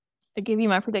I gave you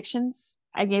my predictions.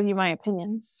 I gave you my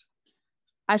opinions.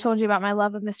 I told you about my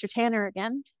love of Mr. Tanner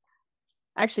again.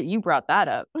 Actually, you brought that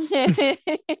up.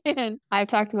 And I've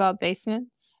talked about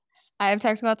basements. I have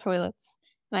talked about toilets.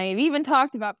 And I have even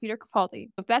talked about Peter Capaldi.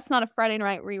 If that's not a Friday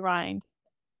Night Rewind,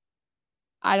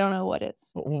 I don't know what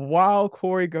is. While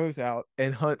Corey goes out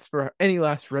and hunts for any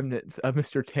last remnants of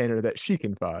Mr. Tanner that she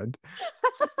can find,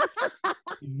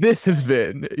 this has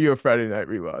been your Friday Night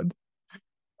Rewind.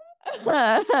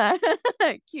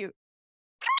 Cute.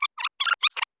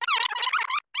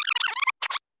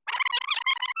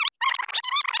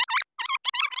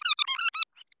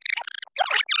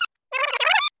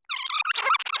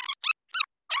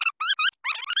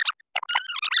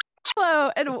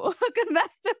 Hello, and welcome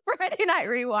back to Friday Night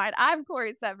Rewind. I'm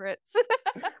Corey Severance.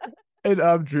 And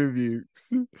I'm Drew Bukes.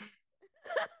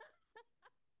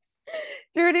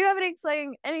 Drew, do you have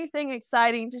anything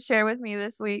exciting to share with me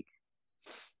this week?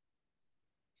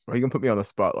 Are you gonna put me on the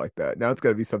spot like that? Now it's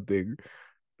gotta be something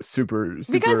super,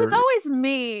 Because it's super. always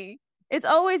me. It's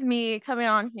always me coming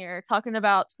on here talking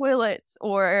about toilets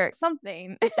or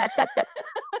something.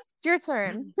 It's your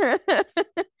turn.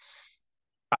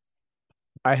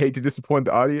 I hate to disappoint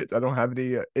the audience. I don't have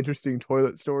any interesting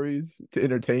toilet stories to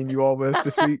entertain you all with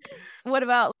this week. What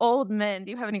about old men?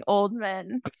 Do you have any old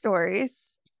men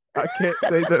stories? I can't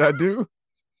say that I do.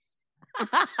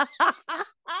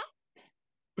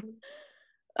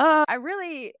 I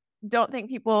really don't think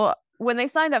people, when they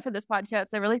signed up for this podcast,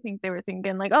 I really think they were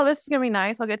thinking like, oh, this is going to be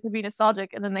nice. I'll get to be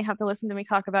nostalgic. And then they have to listen to me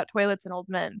talk about toilets and old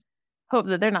men. Hope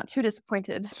that they're not too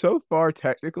disappointed. So far,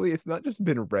 technically, it's not just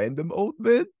been random old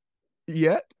men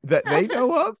yet that they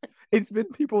know of. It's been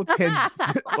people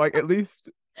like at least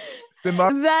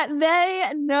semi. That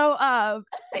they know of.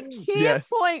 Key Yes,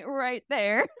 point right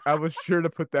there. I was sure to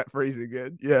put that phrasing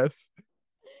in. Yes.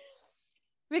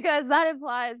 Because that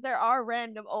implies there are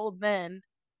random old men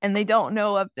and they don't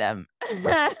know of them.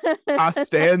 I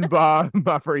stand by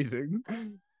my phrasing.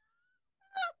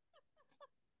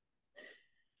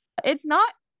 It's not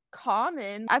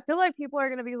common. I feel like people are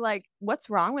going to be like, what's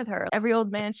wrong with her? Every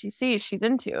old man she sees, she's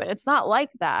into. And it's not like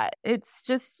that. It's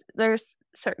just there's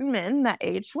certain men that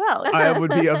age well. I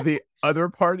would be of the other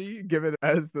party, given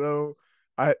as though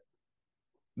I.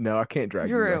 No, I can't drag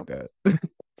you like Drew, that.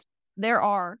 there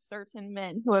are certain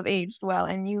men who have aged well,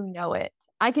 and you know it.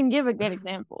 I can give a good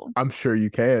example. I'm sure you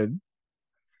can.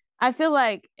 I feel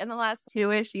like in the last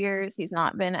 2-ish years, he's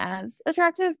not been as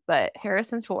attractive, but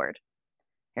Harrison Ford.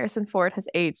 Harrison Ford has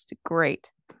aged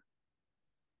great.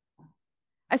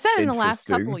 I said in the last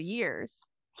couple Interesting. of years,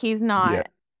 he's Yeah. not.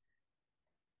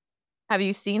 Have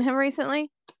you seen him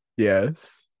recently?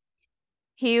 Yes.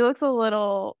 He looks a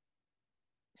little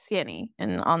skinny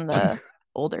and on the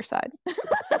older side.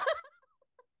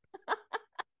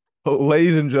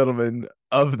 Ladies and gentlemen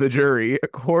of the jury,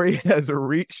 Corey has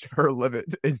reached her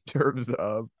limit in terms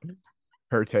of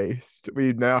her taste.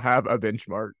 We now have a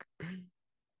benchmark.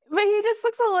 But he just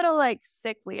looks a little like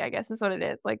sickly, I guess is what it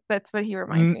is. Like that's what he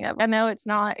reminds Mm, me of. I know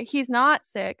he's not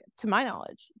sick to my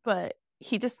knowledge, but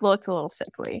he just looks a little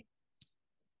sickly.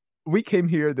 we came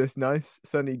here this nice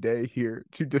sunny day here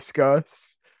to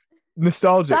discuss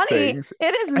nostalgic Sunny, things.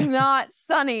 it is not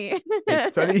sunny.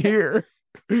 It's sunny here.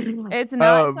 It's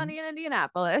not Um, sunny in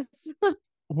Indianapolis.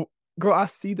 girl, I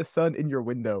see the sun in your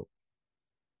window.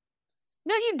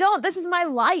 No, you don't. This is my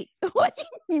light. What do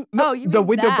you mean? No, Oh, you the mean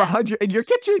window that? behind you in your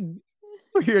kitchen.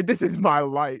 Here, this is my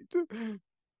light.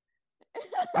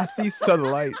 I see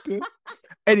sunlight.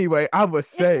 Anyway, I was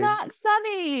It's saying, not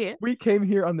sunny. we came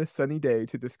here on this sunny day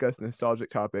to discuss nostalgic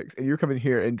topics, and you're coming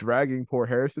here and dragging poor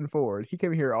Harrison Ford. He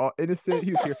came here all innocent.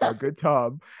 He was here for a good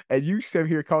time, and you came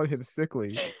here calling him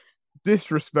sickly,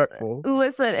 disrespectful.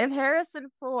 Listen, if Harrison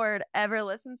Ford ever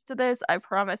listens to this, I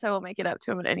promise I will make it up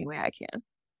to him in any way I can.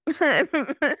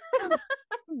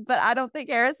 But I don't think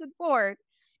Harrison Ford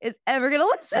is ever going to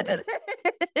listen to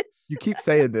this. You keep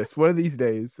saying this. One of these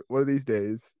days, one of these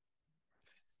days,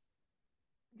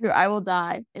 Drew, I will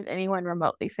die if anyone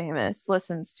remotely famous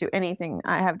listens to anything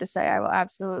I have to say. I will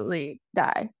absolutely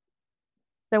die.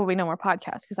 There will be no more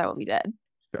podcasts because I will be dead.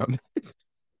 um,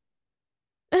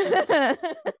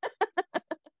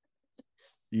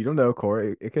 you don't know,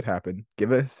 Corey. It could happen.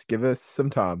 Give us some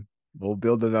time. We'll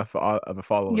build enough of a Give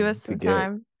following us some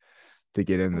time. to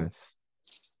get in this.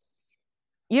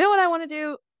 You know what I want to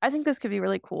do? I think this could be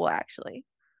really cool, actually.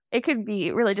 It could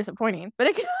be really disappointing, but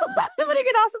it could, but it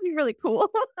could also be really cool.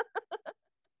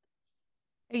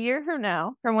 A year from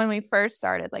now, from when we first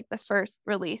started, like the first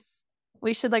release,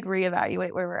 we should like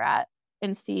reevaluate where we're at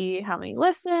and see how many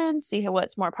listen, see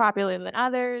what's more popular than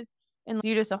others, and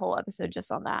do just a whole episode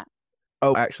just on that.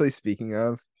 Oh, actually, speaking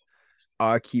of,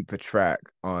 I keep a track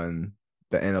on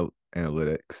the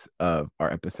analytics of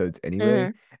our episodes anyway.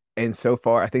 Hmm. And so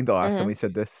far, I think the last time Hmm. we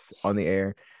said this on the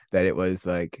air, that it was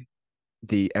like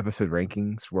the episode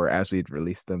rankings were as we'd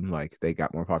released them, like they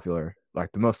got more popular. Like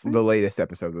the latest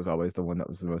episode was always the one that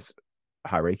was the most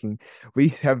high ranking. We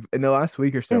have in the last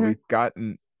week or so, Hmm. we've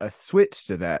gotten a switch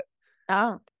to that.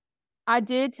 Oh, I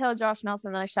did tell Josh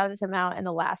Nelson that I shouted him out in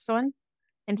the last one,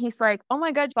 and he's like, "Oh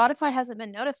my God, Spotify hasn't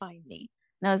been notifying me."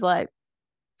 And I was like,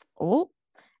 "Oh,"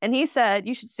 and he said,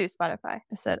 "You should sue Spotify."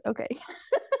 I said, "Okay."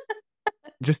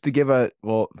 Just to give a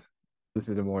well, this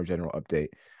is a more general update,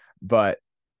 but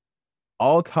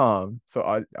all time, so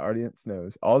our audience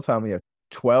knows, all time we have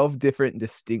 12 different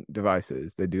distinct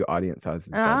devices. They do audience sizes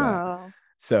by that. Oh,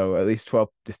 So at least 12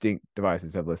 distinct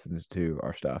devices have listened to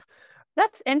our stuff.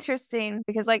 that's interesting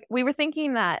because like we were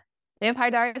thinking that Vampire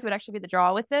Diaries would actually be the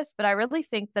draw with this, but I really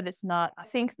think that it's not. I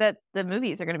think that the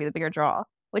movies are going to be the bigger draw,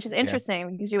 which is Yeah.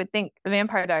 interesting because you would think the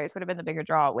Vampire Diaries would have been the bigger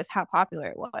draw with how popular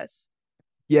it was.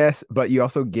 Yes, but you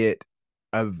also get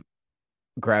a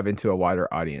grab into a wider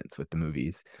audience with the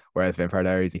movies. Whereas Vampire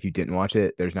Diaries, if you didn't watch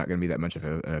it, there's not going to be that much of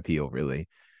an appeal, really.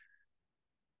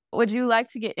 Would you like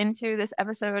to get into this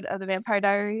episode of the Vampire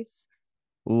Diaries?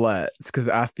 Let's, because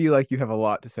I feel like you have a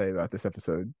lot to say about this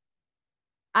episode.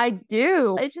 I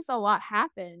do. It's just a lot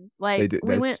happens. They Like do. we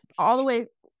That's went all the way.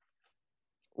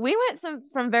 We went some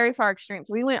from very far extremes.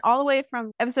 We went all the way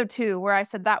from episode 2, where I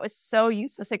said that was so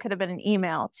useless it could have been an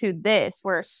email, to this,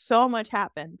 where so much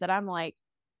happened that I'm like,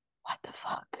 what the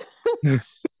fuck?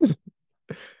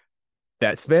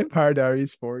 that's Vampire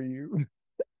Diaries for you.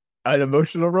 An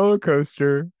emotional roller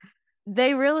coaster.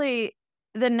 They really.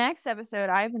 The next episode,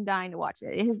 I've been dying to watch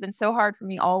it. It has been so hard for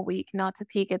me all week not to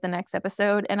peek at the next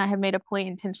episode, and I have made a point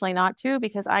intentionally not to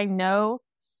because I know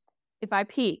if I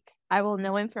peek, I will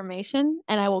know information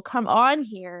and I will come on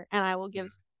here and I will give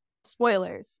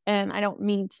spoilers. And I don't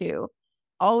mean to.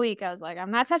 All week I was like,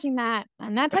 I'm not touching that.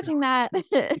 I'm not touching that.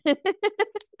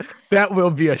 That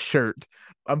will be a shirt.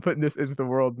 I'm putting this into the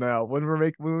world now. When we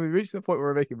reach the point where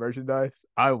we're making merchandise,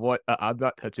 I'm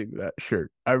not touching that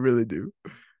shirt. I really do.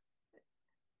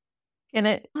 And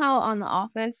it how on The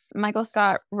Office, Michael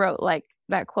Scott wrote like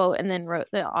that quote and then wrote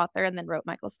the author and then wrote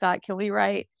Michael Scott. Can we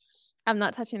write I'm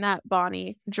not touching that,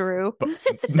 Bonnie Drew? But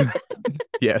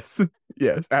yes.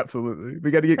 Yes, absolutely. We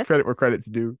got to get credit where credit's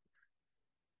due.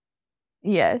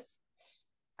 Yes.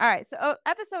 All right. So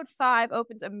episode 5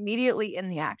 opens immediately in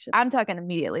the action. I'm talking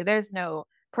immediately. There's no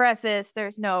preface.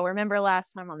 There's no remember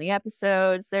last time on the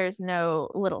episodes. There's no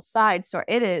little side story.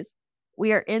 It is,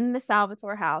 we are in the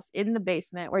Salvatore house in the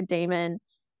basement where Damon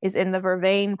is in the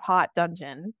Vervain pot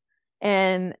dungeon.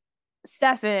 And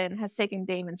Stefan has taken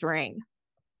Damon's ring.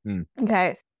 Hmm.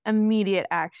 Okay. Immediate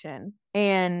action.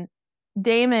 And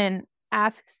Damon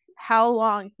asks how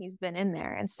long he's been in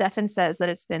there. And Stefan says that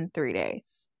it's been 3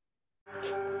 days.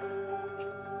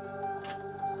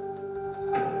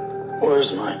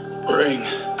 Where's my ring?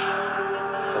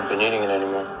 I've been eating it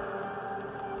anymore.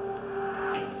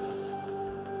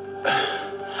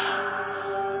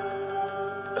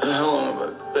 How long have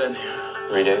I been here?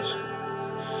 3 days.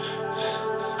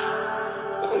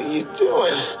 What are you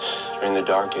doing? During the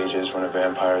Dark Ages, when a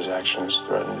vampire's actions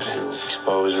threatened to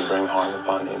expose or bring harm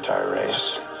upon the entire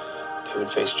race, they would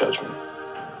face judgment.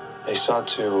 They sought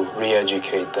to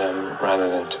re-educate them rather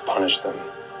than to punish them.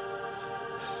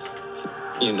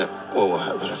 You know what will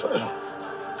happen if I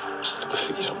don't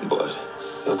feed on blood?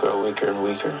 You'll grow weaker and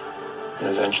weaker, and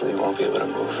eventually you won't be able to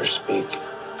move or speak.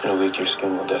 In a week, your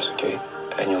skin will desiccate,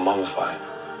 and you'll mummify.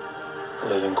 A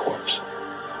living corpse,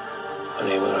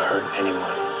 unable to hurt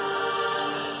anyone.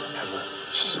 Ever.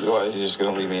 So why are you just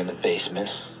gonna leave me in the basement?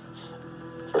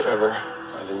 Forever?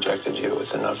 I've injected you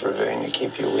with enough Vervain to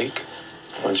keep you weak.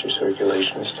 Once your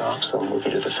circulation stops, I'll move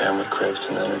you to the family crypt,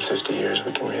 and then in 50 years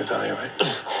we can reevaluate.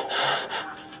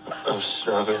 I'm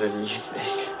stronger than you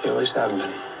think. You always have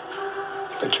been.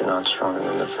 But you're not stronger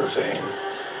than the Vervain,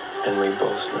 and we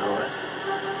both know it.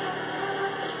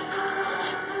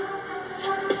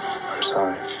 I'm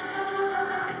sorry.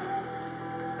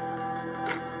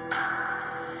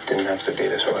 It didn't have to be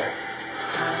this way.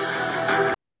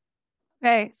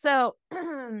 Okay, so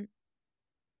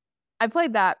I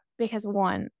played that because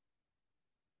one,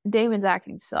 Damon's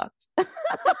acting sucked.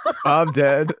 I'm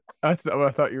dead. That's not what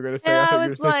I thought you were gonna say. And I thought I you were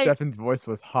was gonna say like, Stefan's voice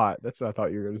was hot. That's what I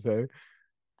thought you were gonna say.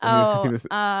 oh, Because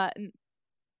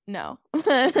no.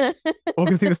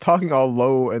 he was talking all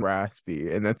low and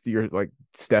raspy, and that's your like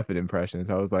Stefan impression.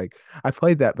 So I was like, I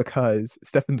played that because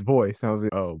Stefan's voice. And I was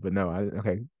like, oh, but no,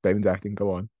 okay, Damon's acting.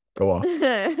 Go on, go off.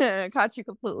 Caught you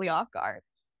completely off guard.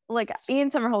 like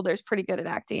Ian Somerhalder is pretty good at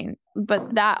acting,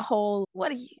 but that whole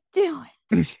 "what are you doing?"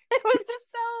 it was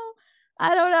just so,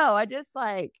 I don't know. I just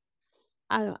like,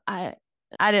 I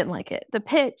didn't like it. The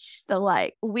pitch, the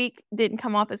like weak didn't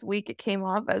come off as weak. It came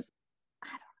off as,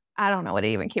 I don't know what it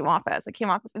even came off as. It came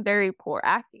off as very poor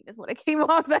acting is what it came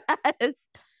off as.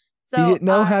 He So didn't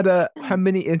know how to. How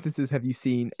many instances have you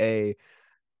seen a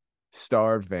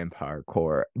starved vampire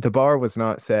core? The bar was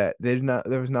not set. They did not.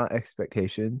 There was not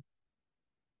expectation.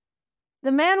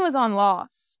 the man was on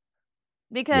Lost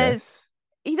because Yes.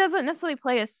 he doesn't necessarily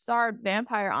play a starved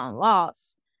vampire on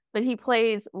Lost, but he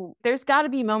plays. There's got to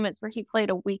be moments where he played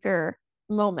a weaker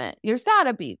moment. There's got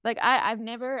to be. Like I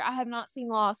have not seen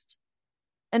Lost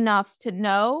enough to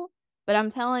know, but I'm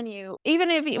telling you, even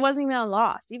if he wasn't even on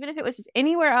Lost, even if it was just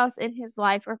anywhere else in his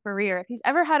life or career, if he's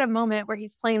ever had a moment where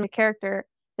he's playing a character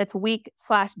that's weak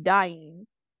 / dying,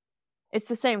 it's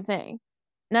the same thing.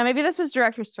 Now, maybe this was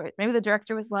director's choice. Maybe the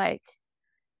director was like,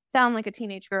 sound like a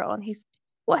teenage girl, and he's,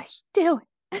 what are you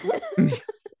doing?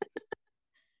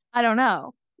 I don't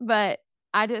know, but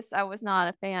I was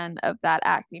not a fan of that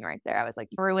acting right there. I was like,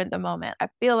 you ruined the moment. I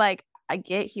feel like I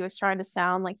get he was trying to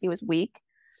sound like he was weak,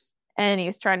 and he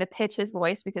was trying to pitch his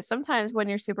voice, because sometimes when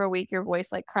you're super weak, your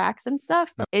voice like cracks and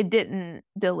stuff. It didn't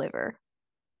deliver.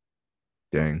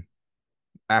 Dang.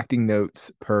 Acting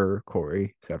notes per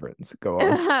Corey Severance. Go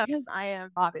on. Because I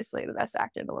am obviously the best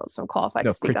actor in the world, so I'm qualified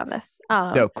No, to speak on this.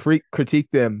 No, critique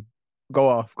them. Go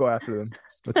off. Go after them.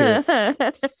 Let's hear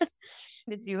it.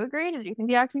 Did you agree? Did you think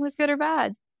the acting was good or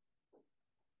bad?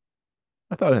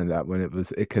 I thought in that one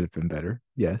it could have been better.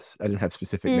 Yes, I didn't have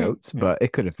specific notes, but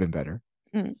it could have been better.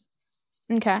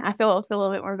 Okay, I feel a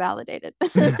little bit more validated.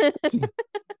 The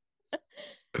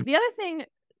other thing,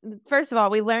 first of all,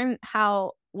 we learn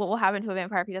what will happen to a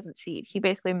vampire if he doesn't cheat. He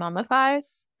basically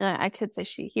mummifies. I could say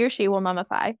he or she will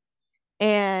mummify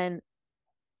and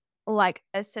like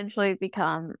essentially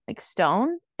become like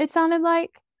stone, it sounded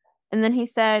like. And then he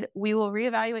said, we will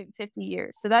reevaluate in 50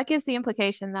 years. So that gives the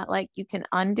implication that like you can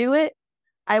undo it.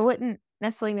 I wouldn't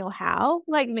necessarily know how.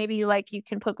 Like maybe like you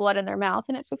can put blood in their mouth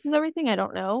and it fixes everything. I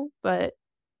don't know, but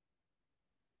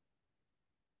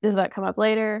does that come up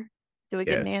later? Do we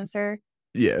get an answer?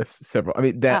 Yes, several. I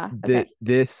mean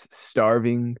this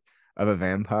starving of a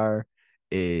vampire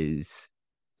is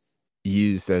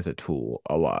used as a tool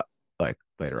a lot, like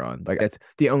later on. Like that's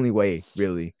the only way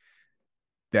really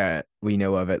that we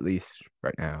know of, at least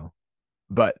right now.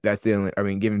 But that's the only, I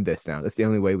mean, given this now, that's the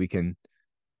only way we can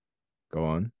go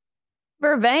on.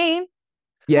 Vervain.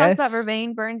 Yes. Talks about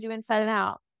Vervain burns you inside and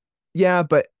out. Yeah,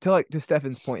 but to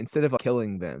Stefan's point, instead of like,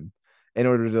 killing them in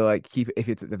order to like keep, if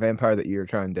it's the vampire that you're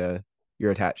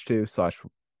attached to /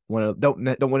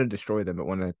 don't want to destroy them, but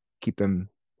want to keep them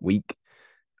weak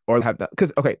or have that,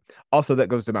 because okay, also that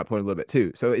goes to my point a little bit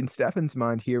too. So in Stefan's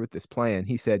mind here with this plan,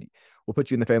 he said we'll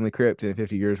put you in the family crypt and in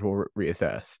 50 years we'll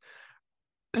reassess.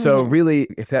 So really,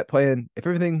 if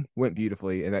everything went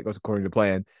beautifully and that goes according to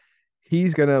plan,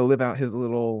 he's gonna live out his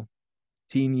little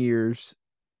teen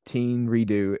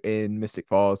redo in Mystic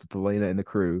Falls with Elena and the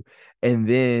crew, and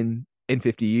then in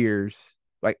 50 years,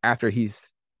 like after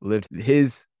he's lived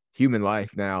his human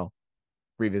life now,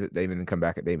 revisit Damon and come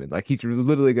back at Damon. Like he's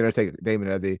literally gonna take Damon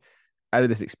out of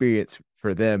this experience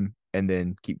for them and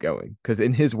then keep going. Because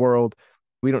in his world,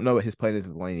 we don't know what his plan is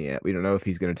with Elena yet. We don't know if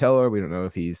he's gonna tell her. We don't know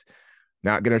if he's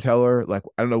not gonna tell her. Like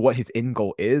I don't know what his end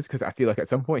goal is, because I feel like at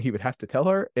some point he would have to tell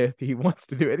her if he wants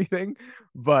to do anything.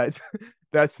 But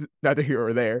that's neither here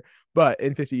or there. But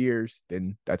in 50 years,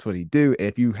 then that's what he'd do. And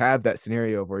if you have that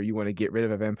scenario where you want to get rid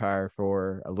of a vampire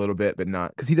for a little bit, but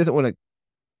not, because he doesn't want to.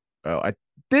 Well, at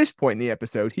this point in the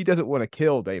episode, he doesn't want to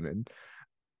kill Damon.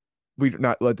 We're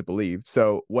not led to believe.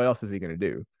 So what else is he going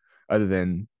to do other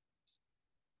than?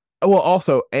 Well,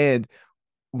 also, and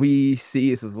we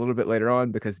see this is a little bit later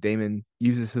on because Damon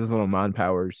uses his little mind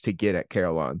powers to get at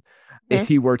Caroline. If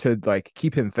he were to like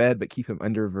keep him fed but keep him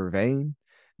under Vervain,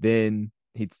 then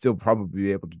he'd still probably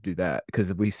be able to do that,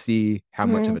 because we see how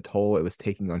much of a toll it was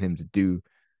taking on him to do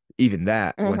even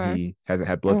that when he hasn't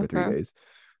had blood for 3 days.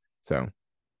 So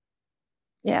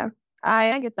yeah,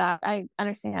 I get that. I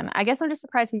understand. I guess I'm just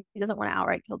surprised he doesn't want to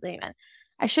outright kill Damon.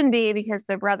 I shouldn't be, because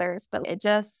they're brothers, but it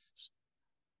does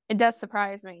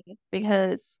surprise me,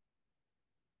 because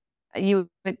you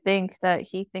would think that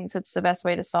he thinks it's the best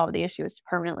way to solve the issue is to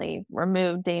permanently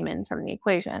remove Damon from the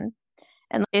equation.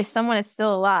 And if someone is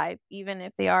still alive, even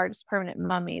if they are just permanent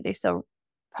mummy, they still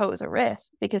pose a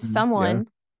risk, because someone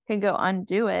can go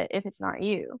undo it if it's not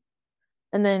you.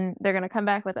 And then they're going to come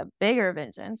back with a bigger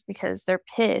vengeance because they're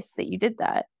pissed that you did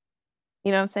that.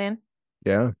 You know what I'm saying?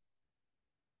 Yeah.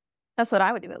 That's what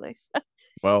I would do, at least.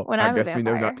 Well, when I guess we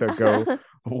know not to go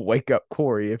wake up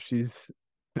Corey if she's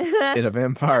in a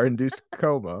vampire-induced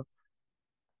coma.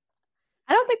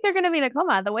 I don't think they're going to be in a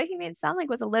coma. The way he made it sound like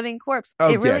was a living corpse. Oh,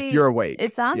 It really, yes, you're awake.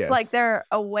 it sounds like Yes. they're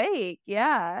awake.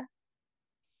 Yeah.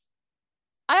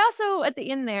 I also, at the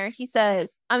end there, he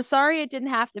says, I'm sorry it didn't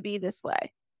have to be this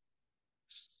way.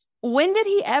 When did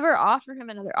he ever offer him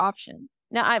another option?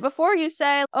 Now, before you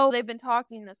say, oh, they've been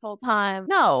talking this whole time.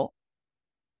 No.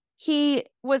 He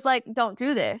was like, don't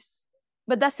do this.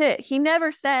 But that's it. He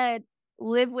never said,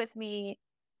 live with me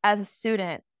as a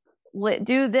student.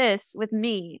 Do this with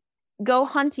me. Go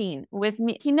hunting with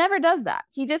me. He never does that.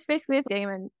 He just basically is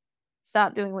Damon,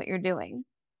 stop doing what you're doing.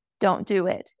 Don't do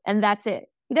it. And that's it.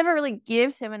 He never really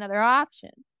gives him another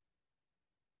option.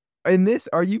 In this,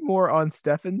 are you more on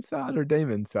Stefan's side or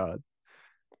Damon's side?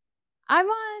 I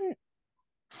don't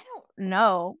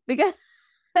know, because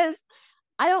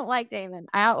I don't like Damon.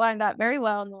 I outlined that very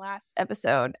well in the last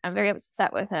episode. I'm very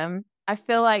upset with him. I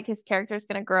feel like his character is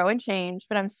going to grow and change,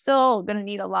 but I'm still going to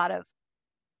need a lot of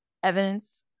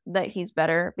evidence that he's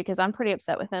better, because I'm pretty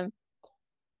upset with him.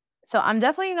 So I'm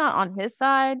definitely not on his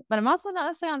side, but I'm also not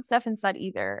necessarily on Stefan's side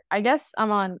either. I guess I'm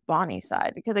on Bonnie's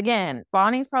side, because again,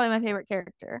 Bonnie's probably my favorite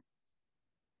character.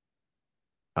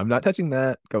 I'm not touching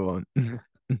that. Go on.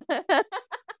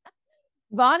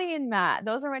 Bonnie and Matt,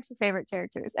 those are my two favorite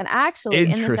characters. And actually, in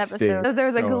this episode, there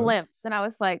was a glimpse, and I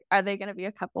was like, are they going to be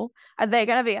a couple? Are they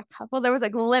going to be a couple? There was a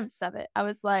glimpse of it. I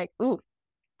was like, ooh,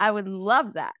 I would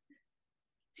love that.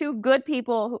 Two good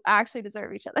people who actually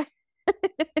deserve each other.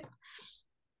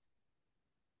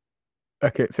 I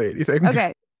can't say anything.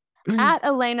 Okay. At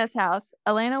Elena's house,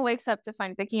 Elena wakes up to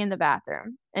find Vicky in the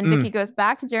bathroom, and Vicky goes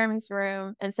back to Jeremy's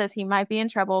room and says he might be in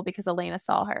trouble because Elena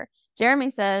saw her. Jeremy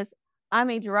says, I'm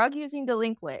a drug-using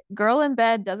delinquent. Girl in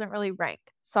bed doesn't really rank.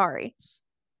 Sorry.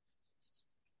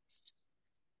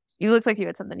 You look like you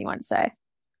had something you want to say.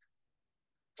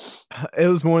 It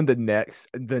was more in the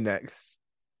next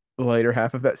later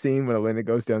half of that scene when Elena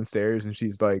goes downstairs and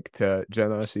she's like to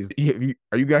Jenna,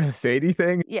 are you guys say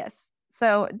anything? Yes.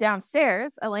 So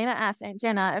downstairs, Elena asks Aunt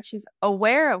Jenna if she's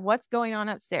aware of what's going on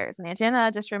upstairs. And Aunt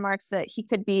Jenna just remarks that he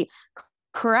could be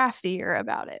craftier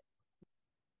about it.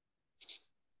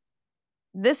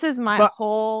 This is my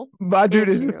dude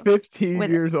is 15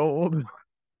 years old.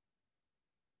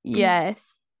 Yes.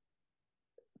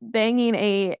 Banging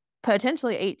a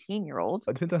potentially 18-year-old.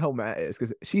 It depends on how Matt is,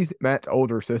 because she's Matt's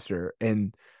older sister,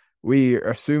 and we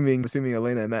are assuming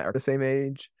Elena and Matt are the same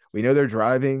age. We know they're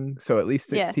driving, so at least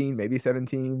 16, yes. Maybe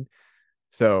 17.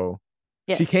 So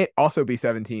yes. She can't also be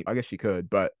 17. I guess she could,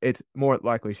 but it's more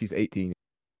likely she's 18.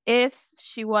 If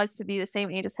she was to be the same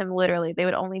age as him, literally, they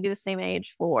would only be the same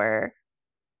age for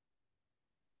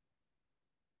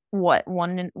what,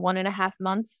 1.5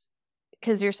 months?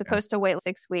 Because you're supposed to wait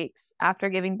 6 weeks after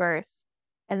giving birth.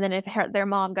 And then if their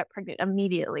mom got pregnant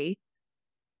immediately,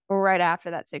 right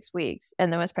after that 6 weeks,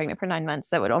 and then was pregnant for 9 months,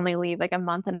 that would only leave like 1.5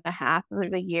 months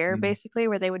of the year, basically,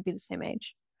 where they would be the same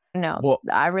age. No,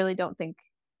 I really don't think.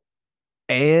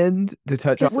 And to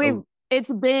touch on,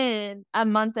 it's been 1.5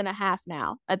 months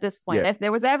now at this point. If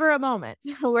there was ever a moment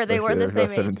where they were the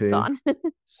same age, it's gone.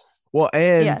 Well,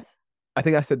 and yes. I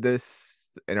think I said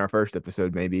this in our first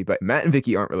episode, maybe, but Matt and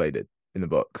Vicky aren't related in the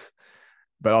books.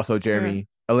 But also Jeremy,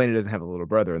 Elena doesn't have a little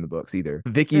brother in the books either.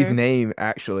 Vicky's name,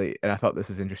 actually, and I thought this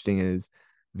was interesting, is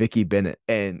Vicky Bennett.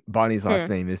 And Bonnie's last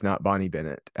name is not Bonnie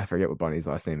Bennett. I forget what Bonnie's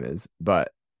last name is,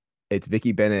 but it's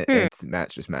Vicky Bennett, and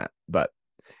Matt's just Matt. But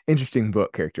interesting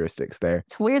book characteristics there.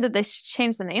 It's weird that they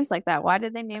changed the names like that. Why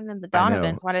did they name them the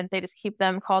Donovans? Why didn't they just keep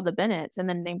them called the Bennetts and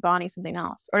then name Bonnie something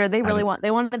else? Or did they really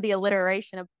they wanted the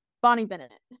alliteration of Bonnie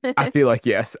Bennett? I feel like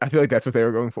yes. I feel like that's what they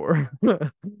were going for.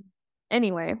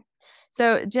 Anyway,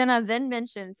 so Jenna then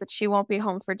mentions that she won't be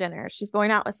home for dinner. She's going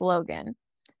out with Logan.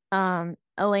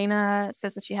 Elena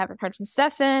says that she haven't heard from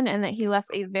Stefan and that he left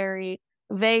a very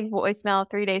vague voicemail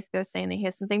 3 days ago saying that he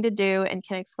has something to do and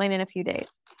can explain in a few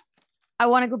days. I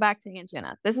want to go back to Aunt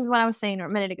Jenna. This is what I was saying a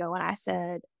minute ago when I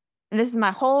said, and this is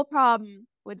my whole problem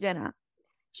with Jenna.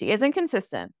 She isn't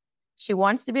consistent. She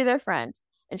wants to be their friend,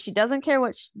 and she doesn't care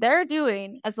what they're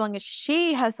doing as long as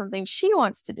she has something she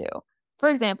wants to do. For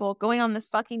example, going on this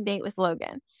fucking date with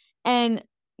Logan. And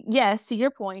yes, to your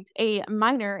point, a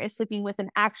minor is sleeping with an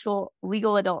actual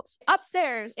legal adult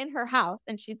upstairs in her house,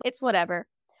 and it's whatever,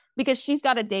 because she's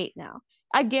got a date now.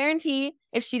 I guarantee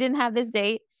if she didn't have this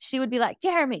date, she would be like,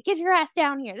 Jeremy, get your ass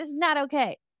down here. This is not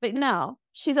okay. But no,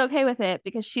 she's okay with it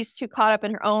because she's too caught up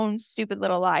in her own stupid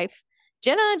little life.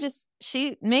 Jenna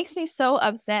she makes me so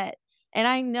upset. And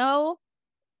I know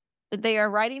that they are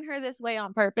writing her this way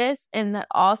on purpose. And that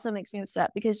also makes me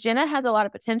upset because Jenna has a lot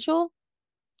of potential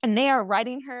and they are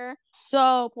writing her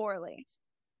so poorly.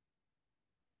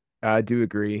 I do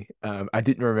agree. I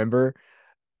didn't remember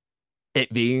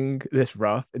it being this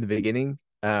rough in the beginning,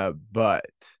 but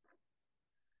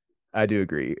I do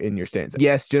agree in your stance.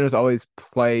 Yes, Jenna's always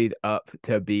played up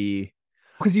to be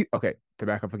because you okay, to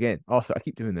back up again. Also, I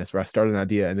keep doing this where I start an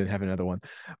idea and then have another one.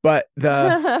 But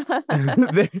they're,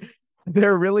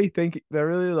 they're really thinking they're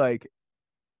really like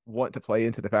want to play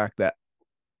into the fact that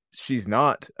she's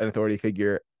not an authority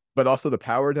figure, but also the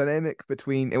power dynamic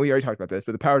between, and we already talked about this,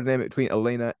 but the power dynamic between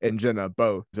Elena and Jenna,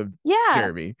 both of Yeah.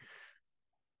 Jeremy.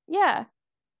 Yeah.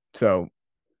 So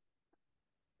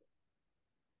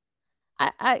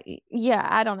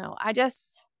I don't know.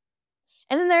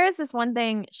 And then there is this one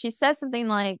thing. She says something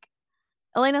like,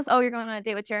 Elena's, oh, you're going on a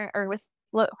date with Jeremy or with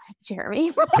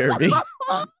Jeremy. Jeremy.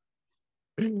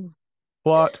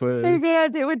 Plot You're twist. going on a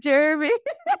date with Jeremy.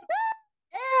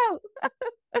 Ew.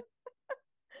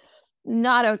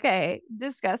 Not okay.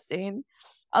 Disgusting.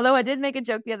 Although I did make a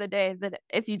joke the other day that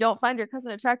if you don't find your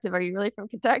cousin attractive, are you really from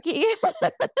Kentucky?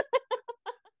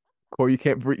 Corey, you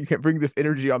can't bring this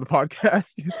energy on the podcast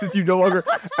since you no longer,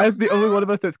 as the only one of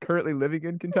us that's currently living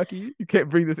in Kentucky, you can't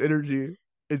bring this energy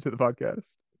into the podcast.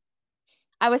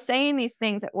 I was saying these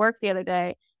things at work the other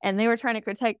day, and they were trying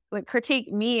to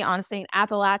critique me on saying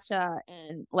Appalachia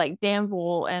and like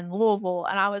Danville and Louisville,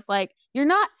 and I was like, "You're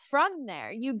not from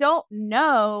there. You don't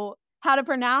know how to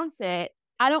pronounce it.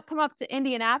 I don't come up to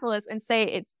Indianapolis and say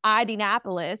it's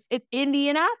Idinapolis. It's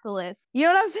Indianapolis. You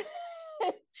know what I'm saying?"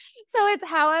 So it's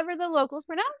however the locals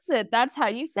pronounce it. That's how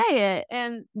you say it.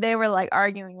 And they were like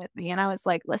arguing with me. And I was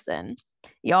like, listen,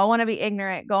 y'all want to be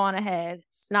ignorant, go on ahead.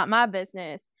 It's not my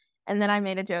business. And then I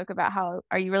made a joke about how,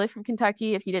 are you really from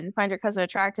Kentucky if you didn't find your cousin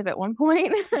attractive at one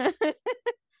point?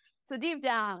 So deep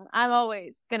down, I'm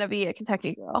always going to be a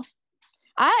Kentucky girl.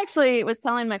 I actually was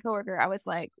telling my coworker, I was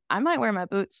like, I might wear my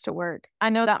boots to work. I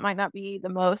know that might not be the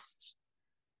most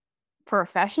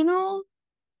professional.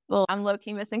 Well, I'm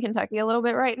low-key missing Kentucky a little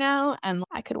bit right now, and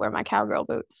I could wear my cowgirl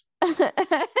boots.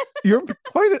 You're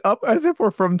playing it up as if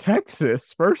we're from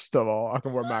Texas. First of all, I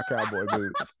can wear my cowboy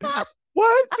boots.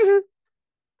 What?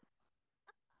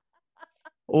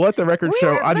 Let the record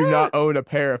show I do not own a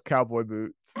pair of cowboy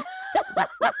boots.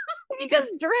 Because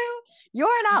Drew,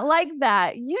 you're not like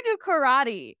that. You do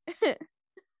karate.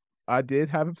 I did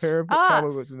have a pair of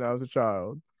cowboy boots when I was a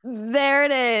child. There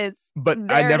it is. But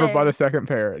I never bought a second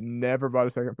pair. Never bought a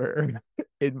second pair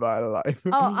in my life. Oh,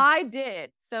 I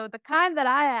did. So the kind that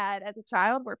I had as a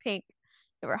child were pink.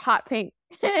 They were hot pink.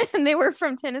 And they were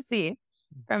from Tennessee,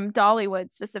 from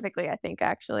Dollywood specifically, I think,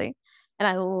 actually. And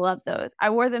I love those.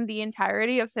 I wore them the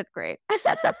entirety of 5th grade.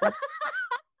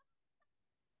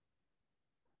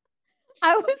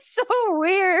 I was so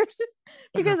weird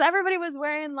because everybody was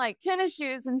wearing like tennis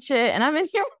shoes and shit. And I'm in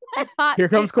here with my hot Here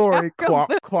comes Corey.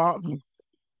 Clop, clop.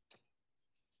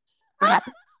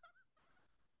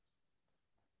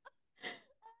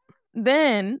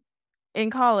 Then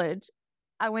in college,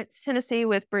 I went to Tennessee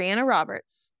with Brianna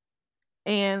Roberts,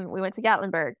 and we went to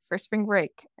Gatlinburg for spring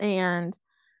break, and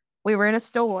we were in a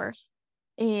store,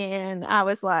 and I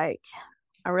was like,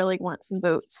 I really want some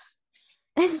boots.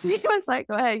 And she was like,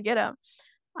 go ahead, get them.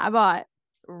 I bought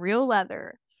real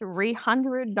leather,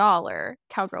 $300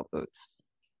 cowgirl boots.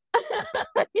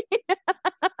 Yeah.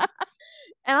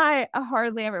 And I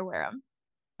hardly ever wear them.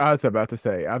 I was about to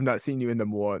say, I've not seen you in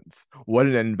them once. What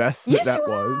an investment that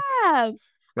was. Have.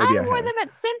 I wore them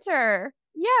at Center.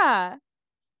 Yeah.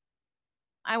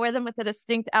 I wear them with a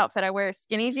distinct outfit. I wear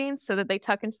skinny jeans so that they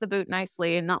tuck into the boot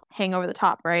nicely and not hang over the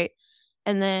top, right?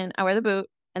 And then I wear the boot,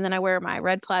 and then I wear my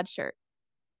red plaid shirt.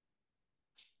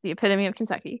 The epitome of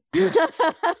Kentucky.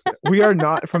 We are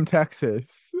not from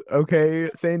Texas,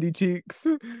 okay? Sandy cheeks.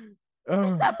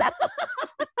 Oh.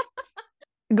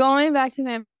 Going back to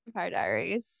Vampire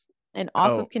Diaries and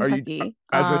off of Kentucky.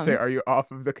 I was going to say, are you off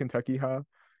of the Kentucky, huh?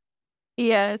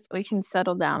 Yes, we can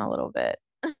settle down a little bit.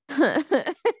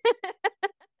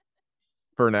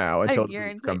 For now, until the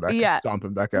boots come back and stomp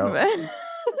them back out. I'm going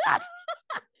to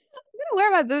wear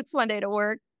my boots one day to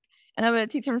work. And I'm going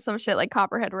to teach them some shit like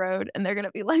Copperhead Road. And they're going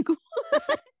to be like,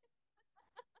 what?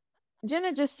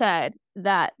 Jenna just said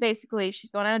that basically she's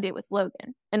going on a date with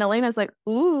Logan. And Elena's like,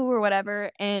 ooh, or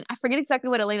whatever. And I forget exactly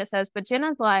what Elena says, but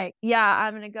Jenna's like, yeah,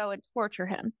 I'm going to go and torture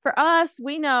him. For us,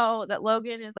 we know that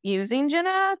Logan is using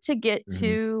Jenna to get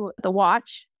to the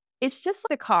watch. It's just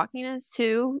like the cockiness,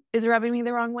 too, is rubbing me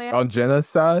the wrong way. On Jenna's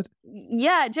side?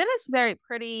 Yeah, Jenna's very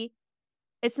pretty.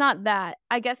 It's not that.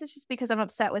 I guess it's just because I'm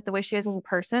upset with the way she is as a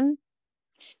person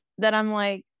that I'm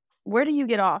like, where do you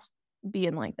get off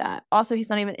being like that? Also,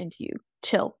 he's not even into you.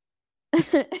 Chill.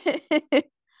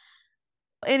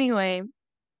 Anyway,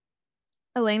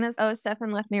 Elena's, oh,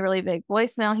 Stefan left me a really big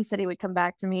voicemail. He said he would come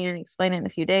back to me and explain it in a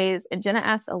few days. And Jenna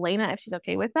asks Elena if she's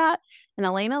okay with that. And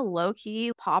Elena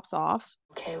low-key pops off.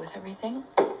 Okay with everything?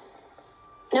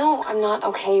 No, I'm not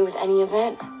okay with any of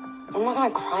it. I'm not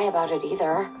gonna cry about it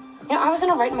either. I was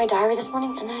gonna write in my diary this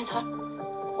morning, and then I thought,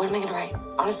 what am I gonna write?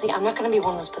 Honestly, I'm not gonna be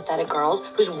one of those pathetic girls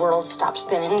whose world stops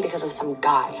spinning because of some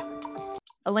guy.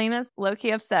 Elena's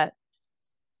low-key upset.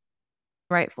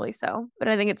 Rightfully so. But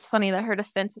I think it's funny that her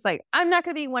defense is like, I'm not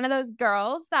going to be one of those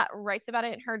girls that writes about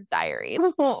it in her diary.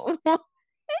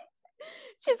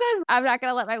 She says, I'm not going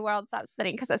to let my world stop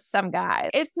spinning because of some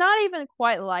guy. It's not even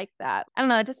quite like that. I don't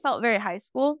know. It just felt very high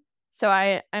school. So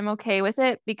I'm okay with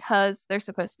it because they're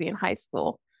supposed to be in high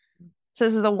school. So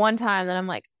this is the one time that I'm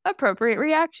like, appropriate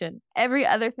reaction. Every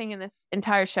other thing in this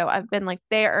entire show, I've been like,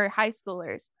 they are high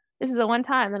schoolers. This is the one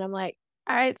time that I'm like,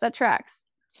 all right, that tracks.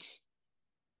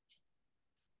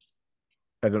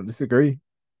 I don't disagree.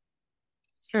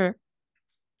 Sure.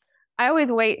 I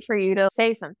always wait for you to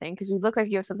say something because you look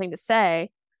like you have something to say.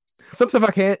 Some stuff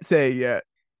I can't say yet.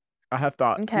 I have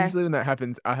thoughts. Okay. Usually when that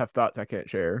happens, I have thoughts I can't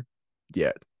share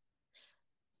yet.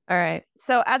 All right.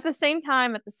 So at the same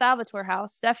time at the Salvatore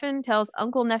house, Stefan tells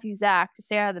Uncle Nephew Zach to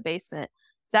stay out of the basement.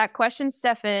 Zach questions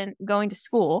Stefan going to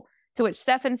school, to which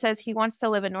Stefan says he wants to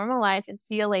live a normal life and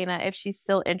see Elena if she's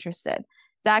still interested.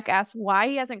 Zach asks why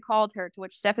he hasn't called her, to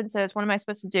which Stefan says, what am I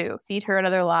supposed to do? Feed her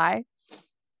another lie?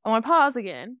 I want to pause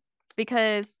again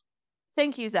because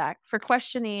thank you, Zach, for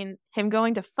questioning him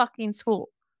going to fucking school.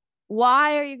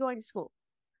 Why are you going to school?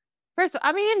 First,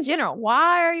 I mean, in general,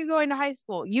 why are you going to high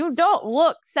school? You don't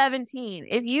look 17.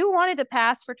 If you wanted to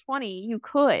pass for 20, you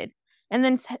could. And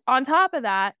then on top of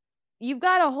that, you've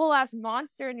got a whole ass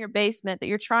monster in your basement that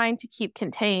you're trying to keep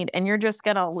contained and you're just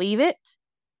going to leave it?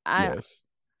 Yes.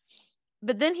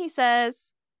 But then he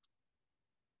says,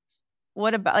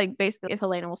 what about, like, basically, if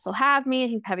Elena will still have me?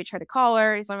 He's have you tried to call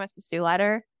her? He's, what am I supposed to do? Let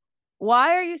her?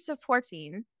 Why are you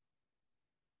supporting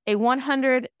a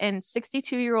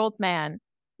 162-year-old man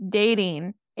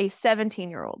dating a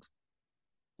 17-year-old?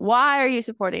 Why are you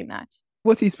supporting that?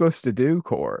 What's he supposed to do,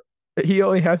 Core? He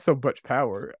only has so much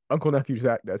power. Uncle Nephew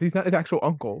Zach does. He's not his actual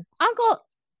uncle. Uncle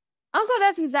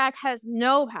Nephew Zach has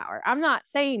no power. I'm not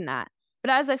saying that. But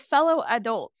as a fellow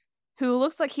adult who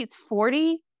looks like he's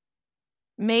 40,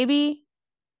 maybe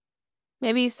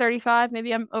he's 35,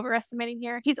 maybe I'm overestimating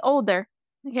here. He's older.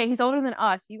 Okay, he's older than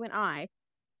us, you and I.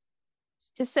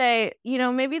 To say,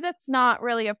 maybe that's not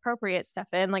really appropriate,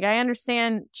 Stefan. Like, I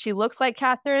understand she looks like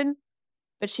Catherine,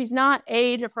 but she's not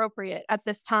age appropriate at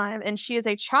this time, and she is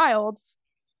a child.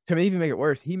 To even make it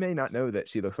worse, he may not know that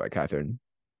she looks like Catherine.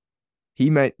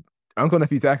 Uncle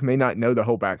Nephew Zach may not know the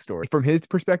whole backstory. From his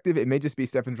perspective, it may just be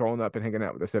Stefan rolling up and hanging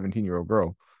out with a 17-year-old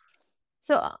girl.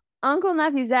 So Uncle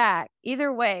Nephew Zach,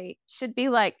 either way, should be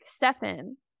like,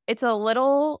 Stefan, it's a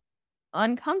little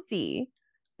uncomfy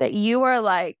that you are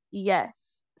like,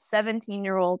 yes,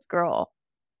 17-year-old girl,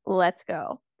 let's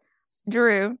go.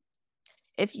 Drew,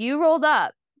 if you rolled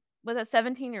up with a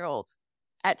 17-year-old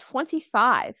at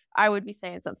 25, I would be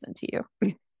saying something to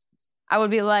you. I would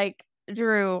be like,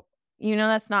 Drew,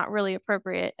 that's not really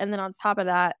appropriate. And then on top of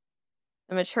that,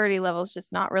 the maturity level is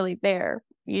just not really there.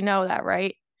 You know that,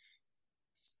 right?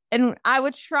 And I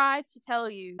would try to tell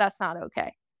you that's not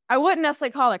okay. I wouldn't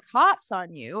necessarily call the cops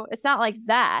on you. It's not like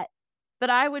that.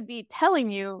 But I would be telling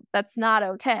you that's not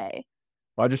okay.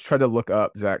 Well, I just tried to look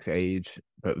up Zach's age,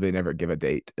 but they never give a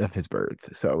date of his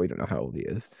birth. So we don't know how old he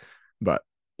is. But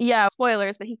yeah,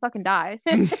 spoilers, but he fucking dies.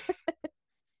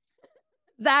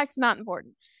 Zach's not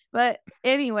important. But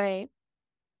anyway,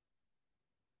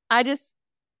 I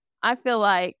feel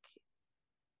like,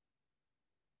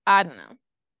 I don't know.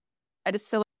 I just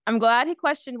feel like, I'm glad he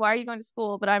questioned, why are you going to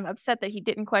school? But I'm upset that he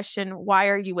didn't question, why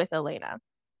are you with Elena?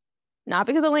 Not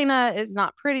because Elena is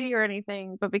not pretty or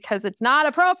anything, but because it's not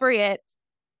appropriate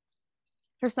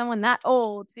for someone that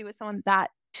old to be with someone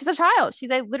that, she's a child. She's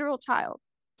a literal child.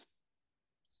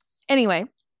 Anyway.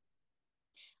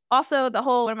 Also, the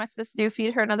whole, what am I supposed to do?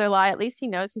 Feed her another lie. At least he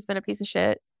knows he's been a piece of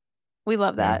shit. We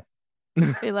love that.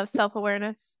 We love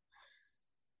self-awareness.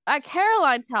 At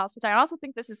Caroline's house, which I also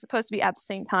think this is supposed to be at the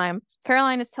same time,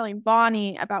 Caroline is telling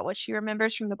Bonnie about what she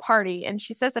remembers from the party. And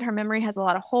she says that her memory has a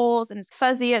lot of holes and it's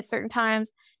fuzzy at certain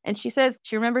times. And she says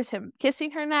she remembers him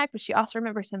kissing her neck, but she also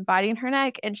remembers him biting her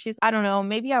neck. And she's, I don't know,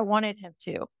 maybe I wanted him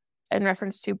to, in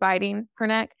reference to biting her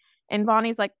neck. And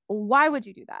Bonnie's like, why would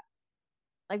you do that?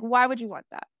 Like, why would you want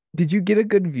that? Did you get a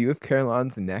good view of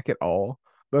Caroline's neck at all?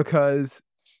 Because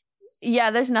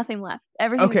yeah, there's nothing left.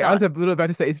 Everything's okay, gone. I was a little about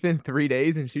to say it's been 3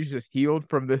 days and she's just healed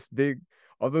from this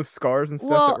all those scars and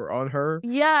stuff that were on her.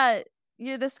 Yeah,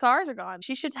 The scars are gone.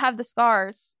 She should have the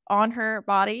scars on her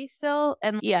body still.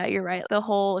 And yeah, you're right.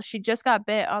 She just got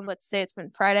bit on, let's say it's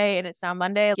been Friday and it's now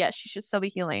Monday. Yes, she should still be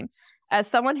healing. As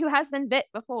someone who has been bit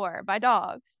before by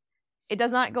dogs, it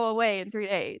does not go away in 3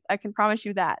 days. I can promise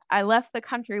you that. I left the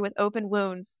country with open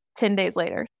wounds 10 days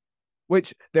later.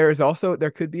 Which there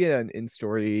could be an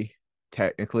in-story,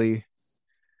 technically,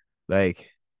 like,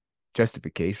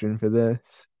 justification for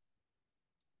this.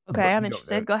 Okay, I'm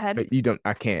interested. Go ahead. But you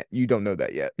don't know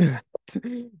that yet.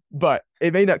 But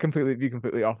it may not be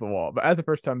completely off the wall. But as a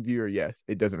first-time viewer, yes,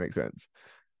 it doesn't make sense.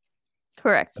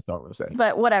 Correct. That's all I'm saying.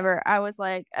 But whatever. I was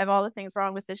like, of all the things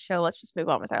wrong with this show, let's just move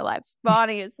on with our lives.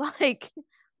 Bonnie is like,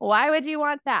 why would you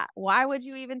want that? Why would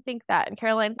you even think that? And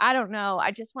Caroline, I don't know.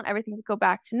 I just want everything to go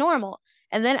back to normal.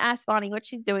 And then ask Bonnie what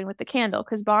she's doing with the candle,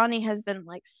 because Bonnie has been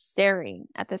like staring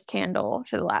at this candle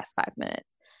for the last 5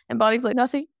 minutes. And Bonnie's like,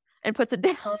 nothing, and puts it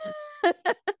down.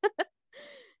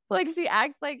 Like, she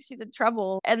acts like she's in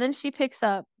trouble. And then she picks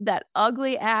up that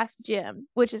ugly ass gem,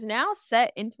 which is now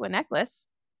set into a necklace.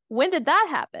 When did that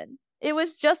happen? It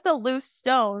was just a loose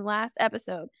stone last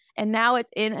episode, and now it's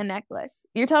in a necklace.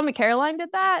 You're telling me Caroline did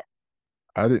that?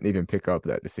 I didn't even pick up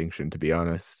that distinction, to be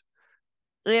honest.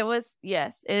 It was,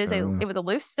 yes, it was a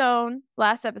loose stone.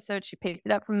 Last episode, she picked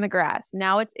it up from the grass.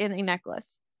 Now it's in a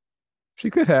necklace. She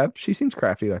could have. She seems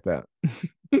crafty like that.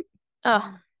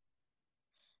 Oh,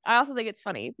 I also think it's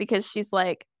funny because she's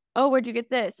like, oh, where'd you get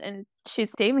this? And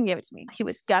Damon gave it to me. He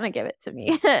was gonna give it to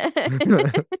me.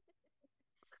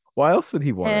 Why else would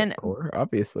he want it for?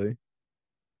 Obviously.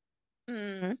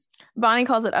 Bonnie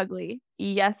calls it ugly.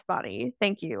 Yes, Bonnie.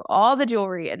 Thank you. All the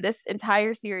jewelry in this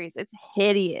entire series, it's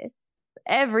hideous.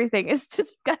 Everything is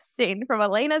disgusting. From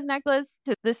Elena's necklace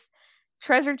to this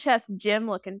treasure chest gem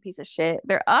looking piece of shit.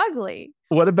 They're ugly.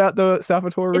 What about the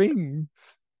Salvatore rings?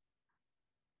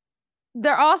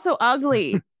 They're also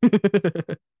ugly.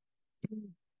 The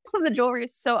jewelry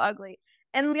is so ugly.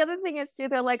 And the other thing is, too,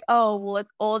 they're like, oh, well,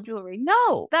 it's old jewelry.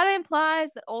 No, that implies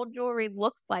that old jewelry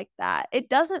looks like that. It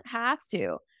doesn't have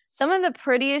to. Some of the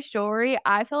prettiest jewelry,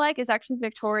 I feel like, is actually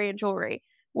Victorian jewelry,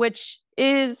 which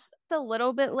is a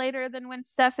little bit later than when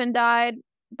Stefan died,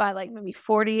 by like maybe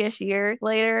 40-ish years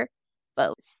later.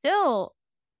 But still,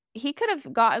 he could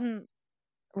have gotten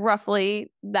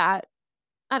roughly that.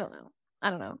 I don't know.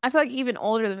 I feel like even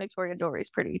older than Victorian jewelry is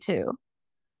pretty, too.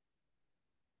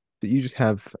 But you just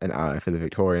have an eye for the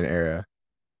Victorian era.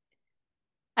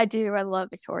 I do. I love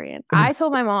Victorian. I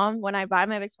told my mom when I buy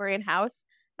my Victorian house,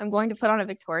 I'm going to put on a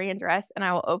Victorian dress and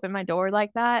I will open my door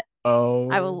like that.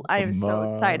 Oh, I am so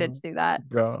excited to do that.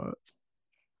 God.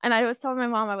 And I was telling my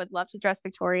mom I would love to dress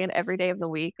Victorian every day of the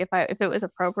week. If it was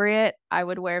appropriate, I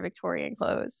would wear Victorian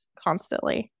clothes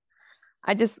constantly.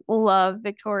 I just love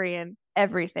Victorian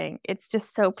everything. It's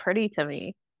just so pretty to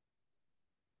me.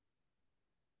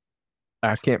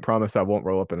 I can't promise I won't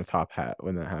roll up in a top hat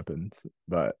when that happens,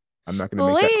 but I'm not going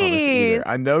to make that promise either.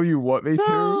 I know you want me to.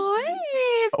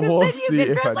 Please, because then you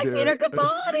can dress like Peter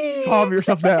Capaldi. Calm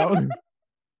yourself down.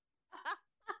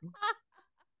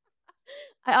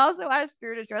 I also asked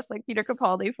her to dress like Peter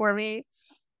Capaldi for me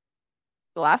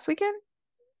last weekend.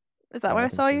 Is that when I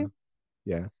saw you?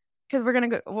 Yeah. Because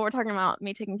we're talking about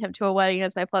me taking him to a wedding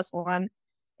as my +1.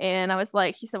 And I was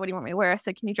like, he said, what do you want me to wear? I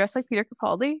said, can you dress like Peter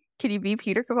Capaldi? Can you be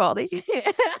Peter Capaldi?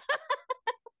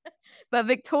 But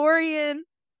Victorian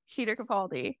Peter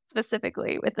Capaldi,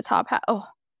 specifically with the top hat. Oh,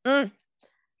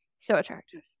 so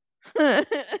attractive.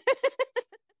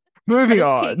 Moving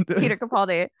on. Peter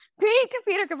Capaldi. Peak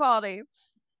Peter Capaldi.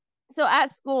 So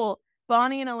at school,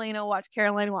 Bonnie and Elena watch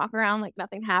Caroline walk around like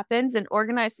nothing happens and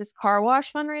organize this car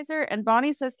wash fundraiser. And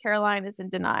Bonnie says Caroline is in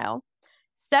denial.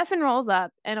 Stefan rolls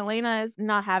up and Elena is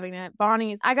not having it.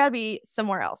 Bonnie's, I gotta be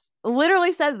somewhere else.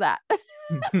 Literally says that.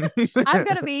 I've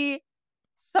gotta be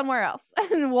somewhere else,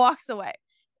 and walks away.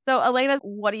 So Elena,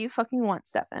 what do you fucking want,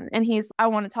 Stefan? And he's, I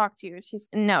want to talk to you. And she's,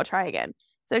 no, try again.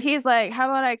 So he's like, how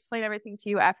about I explain everything to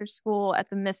you after school at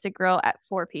the Mystic Grill at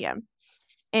 4 p.m.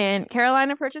 And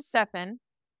Caroline approaches Stefan,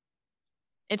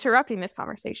 interrupting this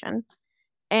conversation,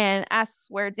 and asks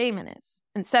where Damon is.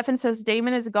 And Stefan says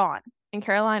Damon is gone. And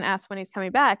Caroline asks when he's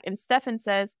coming back. And Stefan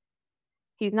says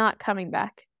he's not coming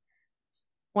back.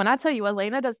 When I tell you,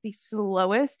 Elena does the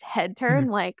slowest head turn,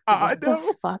 like, what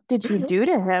the fuck did you do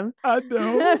to him? I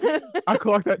know. I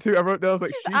clocked that too. I wrote down, I was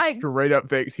like, she straight up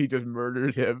thinks he just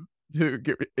murdered him to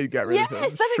get rid of him. Yes,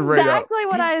 that's exactly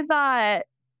what I thought.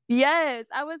 Yes,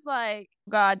 I was like,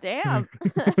 God damn.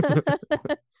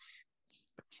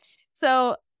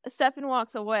 So Stefan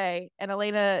walks away and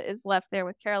Elena is left there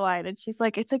with Caroline, and she's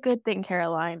like, it's a good thing,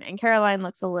 Caroline. And Caroline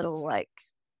looks a little like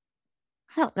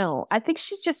I don't know. I think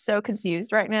she's just so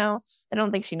confused right now. I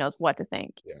don't think she knows what to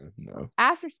think. Yeah, no.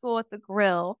 After school at the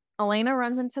grill, Elena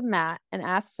runs into Matt and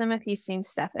asks him if he's seen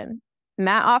Stefan.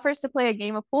 Matt offers to play a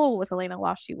game of pool with Elena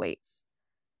while she waits.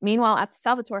 Meanwhile, at the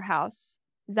Salvatore house,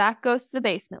 Zach goes to the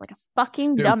basement like a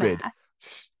fucking dumbass.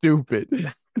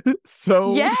 Stupid.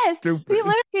 So yes, stupid.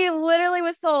 He literally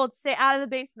was told, stay out of the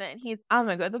basement. And I'm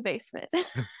going to go to the basement.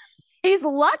 He's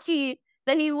lucky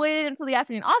that he waited until the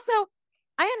afternoon. Also,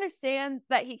 I understand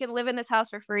that he can live in this house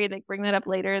for free. They bring that up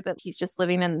later, that he's just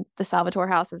living in the Salvatore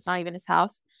house. It's not even his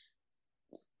house.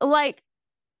 Like,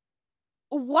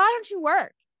 why don't you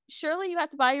work? Surely you have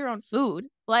to buy your own food.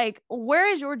 Like,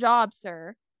 where is your job,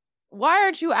 sir? Why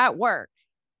aren't you at work?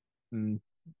 The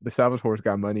Salvatore's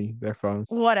got money. They're fine.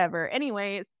 Whatever.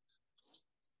 Anyways,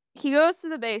 he goes to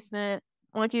the basement,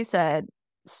 like you said,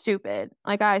 stupid.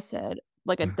 Like I said,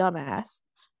 like a dumbass.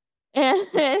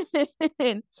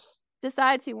 And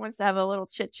decides he wants to have a little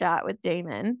chit chat with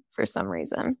Damon for some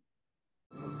reason.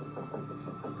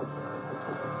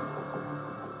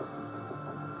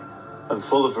 I'm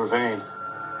full of vervain.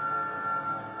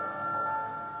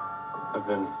 I've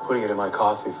been putting it in my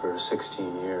coffee for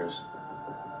 16 years.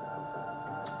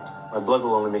 My blood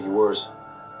will only make you worse.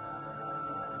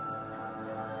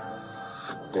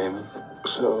 Damon?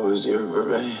 So is your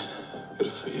vervain. Good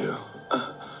for you.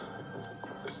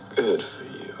 Good for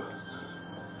you.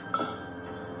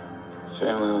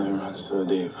 Family only runs so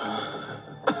deep.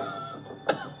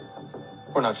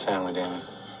 We're not family, Damon.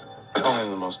 Only in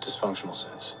the most dysfunctional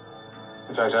sense.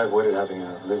 In fact, I avoided having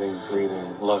a living,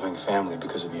 breathing, loving family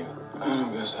because of you. I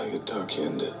don't guess I could talk you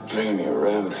into drinking me a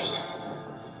Ravenous.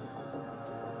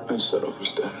 I'd settle for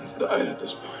Stefan's diet at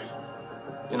this point.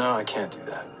 You know, I can't do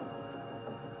that.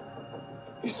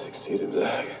 You succeeded,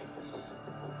 Zach.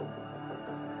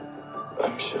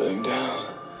 I'm shutting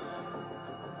down.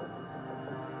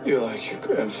 You're like your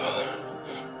grandfather.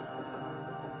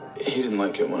 He didn't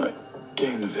like it when I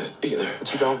came to visit either.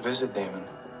 But you don't visit, Damon.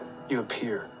 You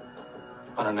appear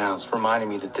unannounced, reminding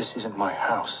me that this isn't my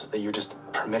house, that you're just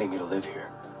permitting me to live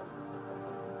here.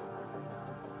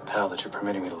 Hell, that you're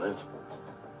permitting me to live.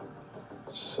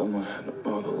 Someone had to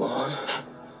mow the lawn.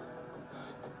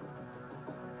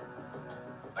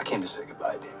 I came to say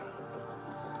goodbye, Damon.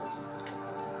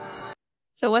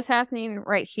 So what's happening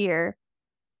right here,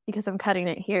 because I'm cutting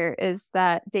it here, is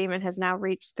that Damon has now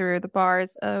reached through the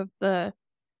bars of the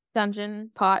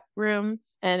dungeon pot room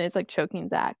and is like choking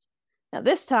Zach. Now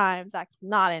this time Zach's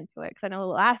not into it, because I know the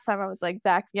last time I was like,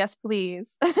 Zach, yes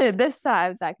please. This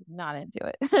time Zach is not into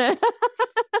it.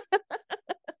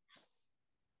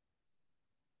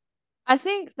 I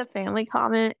think the family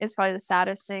comment is probably the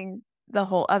saddest thing that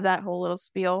whole little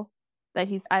spiel, that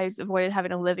I avoided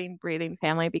having a living, breathing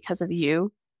family because of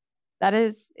you. That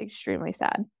is extremely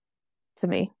sad to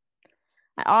me.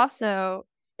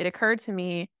 It occurred to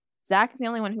me, Zach is the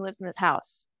only one who lives in this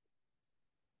house.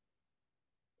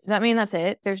 Does that mean that's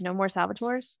it? There's no more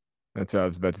Salvatores? That's what I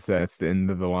was about to say. That's the end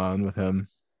of the line with him.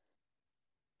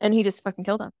 And he just fucking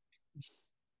killed him.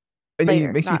 And Later.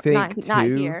 it makes you think too. Not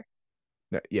here.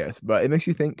 Yes, but it makes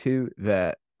you think too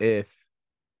that if,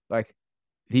 like,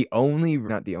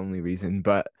 not the only reason,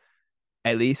 but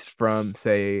at least from,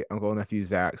 say, Uncle and Nephew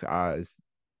Zach's eyes,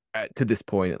 to this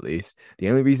point at least, the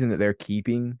only reason that they're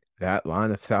keeping that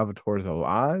line of Salvatores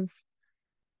alive,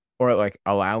 or like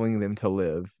allowing them to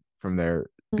live from their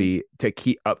be to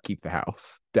upkeep the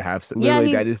house, to have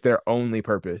literally that is their only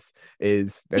purpose.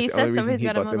 That's the only reason he's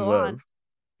let them live.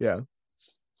 Yeah.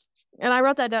 And I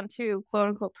wrote that down too, quote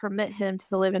unquote, permit him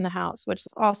to live in the house, which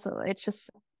is also, it's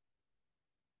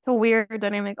a weird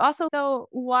dynamic. Also, though,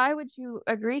 why would you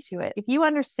agree to it? If you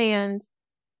understand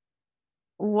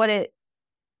what it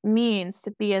means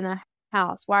to be in the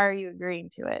house, why are you agreeing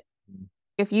to it?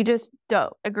 If you just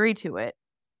don't agree to it,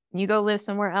 and you go live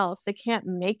somewhere else, they can't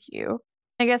make you.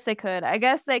 I guess they could. I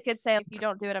guess they could say, if you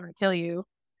don't do it, I'm going to kill you.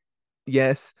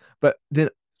 Yes, but then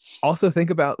also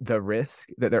think about the risk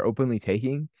that they're openly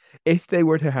taking. If they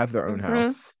were to have their own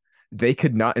house, they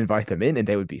could not invite them in and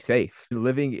they would be safe.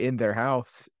 Living in their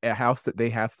house, a house that they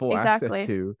have full access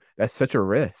to, that's such a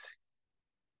risk.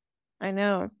 I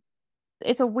know.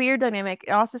 It's a weird dynamic.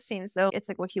 It also seems though it's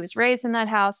like, well, he was raised in that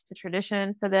house. It's a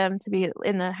tradition for them to be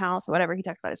in the house, whatever. He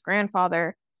talked about his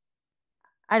grandfather.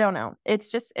 I don't know.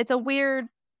 It's a weird,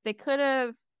 it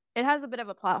has a bit of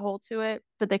a plot hole to it,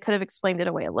 but they could have explained it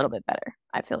away a little bit better,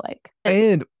 I feel like.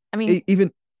 And I mean,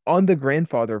 even on the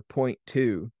grandfather point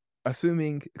too,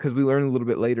 assuming, because we learn a little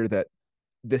bit later that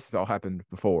this has all happened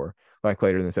before, like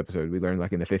later in this episode, we learned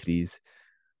like in the 50s,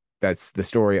 that's the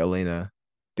story Elena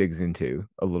digs into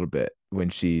a little bit when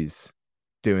she's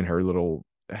doing her little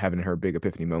having her big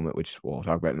epiphany moment, which we'll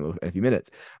talk about in a few minutes.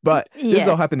 But this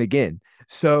all happened again.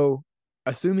 So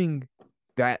assuming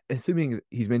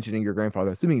he's mentioning your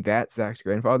grandfather, assuming that's Zach's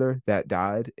grandfather that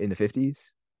died in the 50s,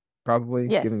 probably,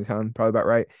 given the time, probably about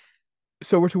right.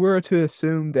 So we're to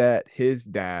assume that his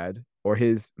dad or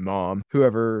his mom,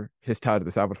 whoever his tie to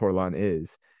the Salvatore line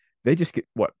is, they just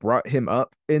brought him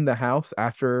up in the house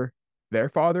after their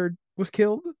father was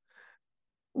killed.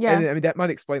 Yeah. And I mean, that might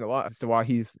explain a lot as to why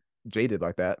he's jaded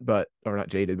like that, or not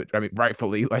jaded, but I mean,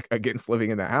 rightfully like against living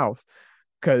in that house.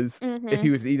 Because if he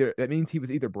was that means he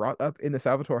was either brought up in the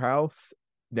Salvatore house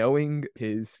knowing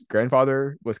his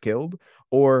grandfather was killed,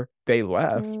 or they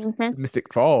left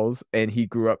Mystic Falls and he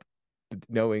grew up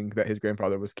knowing that his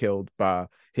grandfather was killed by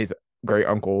his great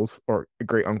uncles or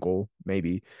great uncle,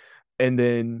 maybe. And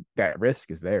then that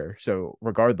risk is there. So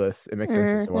regardless, it makes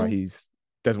sense as to why he's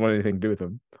doesn't want anything to do with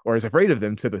them or is afraid of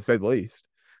them, to say the least.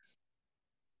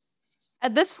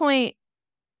 At this point,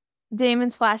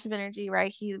 Damon's flash of energy,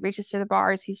 right? He reaches to the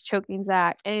bars, he's choking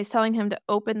Zach, and he's telling him to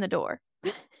open the door.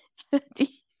 As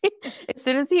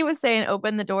soon as he was saying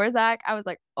open the door, Zach, I was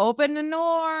like, open the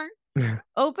door.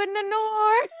 Open the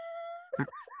door.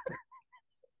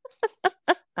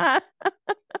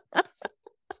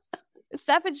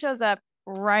 Stefan shows up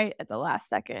right at the last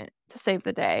second to save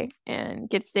the day and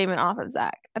gets Damon off of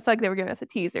Zach. I feel like they were giving us a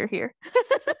teaser here.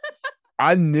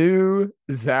 I knew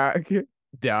Zach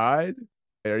died.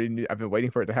 I already knew. I've been waiting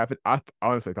for it to happen. I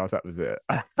honestly thought that was it.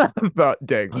 I thought,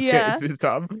 dang, okay, it's his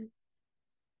time.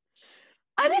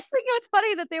 I just think it was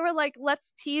funny that they were like,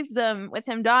 let's tease them with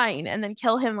him dying and then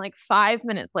kill him like 5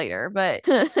 minutes later. But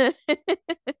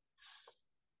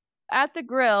at the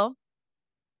grill,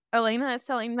 Elena is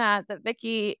telling Matt that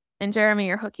Vicky and Jeremy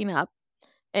are hooking up.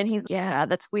 And he's, yeah,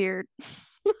 that's weird.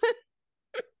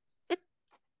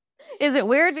 Is it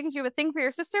weird because you have a thing for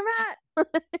your sister, Matt?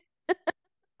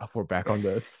 Oh, we're back on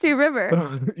this. Do you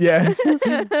remember? Yes.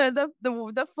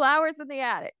 the flowers in the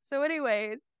attic. So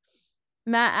anyways,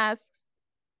 Matt asks,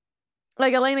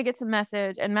 like, Elena gets a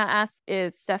message and Matt asks,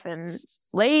 is Stefan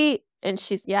late? And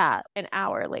she's, yeah, an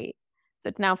hour late. So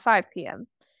it's now 5 p.m.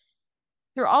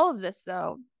 Through all of this,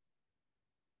 though,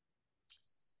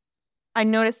 I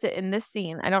noticed it in this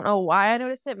scene. I don't know why I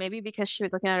noticed it. Maybe because she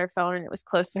was looking at her phone and it was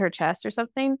close to her chest or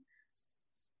something.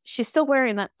 She's still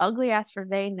wearing that ugly ass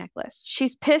vervain necklace.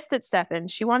 She's pissed at Stefan.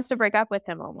 She wants to break up with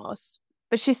him almost.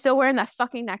 But she's still wearing that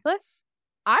fucking necklace.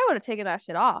 I would have taken that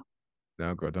shit off.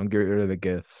 No, girl, don't get rid of the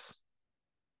gifts.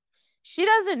 She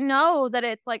doesn't know that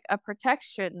it's like a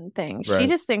protection thing. Right. She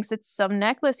just thinks it's some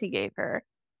necklace he gave her.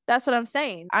 That's what I'm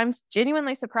saying. I'm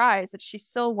genuinely surprised that she's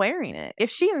still wearing it. If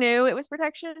she knew it was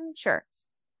protection, sure.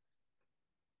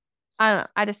 I don't know.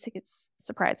 I just think it's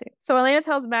surprising. So Elena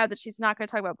tells Matt that she's not going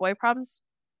to talk about boy problems.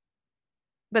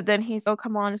 But then he's, oh,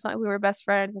 come on. It's not like we were best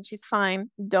friends. And she's fine.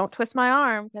 Don't twist my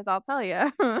arm because I'll tell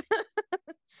you.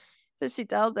 So she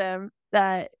tells him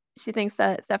that she thinks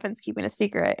that Stefan's keeping a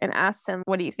secret and asks him,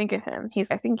 what do you think of him?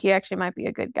 I think he actually might be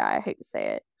a good guy. I hate to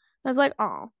say it. I was like,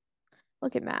 oh,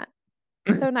 look at Matt.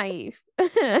 So naive.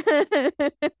 I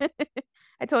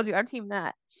told you, I'm team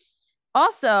Matt.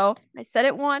 Also, I said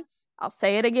it once. I'll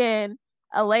say it again.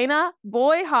 Elena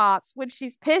boy hops when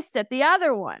she's pissed at the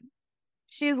other one.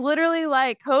 She's literally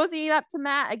like cozying up to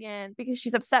Matt again because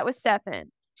she's upset with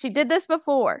Stefan. She did this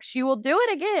before. She will do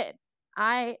it again.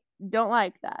 I don't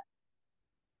like that.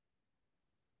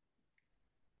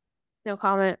 No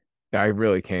comment. I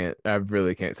really can't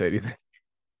say anything.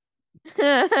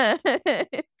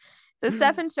 So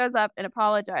Stefan shows up and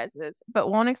apologizes,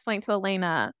 but won't explain to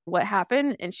Elena what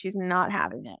happened, and she's not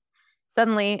having it.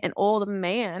 Suddenly, an old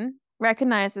man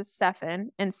recognizes Stefan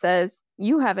and says,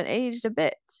 you haven't aged a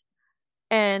bit.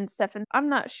 And Stefan, I'm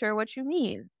not sure what you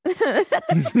mean.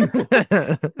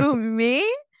 Who,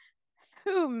 me?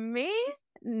 Who, me?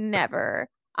 Never.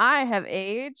 I have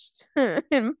aged.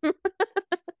 And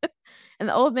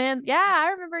the old man, yeah,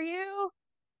 I remember you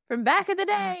from back in the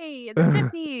day, in the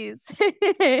 50s.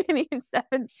 And even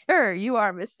Stefan, sir, you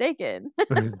are mistaken.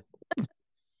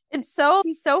 And so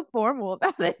he's so formal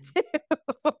about it,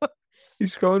 too.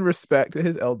 He's showing respect to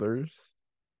his elders.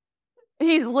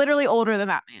 He's literally older than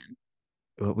that man.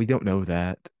 Well, we don't know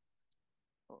that.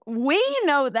 We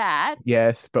know that.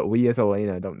 Yes, but we as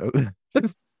Elena don't know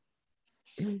that.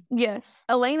 Yes.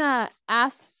 Elena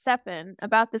asks Stefan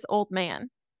about this old man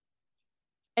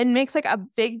and makes like a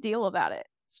big deal about it.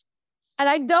 And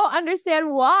I don't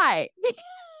understand why.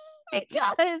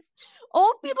 Because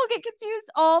old people get confused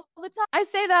all the time. I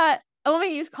say that, let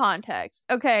me use context.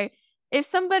 Okay. If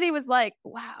somebody was like,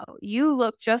 wow, you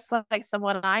look just like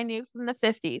someone I knew from the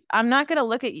 50s, I'm not going to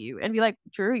look at you and be like,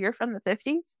 Drew, you're from the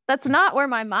 50s? That's not where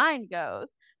my mind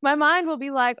goes. My mind will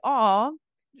be like, oh,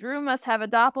 Drew must have a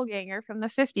doppelganger from the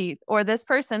 50s, or this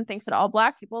person thinks that all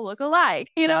Black people look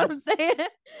alike. You know what I'm saying?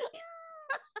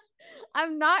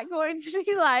 I'm not going to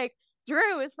be like,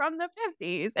 Drew is from the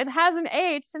 50s and hasn't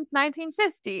aged since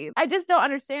 1950. I just don't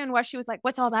understand why she was like,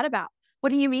 what's all that about? What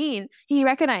do you mean? He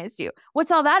recognized you.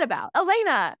 What's all that about?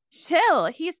 Elena, chill.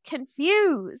 He's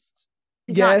confused.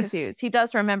 He's not confused. He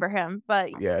does remember him, but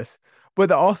yes.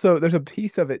 But also, there's a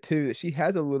piece of it too that she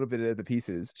has a little bit of the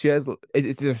pieces. She has,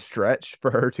 it's a stretch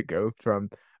for her to go from,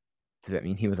 does that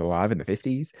mean he was alive in the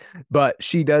 50s? But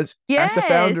she does, at the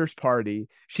founders party,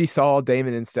 she saw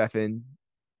Damon and Stefan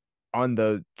on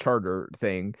the charter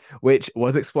thing, which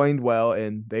was explained well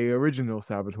in the original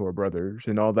Salvatore brothers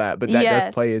and all that. But that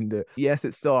does play into, yes,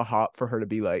 it's still a hop for her to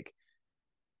be like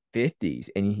 50s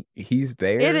and he's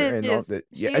there and all that.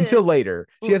 Yeah, until later.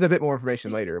 She has a bit more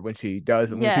information later when she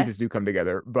does, when the pieces do come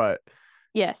together. But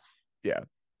yes. Yeah.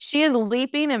 She is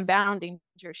leaping and bounding.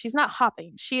 She's not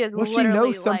hopping. She is she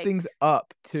knows something's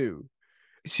up too.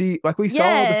 She, like, we saw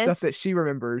the stuff that she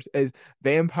remembers as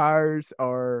vampires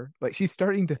are, like, she's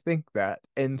starting to think that,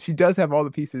 and she does have all the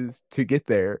pieces to get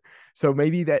there. So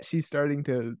maybe that she's starting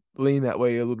to lean that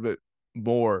way a little bit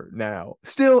more now.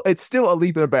 Still, it's still a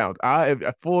leap and a bound. I am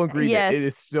a full agreement. It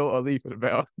is still a leap and a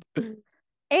bound.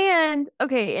 And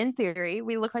okay, in theory,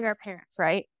 we look like our parents,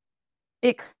 right?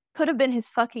 It could have been his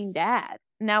fucking dad.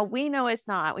 Now we know it's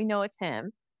not. We know it's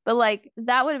him. But like,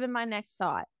 that would have been my next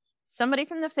thought. Somebody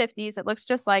from the 50s that looks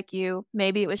just like you.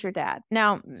 Maybe it was your dad.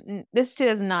 Now, this is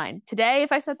 2009. Today,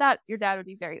 if I said that, your dad would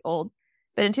be very old.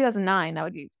 But in 2009, that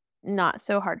would be not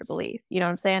so hard to believe. You know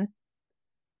what I'm saying?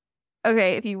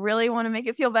 Okay, if you really want to make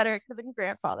it feel better, it could have been your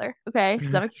grandfather. Okay,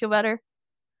 does that make you feel better?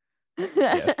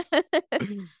 Yes.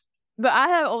 But I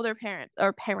have older parents,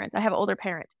 or parent. I have an older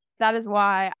parent. That is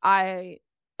why I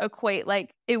equate,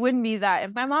 like, it wouldn't be that.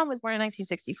 If my mom was born in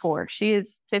 1964, she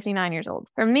is 59 years old.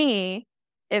 For me,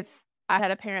 if I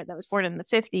had a parent that was born in the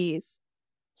 50s,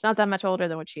 it's not that much older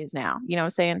than what she is now. You know what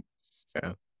I'm saying?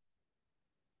 Yeah.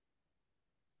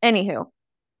 Anywho,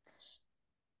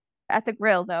 at the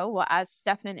grill, though, as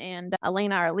Stefan and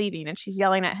Elena are leaving, and she's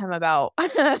yelling at him about,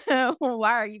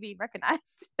 why are you being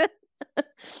recognized?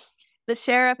 The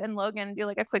sheriff and Logan do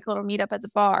like a quick little meetup at the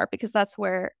bar because that's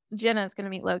where Jenna is going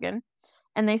to meet Logan.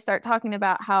 And they start talking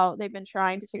about how they've been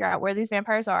trying to figure out where these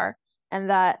vampires are and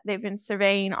that they've been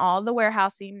surveying all the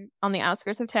warehousing on the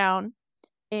outskirts of town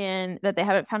and that they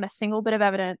haven't found a single bit of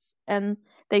evidence. And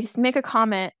they make a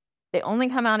comment, they only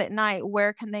come out at night.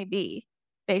 Where can they be?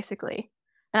 Basically.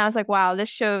 And I was like, wow, this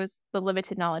shows the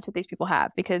limited knowledge that these people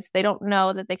have because they don't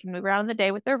know that they can move around in the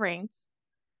day with their rings.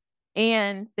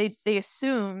 And they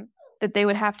assume that they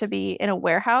would have to be in a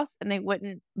warehouse and they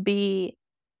wouldn't be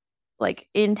like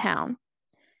in town.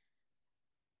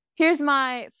 Here's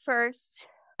my first,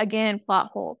 again, plot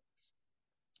hole.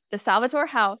 The Salvatore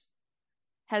house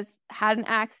has had an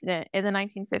accident in the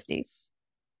 1950s.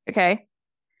 Okay.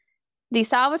 The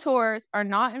Salvatores are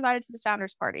not invited to the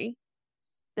founders party.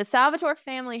 The Salvatore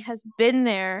family has been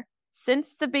there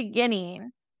since the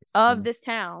beginning of this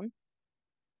town.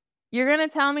 You're going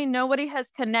to tell me nobody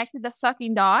has connected the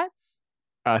fucking dots?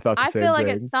 I thought the same feel thing.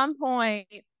 Like at some point,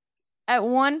 at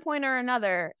one point or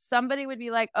another, somebody would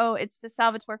be like, oh, it's the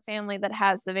Salvatore family that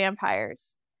has the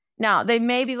vampires. Now, they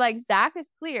may be like, Zach is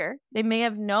clear. They may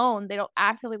have known they don't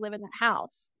actively live in the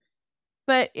house.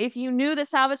 But if you knew the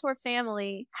Salvatore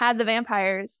family had the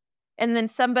vampires and then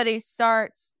somebody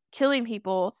starts killing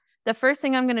people, the first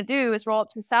thing I'm going to do is roll up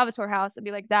to the Salvatore house and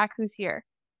be like, Zach, who's here?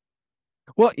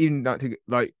 Well,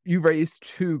 you raised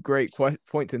two great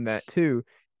points in that too.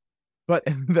 But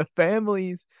the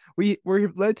families,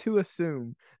 we're led to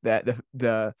assume that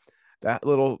that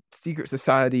little secret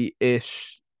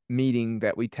society-ish meeting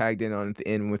that we tagged in on at the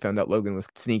end when we found out Logan was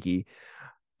sneaky,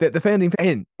 that the founding,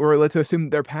 and we're led to assume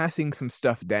they're passing some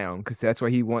stuff down because that's why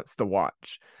he wants to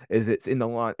watch, is it's in the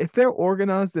line. If they're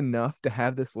organized enough to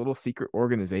have this little secret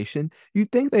organization,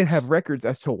 you'd think they'd have records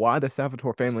as to why the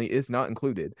Salvatore family is not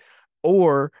included,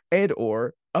 or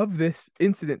of this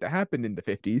incident that happened in the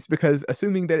 50s, because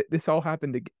assuming that this all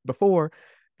happened before,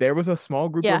 there was a small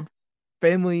group of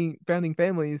founding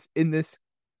families in the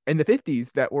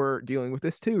 50s that were dealing with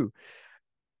this too.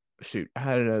 Shoot, I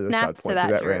had another side point to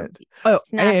that rant. Oh,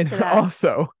 and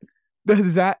also the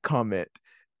Zach comment.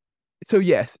 So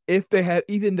yes, if they have,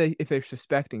 if they're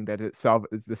suspecting that it's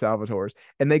the Salvatores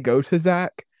and they go to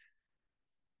Zach,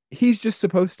 he's just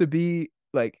supposed to be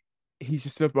like, he's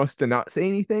just supposed to not say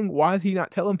anything. Why is he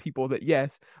not telling people that,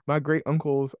 yes, my great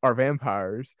uncles are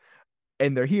vampires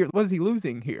and they're here? What is he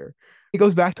losing here? It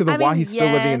goes back to why he's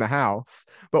still living in the house.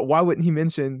 But why wouldn't he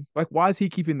mention, like, why is he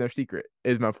keeping their secret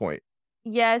is my point.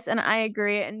 Yes, and I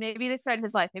agree. And maybe they started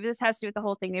his life. Maybe this has to do with the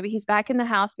whole thing. Maybe he's back in the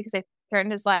house because they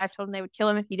threatened his life, told him they would kill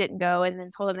him if he didn't go, and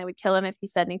then told him they would kill him if he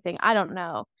said anything. I don't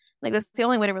know. Like, that's the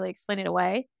only way to really explain it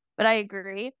away. But I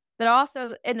agree. But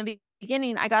also, in the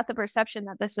beginning, I got the perception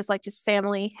that this was like just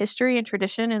family history and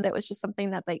tradition, and that was just something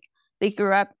that like they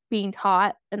grew up being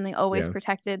taught, and they always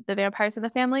protected the vampires in the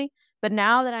family. But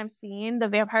now that I'm seeing the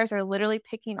vampires are literally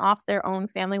picking off their own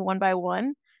family one by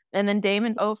one. And then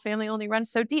Damon's family only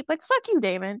runs so deep. Like, fuck you,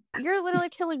 Damon. You're literally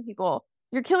killing people.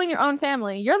 You're killing your own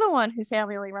family. You're the one whose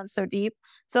family only runs so deep.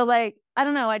 So, like, I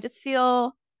don't know. I just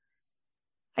feel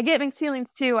I get mixed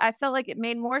feelings too. I felt like it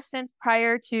made more sense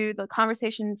prior to the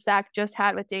conversation Zach just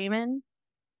had with Damon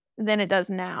than it does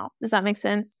now. Does that make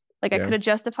sense? Like, I could have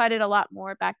justified it a lot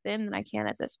more back then than I can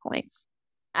at this point.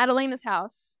 At Elena's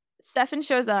house, Stefan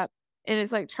shows up and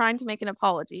is like trying to make an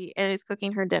apology and is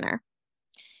cooking her dinner.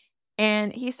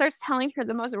 And he starts telling her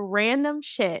the most random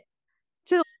shit.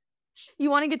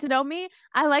 You want to get to know me?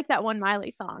 I like that one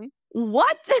Miley song.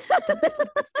 What?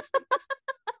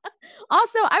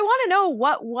 Also, I want to know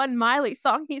what one Miley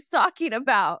song he's talking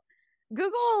about.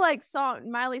 Google like song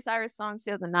Miley Cyrus songs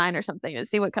 2009 or something and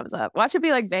see what comes up. Watch it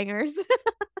be like bangers.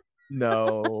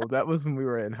 No, that was when we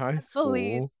were in high school.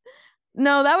 Please.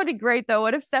 No, that would be great though.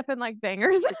 What if Stefan like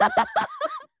bangers?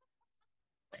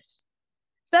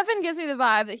 Stefan gives me the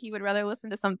vibe that he would rather listen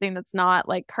to something that's not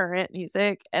like current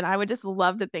music, and I would just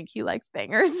love to think he likes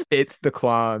bangers. It's The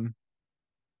Climb.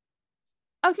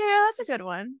 Okay, that's a good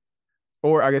one.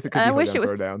 Or I guess it could be I wish it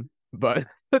was Throwdown, but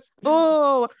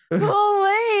oh,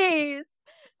 please!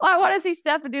 Well, I want to see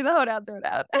Stefan do the hoedown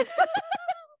throwdown.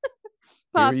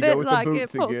 Pop it, lock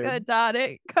it, polka dot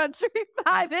it, country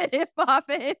 5-minute pop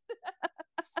it.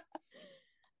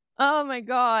 Oh my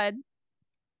god.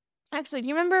 Actually, do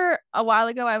you remember a while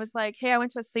ago I was like, hey, I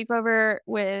went to a sleepover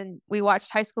when we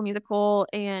watched High School Musical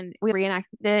and we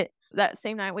reenacted it. That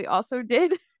same night we also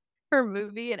did her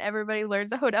movie and everybody learned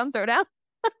the hoedown throwdown.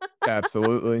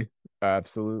 Absolutely.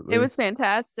 Absolutely. It was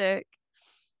fantastic.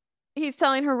 He's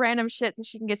telling her random shit so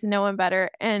she can get to know him better.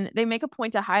 And they make a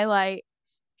point to highlight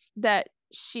that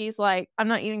she's like, I'm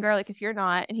not eating garlic if you're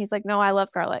not. And he's like, no, I love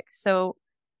garlic. So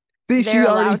they're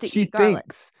allowed to eat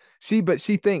garlic.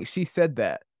 She thinks she said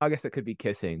that. I guess it could be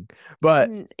kissing. But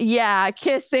yeah,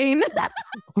 kissing.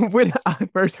 When I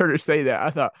first heard her say that, I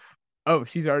thought, oh,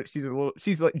 she's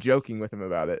like joking with him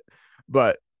about it.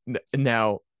 But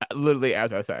now, literally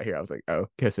as I sat here, I was like, oh,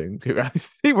 kissing too. I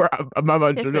see where my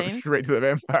mind jumped straight to the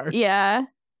vampire. Yeah.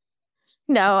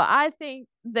 No, I think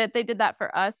that they did that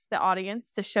for us, the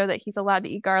audience, to show that he's allowed to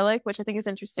eat garlic, which I think is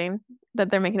interesting that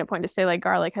they're making a point to say like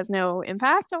garlic has no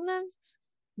impact on them.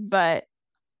 But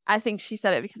I think she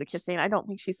said it because of kissing. I don't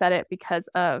think she said it because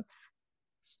of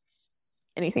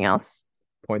anything else.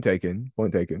 Point taken.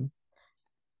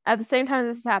 At the same time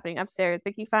this is happening upstairs,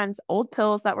 Vicky finds old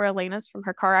pills that were Elena's from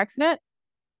her car accident.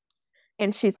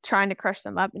 And she's trying to crush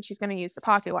them up and she's going to use the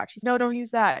pocket watch. She's no, don't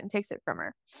use that, and takes it from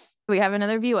her. We have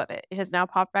another view of it. It has now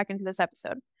popped back into this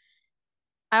episode.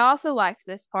 I also liked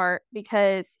this part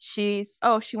because she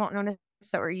won't notice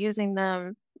that we're using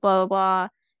them, blah, blah, blah.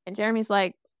 And Jeremy's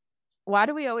like, why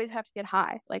do we always have to get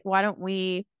high? Like, why don't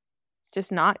we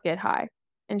just not get high?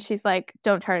 And she's like,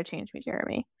 don't try to change me,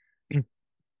 Jeremy. And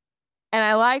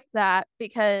I liked that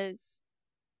because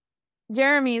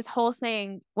Jeremy's whole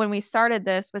thing when we started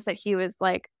this was that he was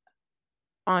like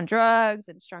on drugs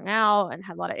and strung out and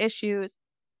had a lot of issues.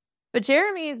 But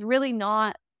Jeremy is really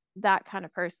not that kind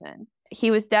of person.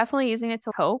 He was definitely using it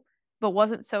to cope, but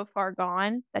wasn't so far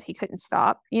gone that he couldn't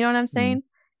stop. You know what I'm saying?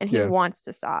 And he wants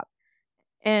to stop.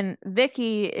 And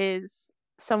Vicky is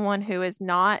someone who is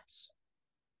not,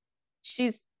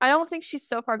 I don't think she's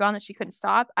so far gone that she couldn't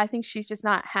stop. I think she's just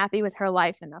not happy with her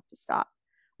life enough to stop.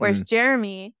 Whereas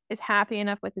Jeremy is happy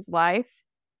enough with his life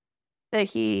that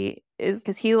he is,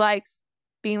 because he likes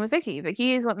being with Vicky.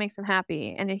 Vicky is what makes him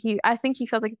happy. And I think he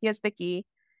feels like if he has Vicky,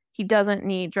 he doesn't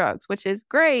need drugs, which is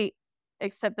great,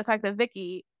 except the fact that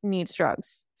Vicky needs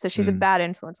drugs. So she's a bad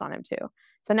influence on him too.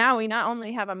 So now we not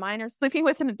only have a minor sleeping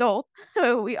with an adult,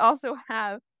 we also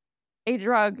have a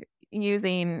drug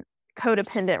using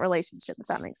codependent relationship, if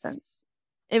that makes sense.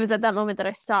 It was at that moment that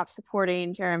I stopped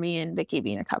supporting Jeremy and Vicky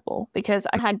being a couple, because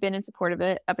I had been in support of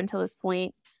it up until this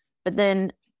point. But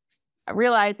then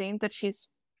realizing that she's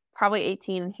probably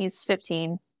 18 and he's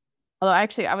 15. Although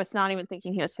actually I was not even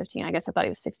thinking he was 15. I guess I thought he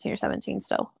was 16 or 17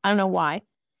 still. I don't know why.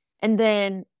 And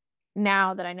then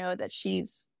now that I know that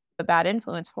she's a bad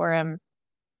influence for him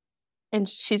and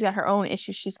she's got her own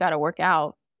issues she's got to work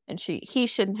out, and he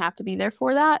shouldn't have to be there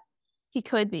for that. He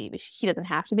could be, but he doesn't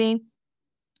have to be.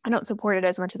 I don't support it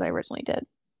as much as I originally did.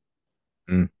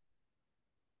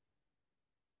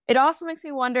 It also makes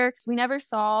me wonder, because we never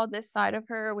saw this side of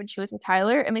her when she was with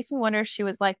Tyler. It makes me wonder if she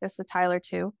was like this with Tyler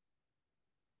too.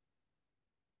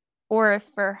 Or if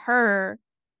for her,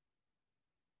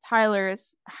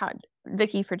 Tyler's had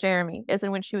Vicky for Jeremy, as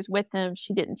in when she was with him,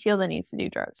 she didn't feel the need to do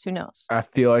drugs. Who knows? I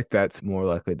feel like that's more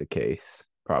likely the case,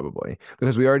 probably,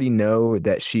 because we already know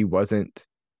that she wasn't.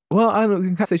 Well, I don't. You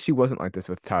can kind of say she wasn't like this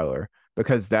with Tyler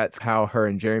because that's how her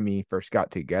and Jeremy first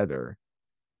got together,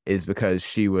 is because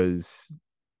she was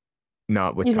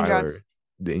not with Using Tyler drugs.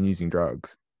 and using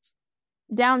drugs.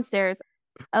 Downstairs,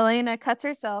 Elena cuts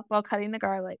herself while cutting the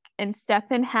garlic, and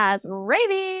Stefan has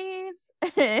rabies.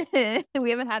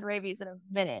 We haven't had rabies in a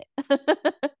minute.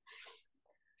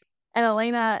 And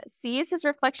Elena sees his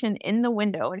reflection in the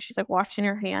window, and she's like washing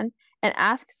her hand, and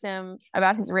asks him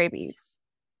about his rabies.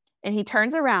 And he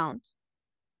turns around,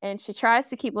 and she tries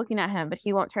to keep looking at him, but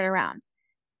he won't turn around.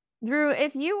 Drew,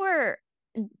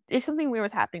 if something weird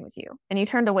was happening with you, and you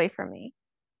turned away from me,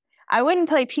 I wouldn't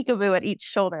play peekaboo at each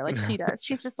shoulder like she does.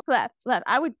 She's just left.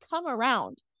 I would come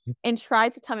around and try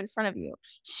to come in front of you.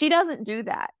 She doesn't do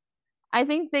that. I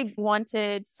think they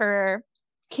wanted for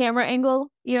camera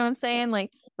angle, you know what I'm saying?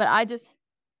 Like, but I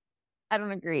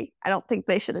don't agree. I don't think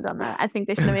they should have done that. I think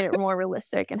they should have made it more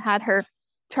realistic and had her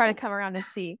try to come around and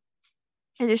see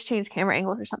and just change camera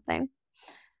angles or something.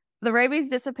 The rabies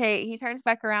dissipate. He turns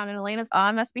back around and Elena's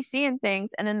on must be seeing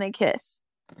things, and then they kiss.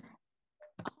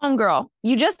 Homegirl,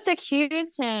 you just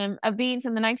accused him of being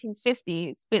from the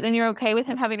 1950s, but then you're okay with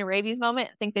him having a rabies moment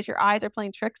and think that your eyes are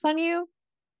playing tricks on you?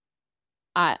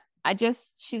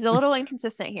 She's a little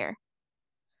inconsistent here.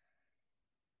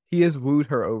 He has wooed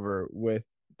her over with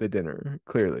the dinner,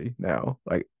 clearly now.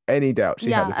 Like any doubt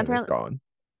she had of him is gone.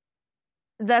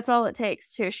 That's all it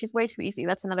takes, too. She's way too easy.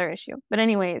 That's another issue. But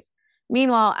anyways,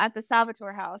 meanwhile, at the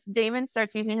Salvatore house, Damon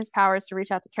starts using his powers to reach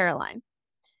out to Caroline.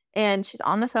 And she's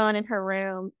on the phone in her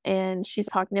room, and she's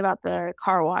talking about the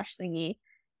car wash thingy,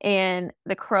 and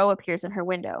the crow appears in her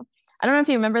window. I don't know if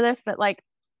you remember this, but like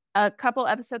a couple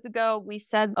episodes ago, we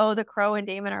said, oh, the crow and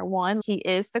Damon are one. He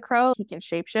is the crow. He can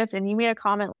shapeshift. And you made a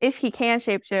comment, if he can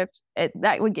shapeshift,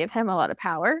 that would give him a lot of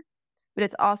power. But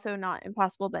it's also not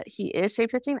impossible that he is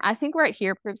shapeshifting. I think right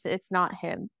here proves that it's not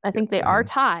him. I think they are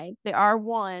tied. They are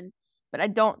one. But I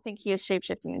don't think he is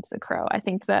shapeshifting into the crow. I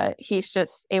think that he's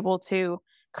just able to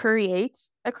create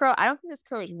a crow. I don't think this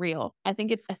crow is real. I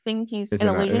think it's a thing he's an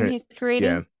illusion he's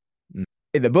creating. Yeah.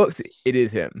 In the books, it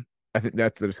is him. I think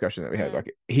that's the discussion that we had.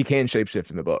 Like he can shapeshift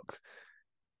in the books,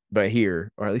 but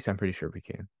here, or at least I'm pretty sure we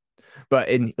can. But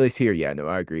at least here, yeah, no,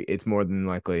 I agree. It's more than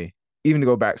likely, even to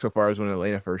go back so far as when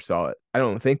Elena first saw it. I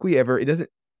don't think it doesn't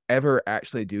ever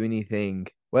actually do anything.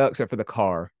 Well, except for the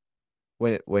car,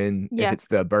 if it's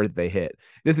the bird they hit,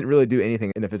 it doesn't really do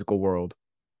anything in the physical world.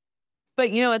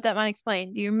 But you know what that might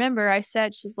explain? Do you remember I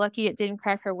said she's lucky it didn't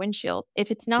crack her windshield? If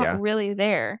it's not really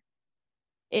there,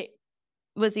 it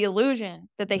was the illusion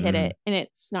that they hit it, and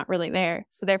it's not really there.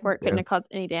 So therefore, it couldn't have caused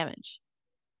any damage.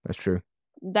 That's true.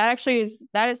 That is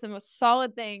the most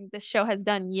solid thing this show has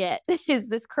done yet, is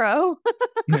this crow.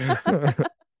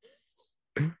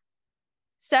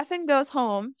 Stefan goes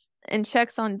home and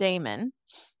checks on Damon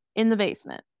in the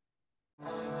basement.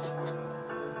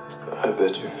 I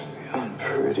bet you're feeling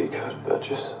pretty good about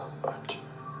yourself, aren't you?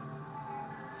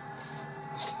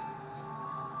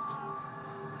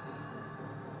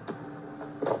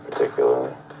 Not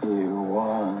particularly. You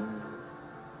won.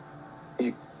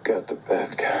 You got the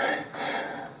bad guy.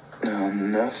 Now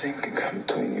nothing can come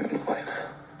between you and Elena.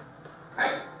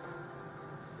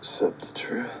 Except the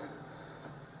truth.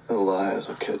 The lies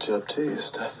will catch up to you,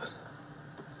 Stefan.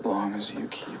 As long as you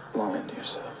keep lying to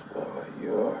yourself about what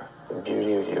you are. The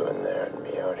beauty of you in there and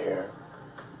me out here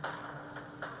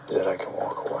is that I can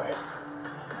walk away.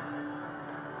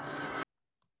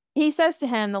 He says to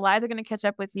him, the lies are going to catch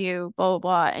up with you, blah, blah,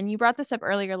 blah. And you brought this up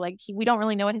earlier. Like, we don't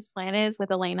really know what his plan is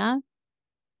with Elena.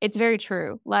 It's very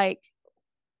true. Like,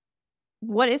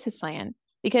 what is his plan?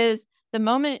 Because the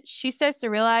moment she starts to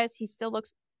realize he still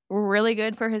looks really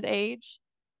good for his age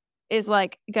is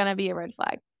like going to be a red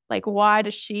flag. Like, why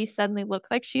does she suddenly look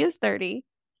like she is 30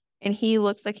 and he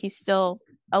looks like he's still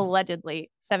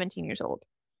allegedly 17 years old?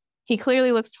 He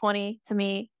clearly looks 20 to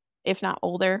me, if not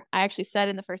older. I actually said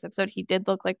in the first episode he did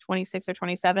look like 26 or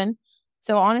 27.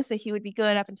 So honestly, he would be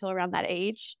good up until around that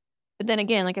age. But then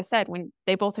again, like I said, when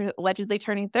they both are allegedly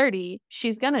turning 30,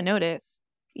 she's going to notice,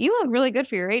 you look really good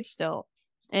for your age still.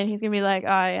 And he's going to be like, oh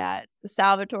yeah, it's the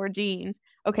Salvatore genes.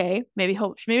 Okay, maybe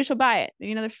she'll buy it.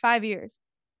 Maybe another 5 years.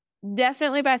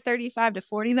 Definitely by 35 to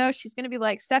 40 though, she's going to be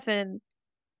like, Stefan,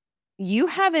 you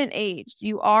haven't aged.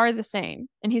 You are the same.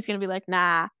 And he's going to be like,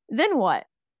 nah. Then what?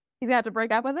 He's going to have to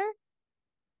break up with her?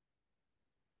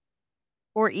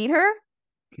 or eat her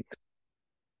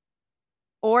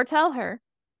or tell her.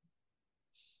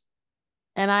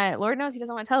 And Lord knows he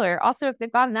doesn't want to tell her. Also, if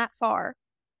they've gotten that far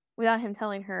without him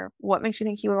telling her, what makes you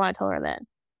think he would want to tell her then?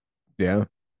 Yeah.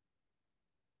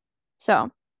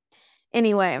 So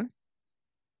anyway,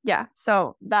 yeah.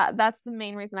 So that's the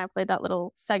main reason I played that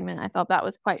little segment. I thought that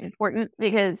was quite important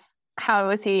because how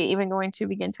was he even going to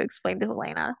begin to explain to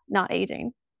Elena not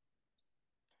aging?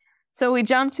 So we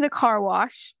jump to the car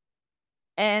wash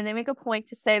and they make a point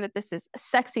to say that this is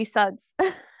sexy suds.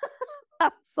 I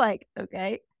was like,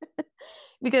 okay.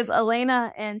 Because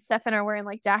Elena and Stefan are wearing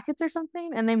like jackets or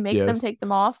something and they make them take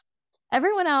them off.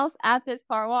 Everyone else at this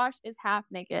car wash is half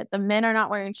naked. The men are not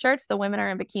wearing shirts. The women are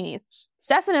in bikinis.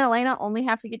 Stefan and Elena only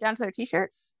have to get down to their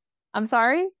t-shirts. I'm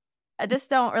sorry. I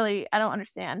don't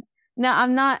understand. Now,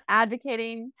 I'm not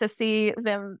advocating to see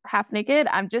them half naked.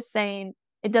 I'm just saying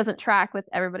it doesn't track with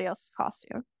everybody else's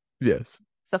costume. Yes.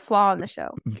 It's a flaw in the show.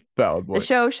 Valid point. The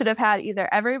show should have had either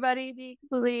everybody be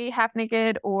completely half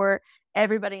naked or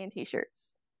everybody in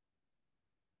t-shirts.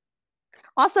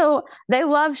 Also, they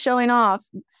love showing off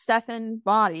Stefan's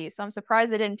body, so I'm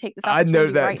surprised they didn't take this opportunity. I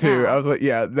know that right too. now. I was like,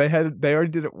 yeah, they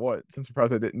already did it once. I'm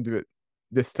surprised they didn't do it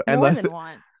this time. More than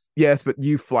once. Yes, but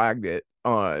you flagged it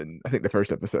on I think the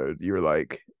first episode. You were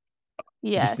like,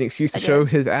 yes, just an excuse to show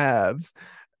his abs,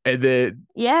 and then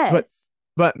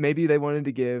But maybe they wanted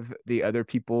to give the other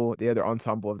people, the other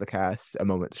ensemble of the cast, a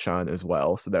moment to shine as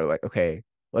well. So they're like, okay,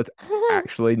 let's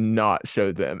actually not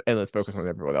show them and let's focus on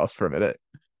everyone else for a minute.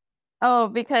 Oh,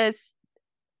 because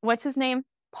what's his name?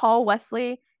 Paul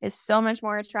Wesley is so much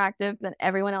more attractive than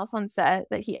everyone else on set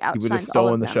that he outshines would have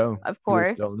stolen the them, show. Of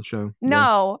course. Stolen the show.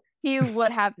 No, he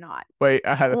would have not. Wait,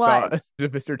 I had a thought.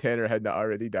 If Mr. Tanner had not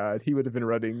already died, he would have been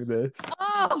running this.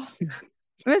 Oh,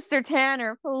 Mr.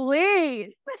 Tanner,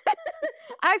 please.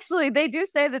 Actually, they do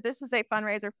say that this is a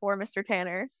fundraiser for Mr.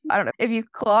 Tanner. I don't know if you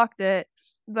clocked it,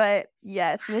 but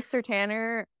yes, Mr.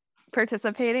 Tanner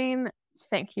participating.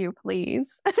 Thank you,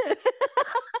 please.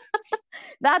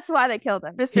 That's why they killed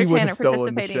him. Mr. Tanner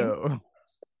participating.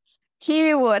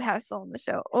 He would have stolen the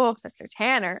show. Oh, Mr.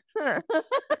 Tanner.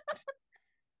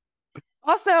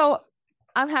 Also,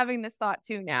 I'm having this thought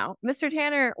too now. Mr.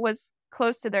 Tanner was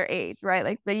close to their age, right?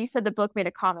 Like you said, the book made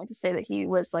a comment to say that he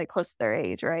was like close to their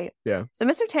age, right? Yeah. So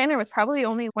Mr. Tanner was probably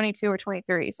only 22 or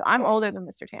 23. So I'm older than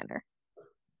Mr. Tanner.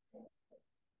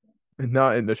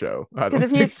 Not in the show. I don't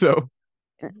think so.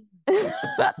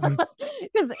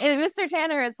 Because Mr.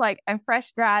 Tanner is like a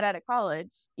fresh grad out of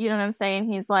college. You know what I'm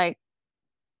saying? He's like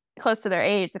close to their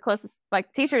age. The closest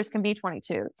like teachers can be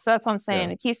 22. So that's what I'm saying.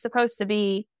 Yeah. If he's supposed to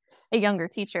be a younger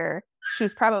teacher,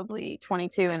 she's probably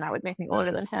 22, and that would make me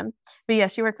older than him. But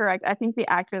yes, you were correct. I think the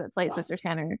actor that plays Mr.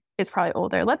 Tanner is probably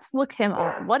older. Let's look him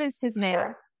up. What is his name?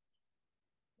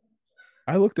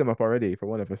 I looked him up already for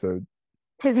one episode.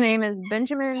 His name is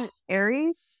Benjamin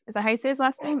Aries. Is that how you say his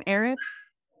last name? Aries?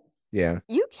 Yeah.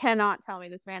 You cannot tell me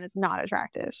this man is not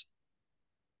attractive.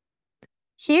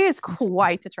 He is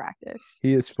quite attractive.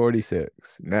 He is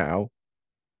 46 now.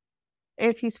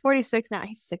 If he's 46 now,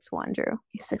 he's 6'1", Drew.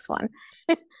 He's 6'1".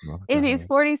 If he's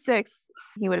 46,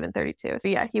 he would have been 32. So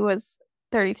yeah, he was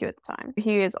 32 at the time.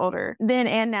 He is older then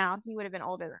and now. He would have been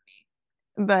older than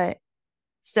me. But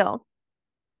still.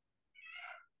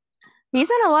 He's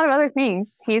in a lot of other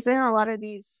things. He's in a lot of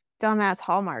these dumbass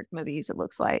Hallmark movies, it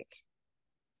looks like.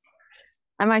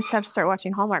 I might just have to start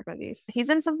watching Hallmark movies. He's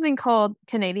in something called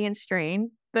Canadian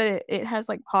Strain, but it has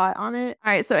like pot on it.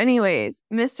 All right, so anyways,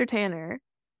 Mr. Tanner,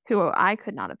 who I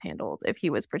could not have handled if he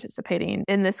was participating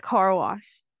in this car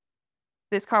wash.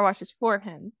 This car wash is for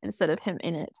him instead of him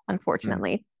in it,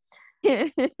 unfortunately.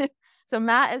 So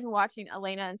Matt is watching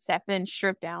Elena and Stefan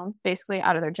strip down, basically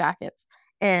out of their jackets,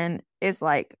 and is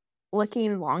like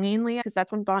looking longingly, because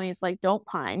that's when Bonnie is like, don't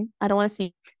pine. I don't want to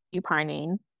see you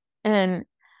pining. And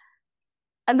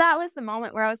that was the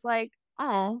moment where I was like,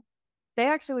 oh, they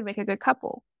actually would make a good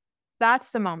couple.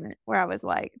 That's the moment where I was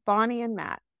like, Bonnie and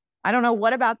Matt. I don't know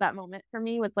what about that moment for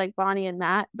me was like Bonnie and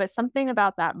Matt, but something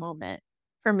about that moment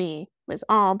for me was,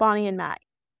 oh, Bonnie and Matt.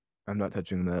 I'm not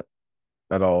touching that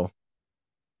at all.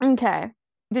 Okay.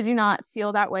 Did you not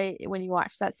feel that way when you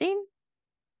watched that scene?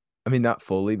 I mean, not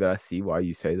fully, but I see why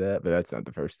you say that, but that's not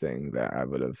the first thing that I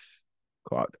would have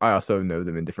clocked. I also know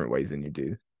them in different ways than you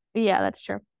do. Yeah, that's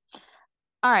true.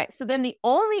 All right. So then the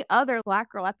only other black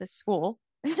girl at the school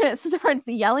starts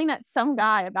yelling at some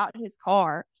guy about his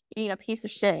car being a piece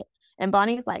of shit. And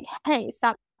Bonnie's like, hey,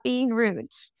 stop being rude.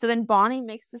 So then Bonnie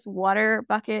makes this water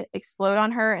bucket explode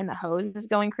on her and the hose is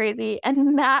going crazy.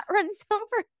 And Matt runs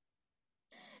over.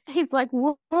 He's like,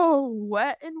 whoa,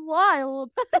 wet and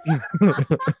wild.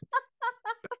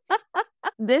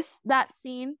 that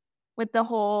scene with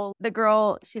the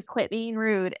girl, she's quit being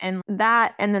rude, and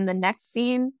then the next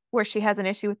scene where she has an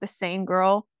issue with the same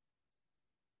girl,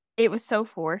 it was so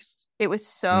forced. It was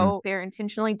so, they're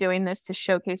intentionally doing this to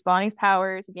showcase Bonnie's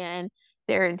powers again.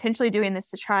 They're intentionally doing this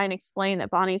to try and explain that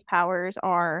Bonnie's powers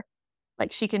are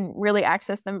like she can really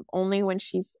access them only when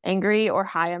she's angry or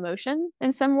high emotion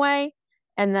in some way,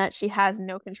 and that she has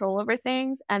no control over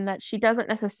things, and that she doesn't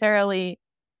necessarily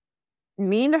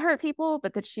mean to hurt people,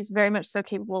 but that she's very much so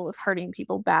capable of hurting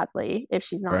people badly if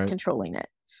she's not controlling it.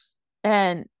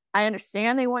 And I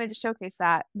understand they wanted to showcase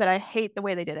that, but I hate the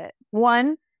way they did it.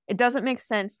 One, it doesn't make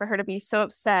sense for her to be so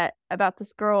upset about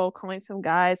this girl calling some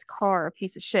guy's car a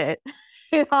piece of shit.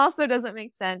 It also doesn't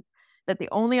make sense that the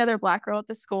only other black girl at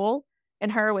the school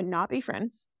and her would not be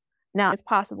friends. Now, it's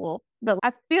possible, but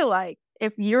I feel like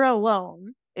if you're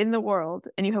alone in the world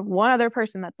and you have one other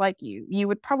person that's like you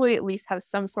would probably at least have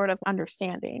some sort of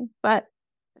understanding. But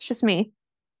it's just me.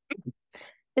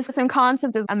 It's the same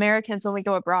concept as Americans when we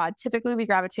go abroad. Typically, we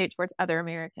gravitate towards other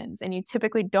Americans, and you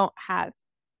typically don't have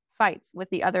fights with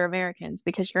the other Americans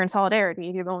because you're in solidarity.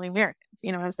 You're the only Americans.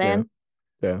 You know what I'm saying?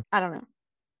 Yeah. I don't know.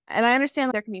 And I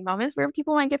understand there can be moments where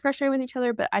people might get frustrated with each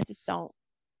other, but I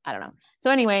don't know.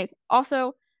 So anyways,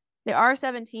 also, they are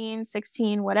 17,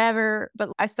 16, whatever, but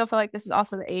I still feel like this is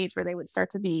also the age where they would start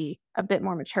to be a bit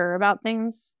more mature about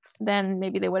things than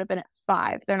maybe they would have been at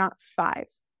 5. They're not 5.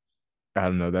 I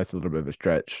don't know. That's a little bit of a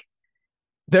stretch.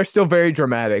 They're still very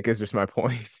dramatic, is just my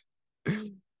point.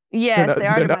 Yes, they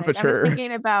are they're not dramatic. I was mature.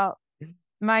 thinking about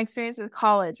my experience with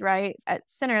college, right? At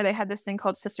Center, they had this thing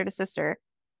called Sister to Sister.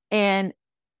 And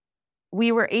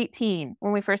we were 18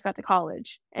 when we first got to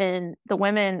college. And the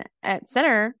women at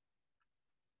Center,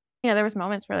 there was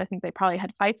moments where I think they probably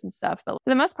had fights and stuff. But for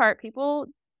the most part, people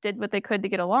did what they could to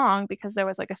get along because there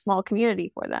was like a small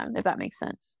community for them, if that makes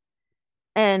sense.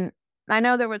 And I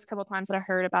know there was a couple times that I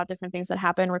heard about different things that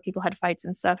happened where people had fights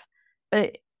and stuff.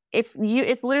 But it's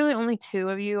literally only 2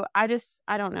 of you. I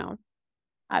don't know.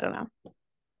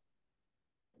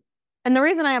 And the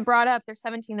reason I brought up they're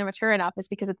 17, they're mature enough is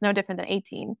because it's no different than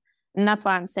 18. And that's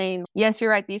why I'm saying, yes, you're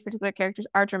right. These particular characters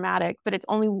are dramatic, but it's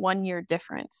only 1 year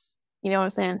difference. You know what I'm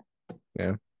saying?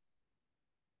 Yeah.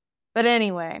 But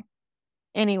anyway,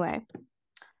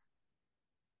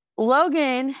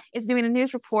 Logan is doing a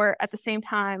news report at the same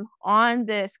time on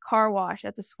this car wash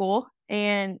at the school.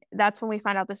 And that's when we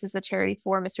find out this is a charity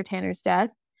for Mr. Tanner's death.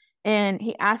 And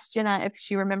he asked Jenna if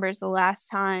she remembers the last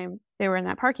time they were in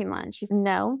that parking lot. She's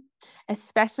no,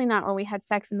 especially not when we had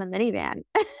sex in the minivan.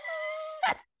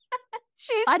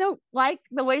 I don't like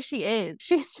the way she is.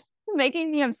 She's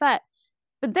making me upset.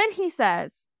 But then he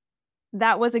says,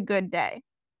 that was a good day.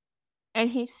 And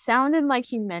he sounded like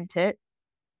he meant it.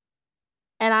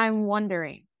 And I'm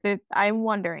wondering.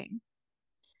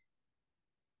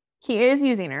 He is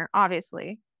using her,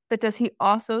 obviously. But does he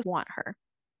also want her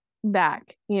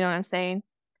back? You know what I'm saying?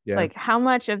 Yeah. Like, how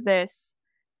much of this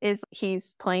is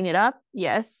he's playing it up?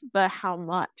 Yes. But how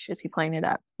much is he playing it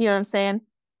up? You know what I'm saying?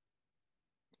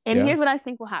 And here's what I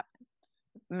think will happen.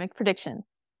 Make a prediction.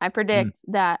 I predict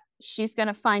that she's going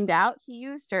to find out he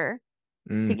used her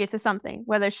to get to something,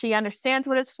 whether she understands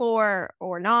what it's for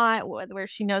or not, whether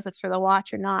she knows it's for the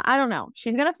watch or not. I don't know.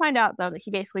 She's going to find out, though, that he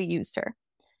basically used her.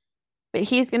 But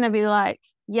he's going to be like,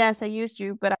 yes, I used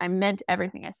you, but I meant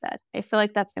everything I said. I feel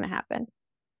like that's going to happen.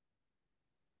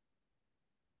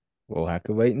 We'll have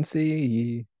to wait and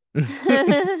see.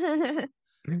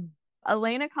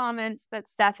 Elena comments that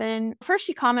first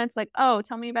she comments like, oh,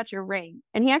 tell me about your ring.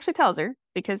 And he actually tells her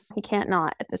because he can't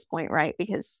not at this point, right?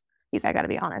 Because I got to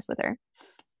be honest with her.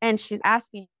 And she's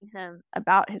asking him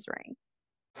about his ring.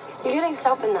 You're getting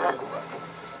soap in that.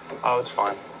 Oh, it's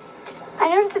fine. I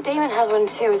noticed that Damon has one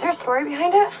too. Is there a story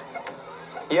behind it?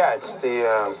 Yeah, it's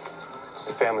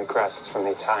the family crest. It's from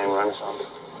the Italian Renaissance.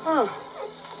 Oh.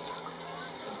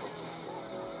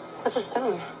 What's a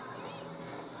stone?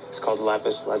 It's called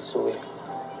lapis lazuli.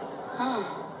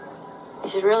 Oh. You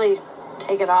should really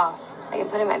take it off. I can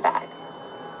put it in my bag.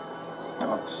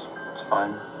 No, it's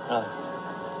fine. Really.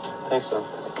 Thanks, though.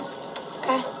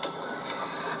 Okay.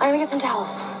 I'm gonna get some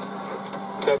towels.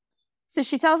 Okay. So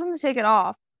she tells him to take it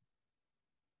off.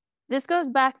 This goes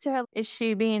back to her, is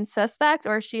she being suspect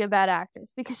or is she a bad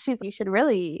actress? Because you should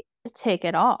really take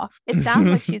it off. It sounds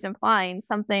like she's implying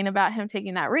something about him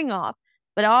taking that ring off.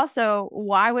 But also,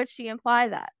 why would she imply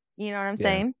that? You know what I'm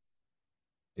saying?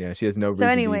 Yeah, she has no reason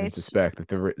to even suspect that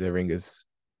the ring is,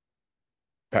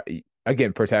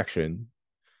 again, protection.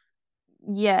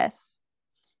 Yes.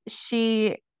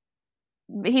 He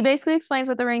basically explains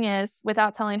what the ring is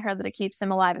without telling her that it keeps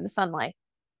him alive in the sunlight.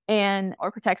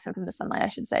 or protects them from the sunlight, I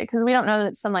should say, because we don't know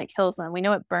that sunlight kills them. We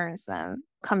know it burns them.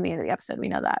 Come the end of the episode, we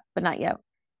know that, but not yet.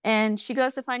 And she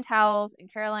goes to find towels,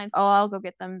 and Caroline's, oh, I'll go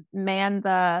get them, man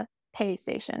the pay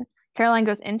station. Caroline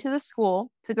goes into the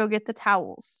school to go get the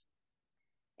towels.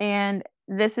 And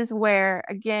this is where,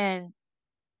 again,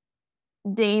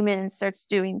 Damon starts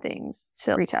doing things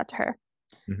to reach out to her.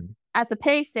 Mm-hmm. At the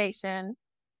pay station,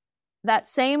 that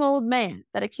same old man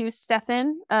that accused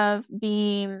Stefan of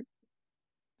being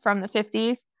from the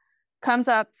 50s comes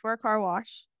up for a car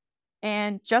wash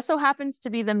and just so happens to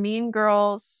be the mean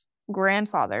girl's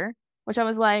grandfather, which I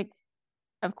was like,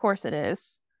 of course it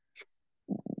is.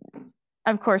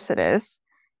 Of course it is.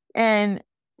 And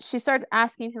she starts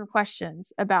asking him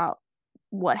questions about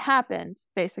what happened,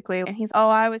 basically. And he's, oh,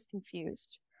 I was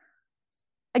confused.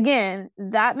 Again,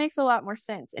 that makes a lot more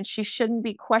sense. And she shouldn't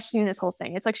be questioning this whole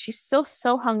thing. It's like she's still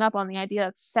so hung up on the idea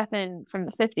of Stefan from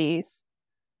the 50s.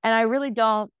 And I really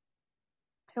don't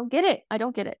get it. I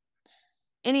don't get it.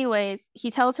 Anyways, he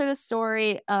tells her the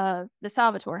story of the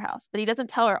Salvatore house, but he doesn't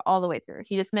tell her all the way through.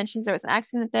 He just mentions there was an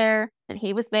accident there and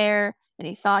he was there and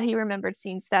he thought he remembered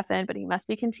seeing Stefan, but he must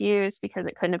be confused because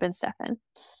it couldn't have been Stefan.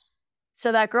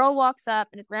 So that girl walks up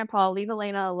and his grandpa, leave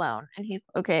Elena alone. And he's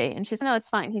okay. And she's, no, it's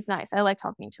fine. He's nice. I like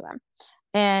talking to him.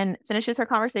 And finishes her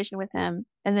conversation with him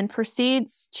and then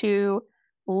proceeds to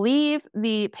leave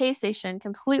the pay station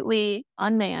completely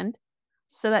unmanned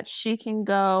so that she can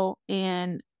go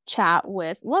and chat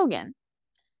with Logan.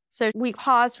 So we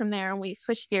pause from there and we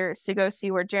switch gears to go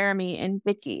see where Jeremy and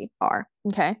Vicky are.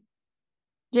 Okay.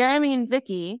 Jeremy and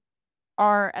Vicky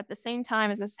are at the same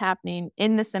time as this is happening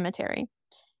in the cemetery.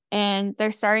 And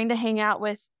they're starting to hang out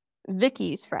with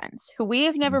Vicky's friends, who we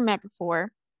have never met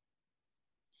before.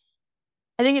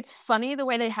 I think it's funny the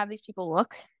way they have these people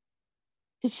look.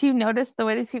 Did you notice the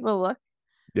way these people look?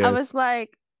 Yes. I was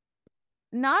like,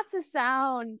 not to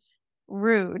sound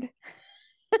rude,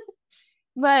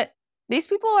 but these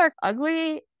people are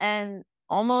ugly and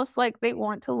almost like they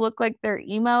want to look like they're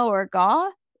emo or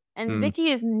goth. And Vicky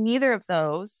is neither of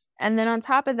those. And then on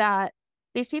top of that,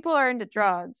 these people are into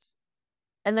drugs.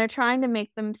 And they're trying to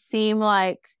make them seem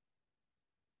like,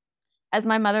 as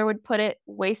my mother would put it,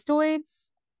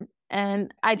 wastoids.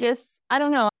 And I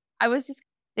don't know.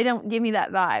 They don't give me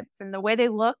that vibe. From the way they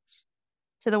looked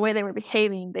to the way they were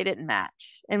behaving, they didn't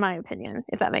match, in my opinion,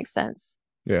 if that makes sense.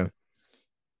 Yeah.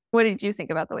 What did you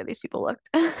think about the way these people looked?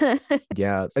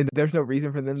 Yeah, and there's no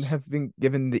reason for them to have been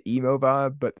given the emo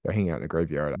vibe, but they're hanging out in a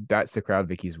graveyard. That's the crowd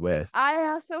Vicky's with. I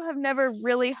also have never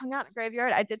really hung out in a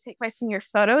graveyard. I did take my senior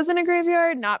photos in a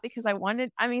graveyard, not because I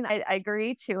wanted. I mean, I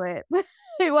agree to it.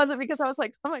 It wasn't because I was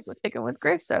like, I'm going to go take them with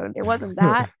gravestone. It wasn't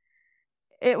that.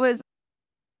 It was,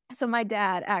 so my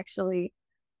dad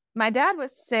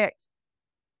was sick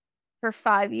for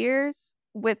 5 years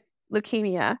with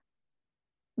leukemia.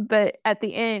 But at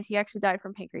the end, he actually died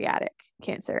from pancreatic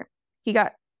cancer. He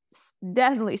got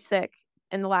deathly sick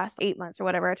in the last 8 months or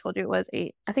whatever. I told you it was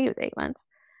 8. I think it was 8 months.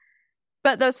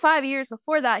 But those 5 years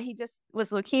before that, he just was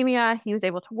leukemia. He was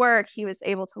able to work. He was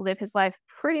able to live his life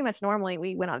pretty much normally.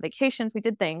 We went on vacations. We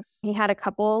did things. He had a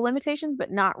couple limitations,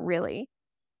 but not really.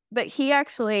 But he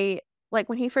actually, like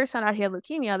when he first found out he had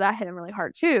leukemia, that hit him really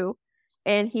hard too.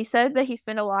 And he said that he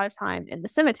spent a lot of time in the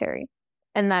cemetery.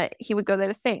 And that he would go there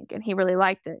to think, and he really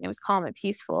liked it. It was calm and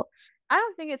peaceful. I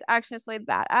don't think it's actually necessarily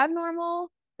that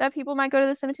abnormal that people might go to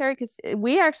the cemetery, because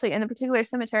we actually, in the particular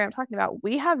cemetery I'm talking about,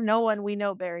 we have no one we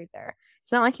know buried there.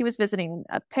 It's not like he was visiting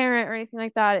a parent or anything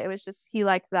like that. It was just he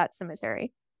liked that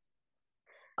cemetery.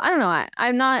 I don't know.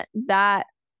 I'm not that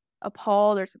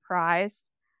appalled or surprised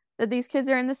that these kids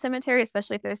are in the cemetery,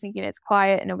 especially if they're thinking it's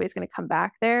quiet and nobody's going to come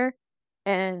back there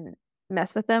and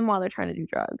mess with them while they're trying to do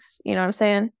drugs. You know what I'm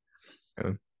saying?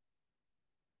 Yeah.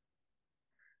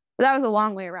 That was a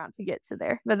long way around to get to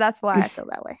there, but that's why I feel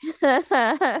that way.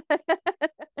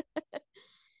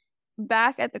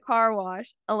 Back at the car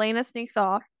wash, Elena sneaks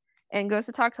off and goes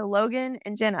to talk to Logan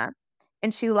and Jenna.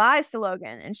 And she lies to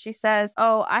Logan and she says,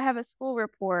 oh, I have a school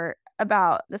report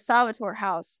about the Salvatore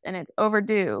house and it's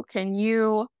overdue. Can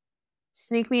you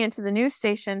sneak me into the news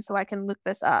station so I can look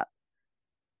this up?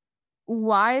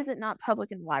 Why is it not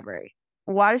public in the library?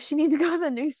 Why does she need to go to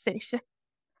the news station?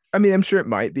 I mean, I'm sure it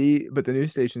might be, but the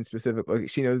news station specifically,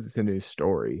 she knows it's a news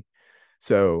story.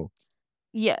 So,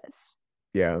 yes.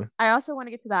 Yeah. I also want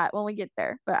to get to that when we get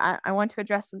there, but I want to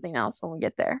address something else when we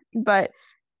get there. But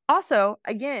also,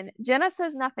 again, Jenna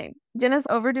says nothing. Jenna's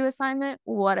overdue assignment,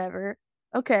 whatever.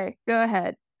 Okay, go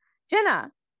ahead.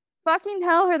 Jenna, fucking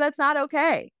tell her that's not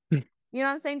okay. You know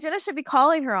what I'm saying? Jenna should be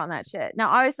calling her on that shit. Now,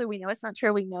 obviously, we know it's not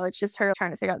true. We know it's just her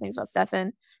trying to figure out things about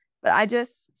Stefan. But I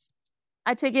just,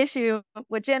 I take issue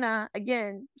with Jenna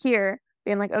again here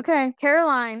being like, okay,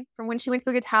 Caroline, from when she went to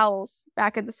go get towels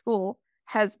back at the school,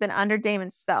 has been under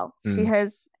Damon's spell. She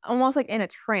has almost like in a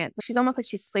trance. She's almost like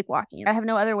she's sleepwalking. I have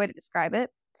no other way to describe it.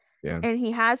 Yeah. And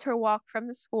he has her walk from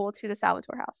the school to the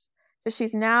Salvatore house. So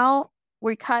she's now,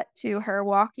 we cut to her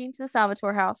walking to the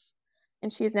Salvatore house,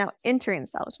 and she is now entering the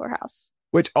Salvatore house.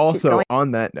 Which also,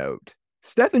 on that note,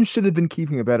 Stefan should have been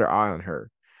keeping a better eye on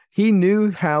her. He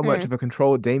knew how much of a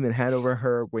control Damon had over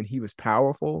her when he was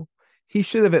powerful. He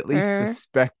should have at least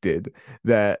suspected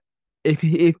that if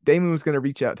Damon was going to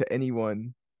reach out to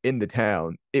anyone in the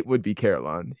town, it would be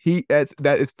Caroline.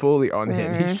 That is fully on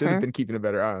him. He should have been keeping a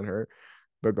better eye on her.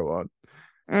 But go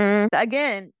on.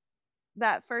 Again,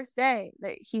 that first day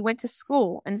that he went to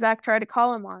school and Zach tried to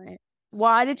call him on it.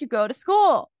 Why did you go to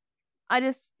school? I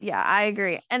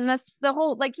agree. And that's the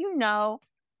whole, like,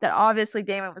 that obviously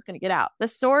Damon was going to get out. The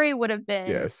story would have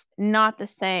been not the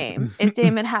same if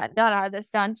Damon hadn't got out of this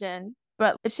dungeon.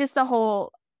 But it's just the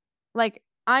whole, like,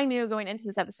 I knew going into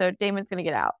this episode, Damon's going to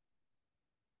get out.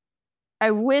 I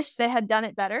wish they had done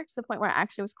it better to the point where I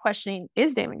actually was questioning,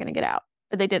 is Damon going to get out?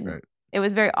 But they didn't. Right. It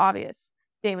was very obvious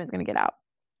Damon's going to get out.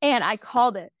 And I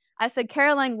called it. I said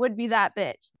Caroline would be that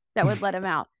bitch that would let him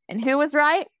out. And who was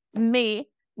right? Me.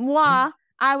 Moi.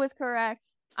 I was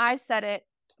correct. I said it.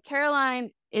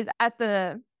 Caroline is at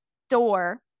the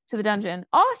door to the dungeon.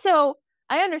 Also,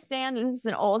 I understand this is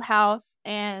an old house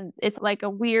and it's like a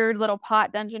weird little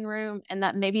pot dungeon room, and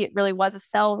that maybe it really was a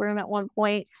cell room at one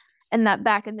point, and that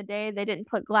back in the day they didn't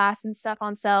put glass and stuff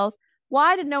on cells.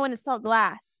 Why did no one install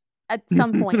glass at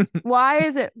some point? Why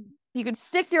is it you could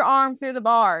stick your arm through the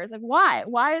bars? Like, why?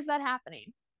 Why is that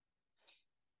happening?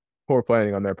 Poor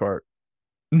planning on their part.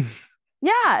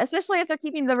 Yeah, especially if they're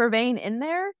keeping the vervain in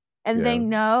there and they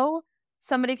know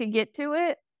somebody could get to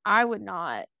it. I would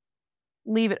not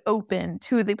leave it open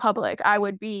to the public. I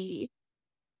would be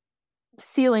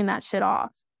sealing that shit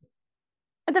off.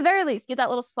 At the very least, get that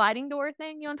little sliding door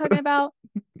thing, you know what I'm talking about?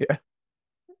 Yeah.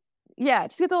 Yeah,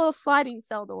 just get the little sliding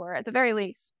cell door at the very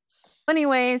least.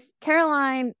 Anyways,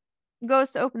 Caroline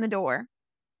goes to open the door.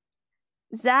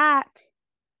 Zach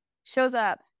shows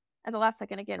up at the last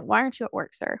second again. Why aren't you at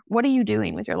work, sir? What are you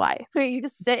doing with your life? You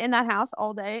just sit in that house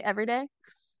all day, every day?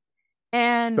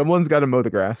 And someone's got to mow the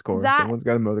grass, Corey. Someone's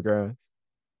got to mow the grass.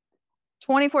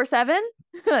 24/7?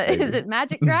 Is it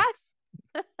magic grass?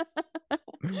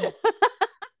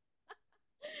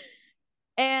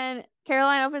 And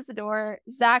Caroline opens the door.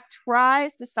 Zach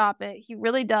tries to stop it. He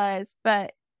really does,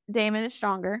 but Damon is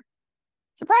stronger.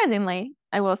 Surprisingly,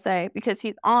 I will say, because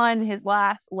he's on his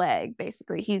last leg,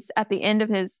 basically. He's at the end of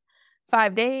his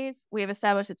 5 days. We have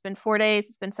established it's been 4 days.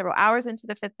 It's been several hours into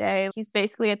the 5th day. He's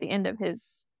basically at the end of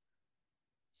his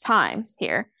time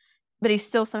here, but he's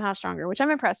still somehow stronger, which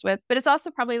I'm impressed with. But it's also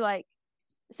probably like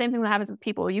the same thing that happens with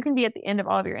people. You can be at the end of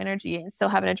all of your energy and still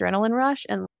have an adrenaline rush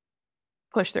and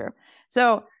push through.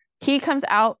 So he comes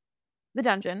out the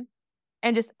dungeon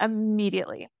and just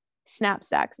immediately snaps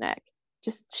Zach's neck.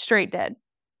 Just straight dead.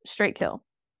 Straight kill.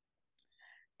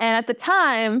 And at the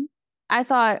time, I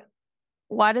thought,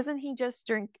 why doesn't he just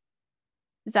drink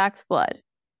Zach's blood?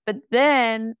 But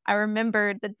then I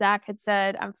remembered that Zach had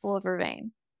said, I'm full of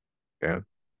vervain. Yeah.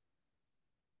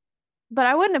 But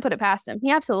I wouldn't have put it past him.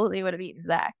 He absolutely would have eaten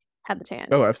Zach, had the chance.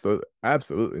 Oh, absolutely.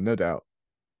 Absolutely. No doubt.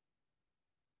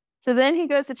 So then he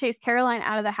goes to chase Caroline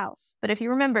out of the house. But if you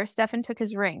remember, Stefan took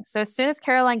his ring. So as soon as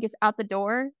Caroline gets out the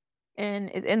door and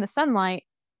is in the sunlight,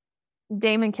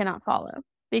 Damon cannot follow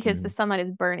because the sunlight is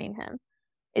burning him.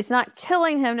 It's not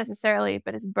killing him necessarily,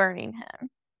 but it's burning him.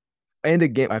 And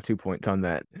again, I have 2 points on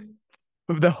that.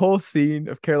 The whole scene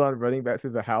of Caroline running back to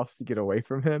the house to get away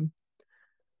from him.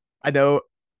 I know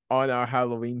on our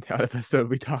Halloween Town episode,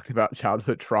 we talked about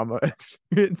childhood trauma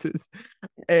experiences.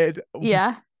 And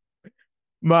yeah.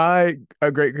 My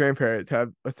great grandparents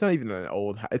have, it's not even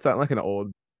it's not like an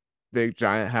old, big,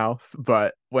 giant house.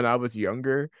 But when I was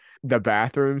younger, the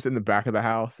bathrooms in the back of the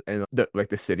house and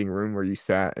the sitting room where you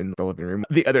sat in the living room,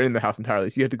 the other end of the house entirely.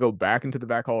 So you had to go back into the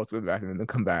back hall to go to the bathroom and then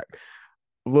come back.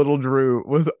 Little Drew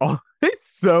was always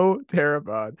so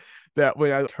terrified that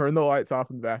when I turned the lights off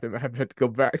in the bathroom, I had to go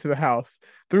back to the house,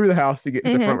 through the house to get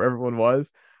to the front where everyone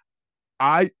was.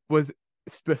 I was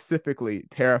specifically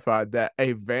terrified that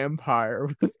a vampire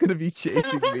was going to be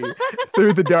chasing me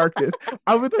through the darkness.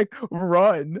 I would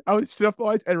run. I would shut off the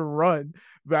lights and run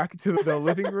back to the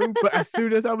living room. But as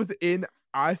soon as I was in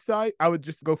eyesight, I would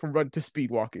just go from run to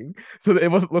speed walking, so that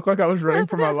it wasn't look like I was running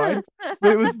for my life.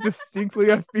 So it was distinctly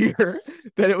a fear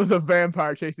that it was a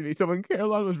vampire chasing me. So when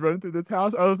Caroline was running through this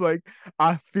house, I was like,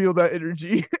 I feel that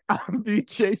energy. I'm being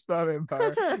chased by a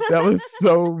vampire. That was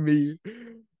so me.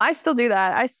 I still do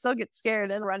that. I still get scared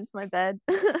and run to my bed.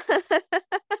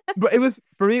 But it was,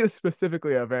 for me, it was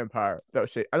specifically a vampire that was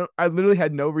shit. I literally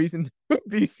had no reason to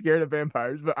be scared of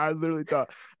vampires, but I literally thought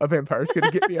a vampire's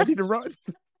gonna get me. I need to run.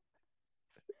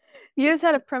 You just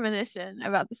had a premonition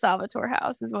about the Salvatore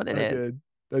house, is what it is.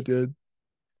 I did.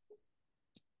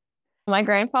 My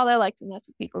grandfather liked to mess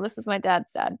with people. This is my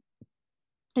dad's dad.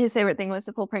 His favorite thing was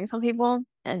to pull pranks on people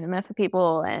and to mess with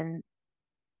people. And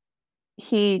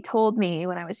he told me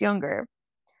when I was younger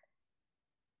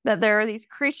that there are these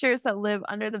creatures that live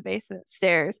under the basement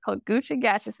stairs called Gooch and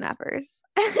Gatcha Snappers.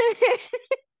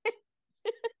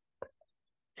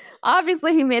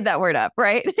 Obviously, he made that word up,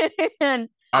 right? And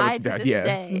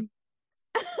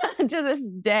to this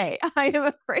day, I am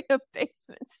afraid of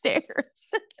basement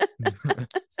stairs. Because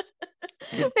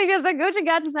the Gooch and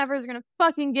Gatcha Snappers are going to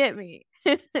fucking get me.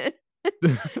 And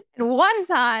one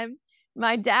time,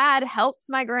 my dad helped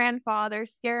my grandfather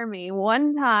scare me.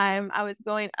 One time I was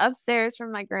going upstairs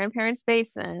from my grandparents'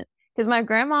 basement because my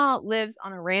grandma lives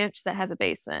on a ranch that has a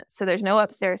basement. So there's no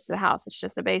upstairs to the house. It's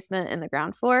just a basement and the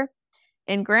ground floor.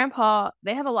 And grandpa,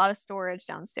 they have a lot of storage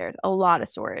downstairs, a lot of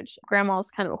storage.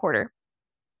 Grandma's kind of a hoarder.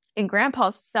 And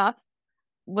grandpa's stuff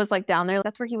was like down there.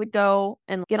 That's where he would go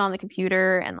and get on the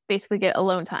computer and basically get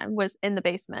alone time, was in the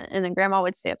basement. And then grandma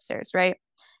would stay upstairs, right?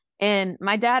 And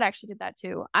my dad actually did that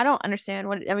too. I don't understand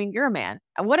you're a man.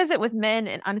 What is it with men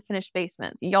in unfinished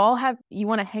basements? You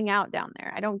want to hang out down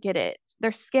there. I don't get it.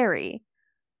 They're scary.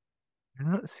 They're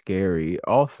not scary.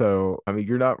 Also,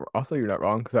 you're not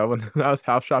wrong, because when I was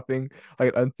house shopping,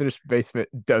 like an unfinished basement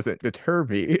doesn't deter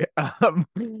me.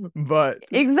 But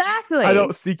exactly, I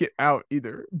don't seek it out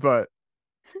either. But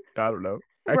I don't know.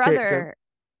 Brother,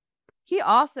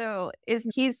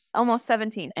 he's almost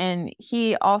 17, and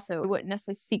he also wouldn't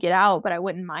necessarily seek it out, but I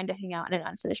wouldn't mind to hang out in an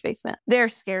unfinished basement. They're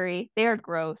scary. They're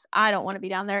gross. I don't want to be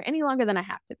down there any longer than I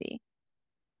have to be.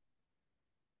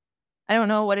 I don't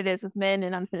know what it is with men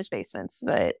in unfinished basements,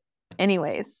 but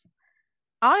anyways,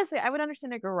 honestly, I would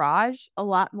understand a garage a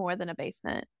lot more than a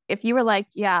basement. If you were like,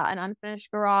 yeah, an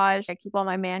unfinished garage, I keep all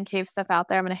my man cave stuff out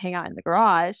there, I'm going to hang out in the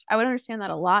garage, I would understand that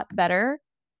a lot better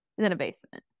than a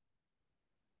basement.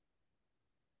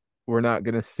 We're not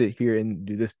going to sit here and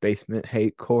do this basement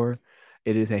hate core.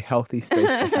 It is a healthy space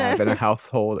to have in a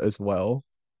household as well.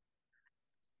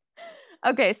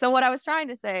 Okay, so what I was trying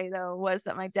to say, though, was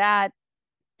that my dad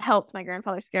helped my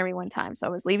grandfather scare me one time. So I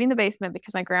was leaving the basement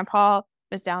because my grandpa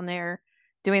was down there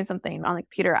doing something on the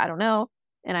computer. I don't know.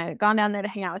 And I had gone down there to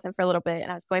hang out with him for a little bit.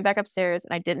 And I was going back upstairs,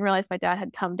 and I didn't realize my dad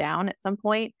had come down at some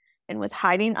point and was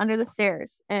hiding under the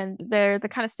stairs. And they're the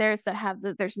kind of stairs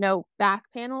that there's no back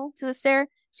panel to the stair,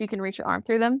 so you can reach your arm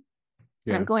through them.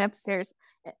 Yeah. And I'm going upstairs,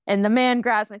 and the man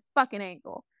grabs my fucking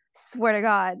ankle. Swear to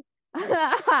God.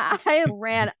 I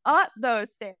ran up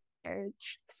those stairs,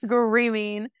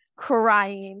 screaming,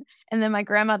 crying, and then my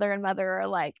grandmother and mother are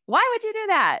like, why would you do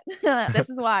that? This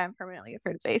is why I'm permanently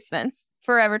afraid of basements,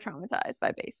 forever traumatized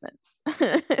by basements.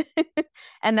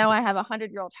 And now I have a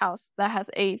 100-year-old house that has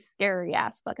a scary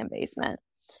ass fucking basement.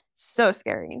 So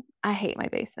scary. I hate my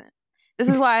basement. This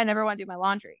is why I never want to do my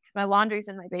laundry, because my laundry's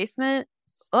in my basement.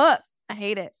 Ugh, I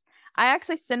hate it. I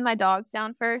actually send my dogs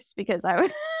down first because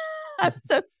I'm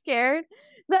so scared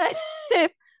that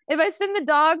if I send the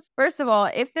dogs, first of all,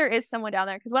 if there is someone down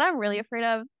there, because what I'm really afraid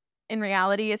of in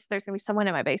reality is there's going to be someone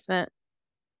in my basement.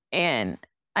 And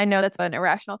I know that's an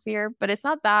irrational fear, but it's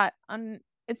not that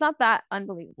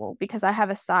unbelievable, because I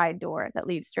have a side door that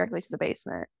leads directly to the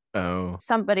basement. Oh.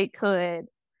 Somebody could.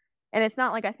 And it's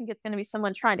not like I think it's going to be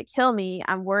someone trying to kill me.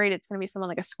 I'm worried it's going to be someone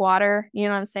like a squatter. You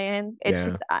know what I'm saying? It's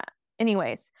just,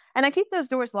 anyways. And I keep those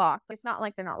doors locked. It's not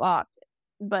like they're not locked.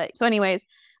 But so anyways,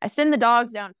 I send the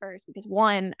dogs down first because,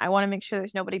 one, I want to make sure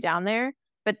there's nobody down there.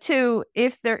 But two,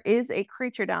 if there is a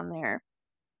creature down there,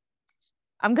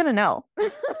 I'm going to know.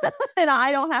 And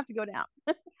I don't have to go down.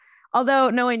 Although,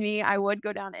 knowing me, I would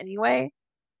go down anyway,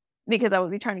 because I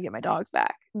would be trying to get my dogs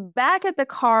back. Back at the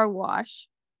car wash,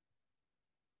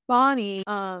 Bonnie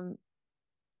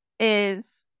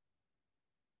is,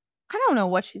 I don't know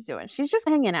what she's doing. She's just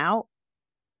hanging out,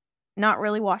 not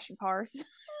really washing cars.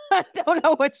 I don't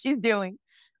know what she's doing.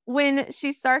 When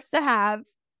she starts to have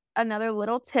another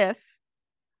little tiff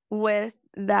with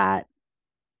that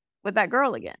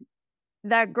girl again.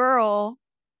 That girl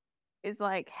is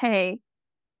like, hey,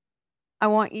 I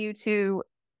want you to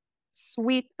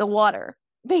sweep the water,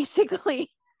 basically.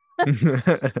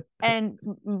 And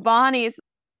Bonnie's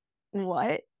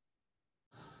what?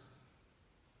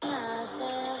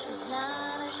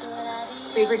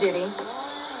 Sweeper duty.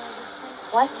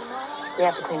 What? We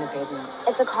have to clean the pavement.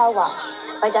 It's a car wash.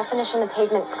 By definition, the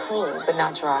pavement's clean, but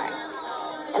not dry.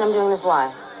 And I'm doing this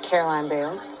why? Caroline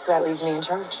bailed, so that leaves me in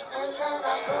charge.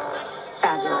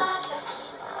 Fabulous.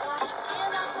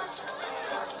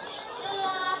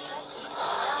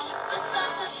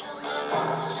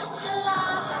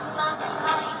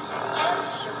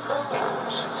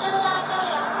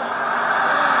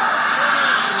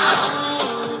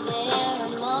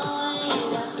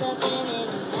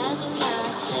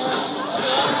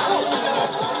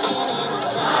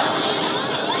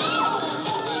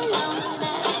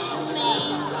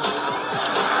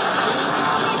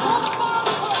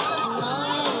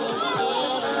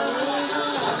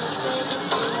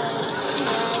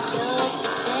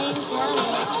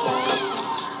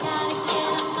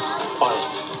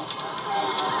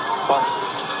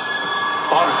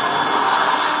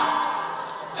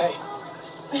 Hey,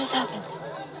 What just happened?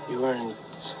 you were in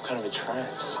some kind of a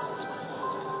trance.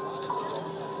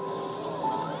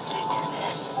 Did I do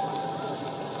this?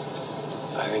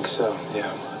 I think so,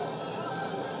 yeah.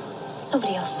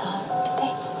 Nobody else saw, did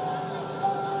they?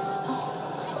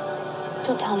 No.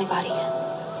 Don't tell anybody.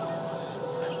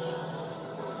 Please.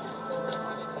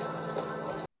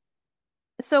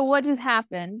 So what just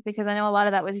happened, because I know a lot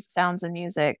of that was just sounds of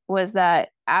music, was that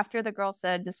after the girl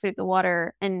said to sweep the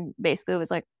water and basically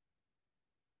was like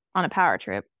on a power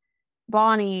trip,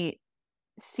 Bonnie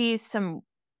sees some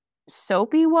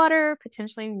soapy water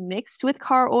potentially mixed with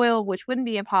car oil, which wouldn't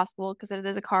be impossible because it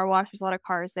is a car wash. There's a lot of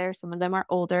cars there. Some of them are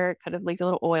older. It could have leaked a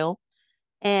little oil.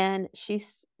 And she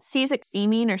sees it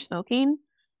steaming or smoking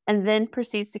and then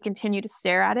proceeds to continue to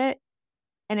stare at it,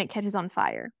 and it catches on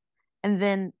fire. And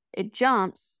then it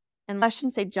jumps, and I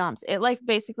shouldn't say jumps. It like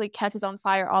basically catches on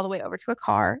fire all the way over to a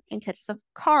car and catches a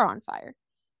car on fire.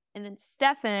 And then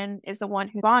Stefan is the one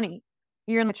who, Bonnie,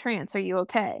 you're in the trance. Are you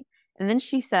okay? And then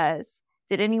she says,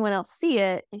 did anyone else see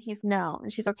it? And he's no.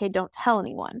 And she's okay, don't tell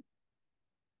anyone.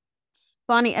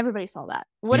 Bonnie, everybody saw that.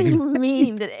 What do you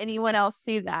mean did anyone else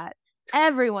see that?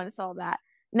 Everyone saw that.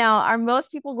 Now, are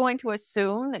most people going to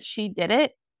assume that she did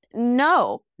it?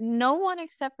 No. No one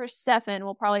except for Stefan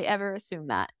will probably ever assume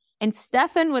that. And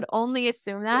Stefan would only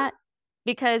assume that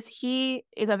because he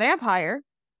is a vampire.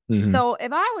 Mhm. So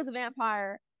if I was a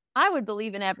vampire, I would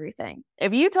believe in everything.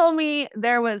 If you told me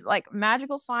there was like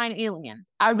magical flying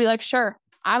aliens, I would be like, sure,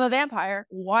 I'm a vampire.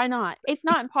 Why not? It's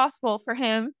not impossible for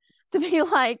him to be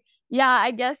like, yeah,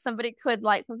 I guess somebody could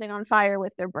light something on fire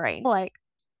with their brain. Like,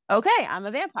 okay, I'm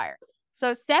a vampire.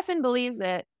 So Stefan believes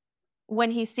it when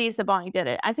he sees that Bonnie did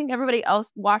it. I think everybody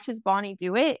else watches Bonnie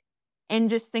do it and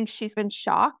just thinks she's been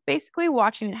shocked, basically,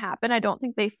 watching it happen. I don't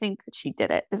think they think that she did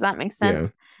it. Does that make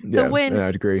sense? So when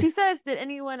I'd agree. she says, did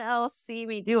anyone else see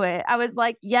me do it? I was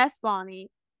like, yes, Bonnie.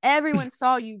 Everyone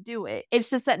saw you do it. It's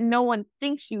just that no one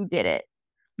thinks you did it.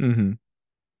 Mm-hmm.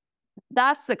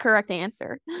 That's the correct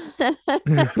answer.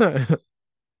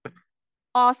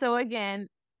 Also, again,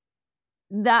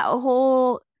 that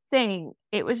whole thing,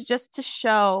 it was just to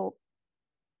show,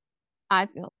 I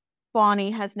feel,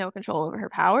 Bonnie has no control over her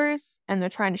powers and they're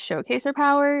trying to showcase her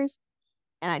powers.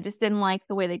 And I just didn't like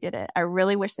the way they did it. I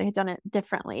really wish they had done it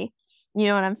differently. You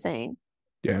know what I'm saying?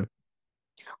 Yeah.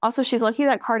 Also, she's lucky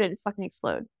that car didn't fucking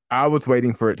explode. I was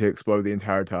waiting for it to explode the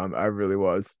entire time. I really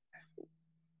was.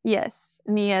 Yes,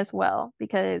 me as well.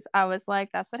 Because I was like,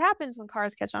 that's what happens when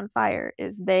cars catch on fire,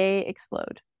 is they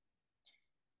explode.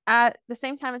 At the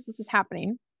same time as this is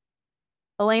happening,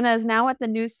 Elena is now at the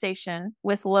news station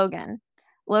with Logan.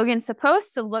 Logan's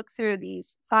supposed to look through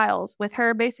these files with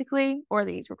her, basically, or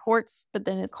these reports, but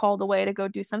then is called away to go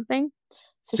do something.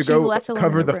 So To she's go left alone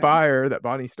cover in her the room. fire that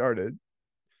Bonnie started.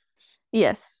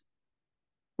 Yes.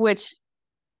 Which,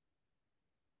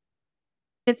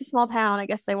 it's a small town. I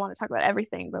guess they want to talk about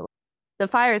everything, but the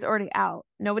fire is already out.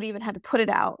 Nobody even had to put it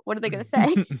out. What are they going to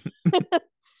say?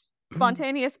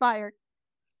 Spontaneous fire.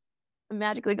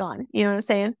 Magically gone. You know what I'm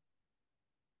saying?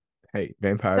 Hey,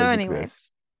 vampires So anyway. exist.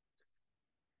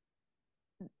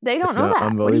 They don't It's know not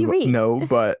that. What do you unbelievable. read?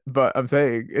 No, but I'm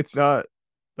saying it's not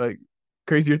like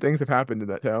crazier things have happened in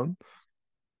that town.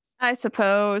 I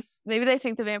suppose. Maybe they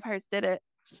think the vampires did it.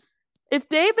 If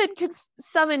David could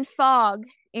summon fog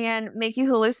and make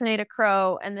you hallucinate a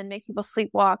crow and then make people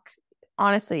sleepwalk,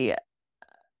 honestly,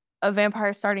 a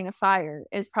vampire starting a fire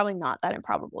is probably not that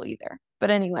improbable either. But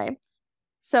anyway,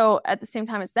 so at the same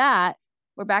time as that,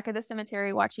 we're back at the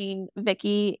cemetery watching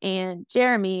Vicky and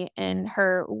Jeremy and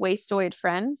her wastoid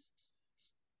friends.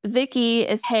 Vicky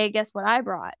is, hey, guess what I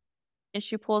brought? and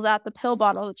she pulls out the pill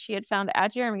bottle that she had found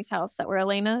at Jeremy's house that were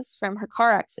Elena's from her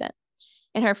car accident.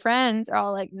 And her friends are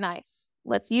all like, nice,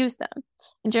 let's use them.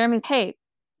 And Jeremy's, hey,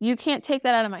 you can't take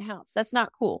that out of my house. That's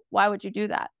not cool. Why would you do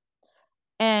that?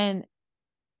 And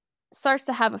starts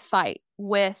to have a fight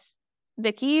with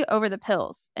Vicky over the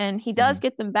pills. And he does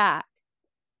get them back,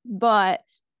 but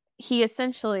he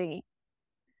essentially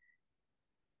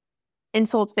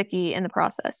insults Vicky in the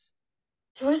process.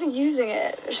 She wasn't using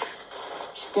it.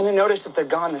 She's gonna notice if they're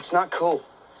gone. That's not cool.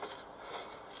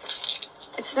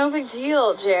 It's no big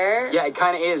deal, Jer. Yeah, it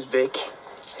kind of is, Vic.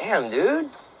 Damn, dude.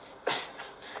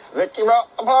 Vicky,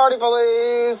 rock the party,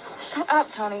 please. Shut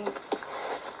up, Tony.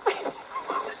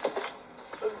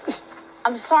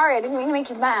 I'm sorry, I didn't mean to make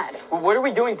you mad. Well, what are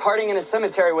we doing partying in a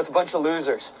cemetery with a bunch of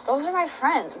losers? Those are my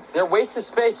friends. They're waste of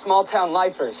space, small town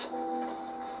lifers.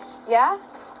 Yeah?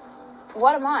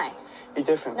 What am I? You're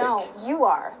different, No, Vic. you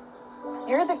are.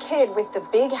 You're the kid with the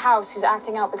big house who's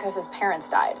acting out because his parents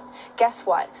died. Guess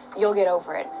what? You'll get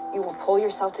over it. You will pull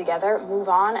yourself together, move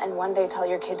on, and one day tell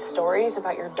your kids stories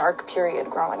about your dark period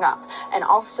growing up. And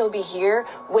I'll still be here,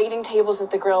 waiting tables at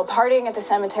the grill, partying at the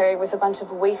cemetery with a bunch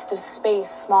of waste of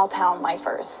space, small town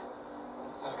lifers.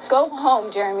 Go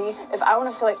home, Jeremy. If I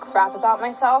want to feel like crap about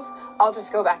myself, I'll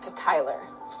just go back to Tyler.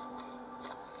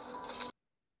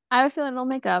 I have a feeling they'll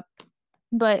make up,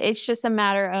 but it's just a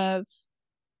matter of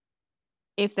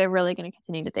if they're really going to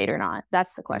continue to date or not.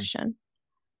 That's the question.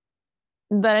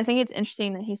 But I think it's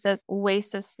interesting that he says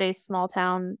waste of space, small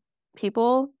town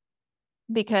people,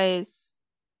 because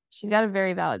she's got a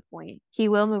very valid point. He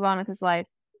will move on with his life.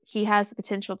 He has the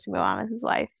potential to move on with his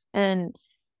life and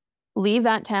leave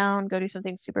that town, go do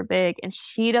something super big. And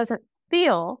she doesn't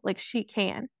feel like she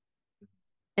can.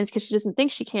 And it's because she doesn't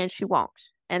think she can, she won't.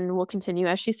 And will continue,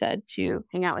 as she said, to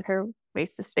hang out with her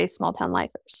waste of space, small town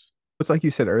lifers. It's like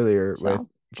you said earlier with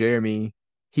Jeremy,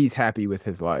 he's happy with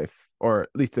his life, or at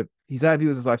least he's happy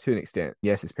with his life to an extent.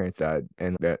 Yes, his parents died,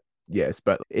 and that, yes,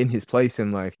 but in his place in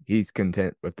life, he's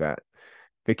content with that.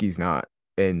 Vicky's not,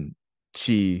 and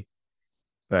she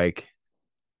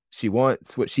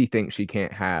wants what she thinks she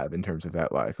can't have in terms of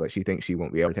that life. Like, she thinks she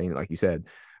won't be able to attain it, like you said.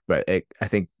 But I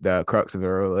think the crux of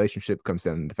their relationship comes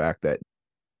down to the fact that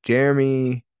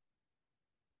Jeremy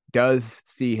does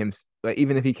see him, like,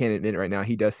 even if he can't admit it right now,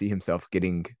 he does see himself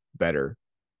getting better,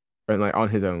 or like on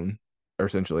his own,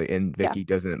 essentially. And Vicky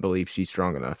doesn't believe she's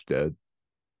strong enough to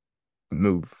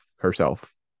move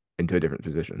herself into a different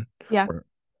position or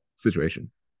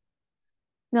situation.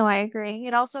 No, I agree.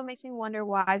 It also makes me wonder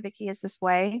why Vicky is this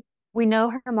way. We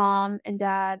know her mom and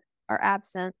dad are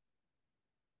absent,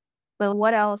 but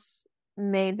what else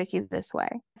made Vicky this way?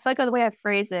 I feel like the way I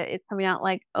phrase it is coming out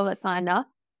like, oh, that's not enough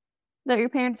that your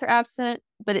parents are absent,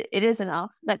 but it is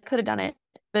enough. That could have done it.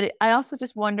 But I also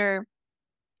just wonder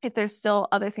if there's still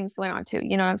other things going on too.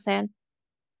 You know what I'm saying?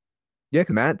 Yeah,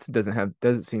 because Matt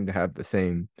doesn't seem to have the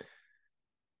same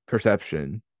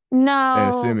perception.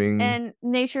 No, and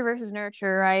nature versus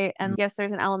nurture, right? And yes,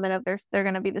 there's an element of they're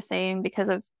going to be the same because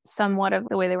of somewhat of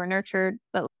the way they were nurtured.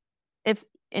 But if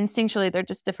instinctually they're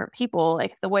just different people,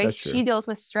 like the way she deals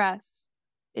with stress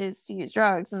is to use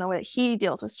drugs, and the way that he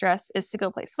deals with stress is to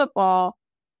go play football.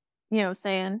 You know what I'm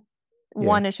saying? Yeah.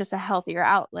 One is just a healthier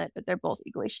outlet, but they're both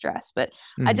equally stressed. But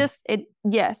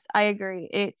yes, I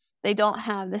agree. They don't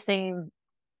have the same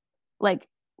like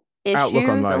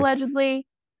issues allegedly.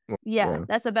 Yeah,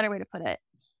 that's a better way to put it.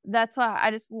 That's why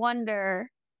I just wonder,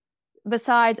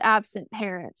 besides absent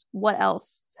parents, what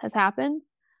else has happened?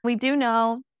 We do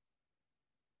know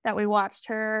that we watched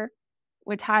her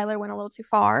with Tyler went a little too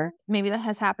far. Maybe that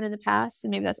has happened in the past,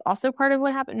 and maybe that's also part of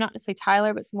what happened. Not to say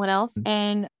Tyler, but someone else.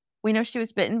 And we know she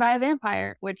was bitten by a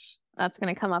vampire, which that's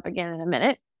going to come up again in a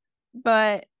minute.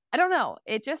 But I don't know.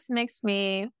 It just makes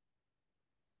me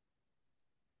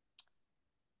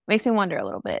wonder a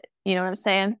little bit. You know what I'm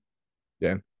saying?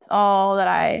 Yeah. It's all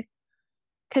that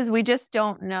because we just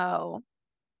don't know.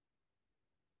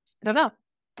 I don't know.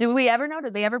 Do we ever know?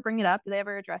 Did they ever bring it up? Did they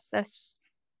ever address this?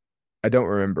 I don't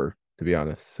remember, to be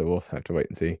honest. So we'll have to wait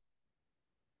and see.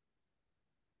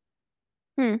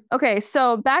 Okay,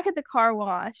 so back at the car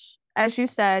wash, as you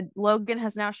said, Logan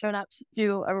has now shown up to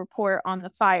do a report on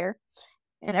the fire.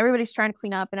 And everybody's trying to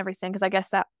clean up and everything, because I guess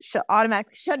that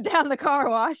automatically shut down the car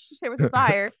wash. There was a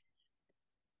fire.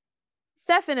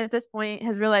 Stefan, at this point,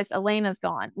 has realized Elena's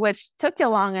gone, which took you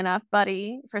long enough,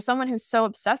 buddy. For someone who's so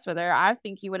obsessed with her, I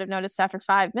think you would have noticed after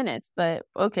 5 minutes, but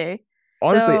okay.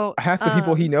 Honestly, half the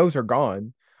people he knows are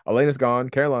gone. Elena's gone.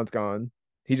 Caroline's gone.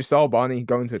 He just saw Bonnie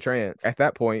go into a trance. At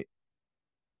that point,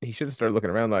 he should have started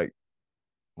looking around like,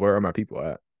 where are my people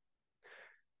at?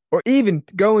 Or even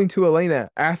going to Elena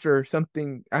after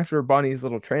Bonnie's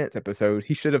little trance episode.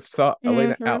 He should have sought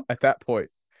Elena out at that point.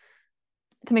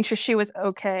 To make sure she was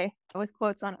okay, with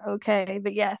quotes on okay.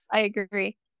 But yes, I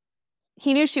agree.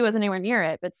 He knew she wasn't anywhere near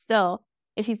it, but still,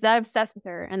 if he's that obsessed with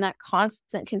her and that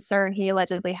constant concern he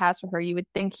allegedly has for her, you would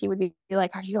think he would be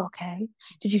like, are you okay?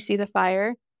 Did you see the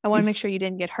fire? I want to make sure you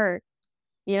didn't get hurt.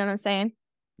 You know what I'm saying?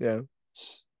 Yeah.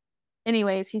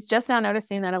 Anyways, he's just now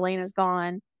noticing that Elena's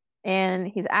gone, and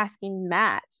he's asking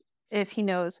Matt if he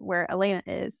knows where Elena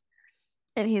is.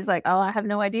 And he's like, oh, I have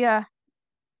no idea.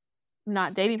 I'm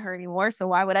not dating her anymore, so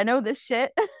why would I know this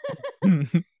shit?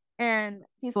 And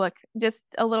he's, look, just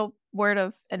a little word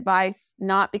of advice,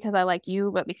 not because I like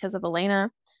you, but because of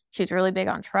Elena. She's really big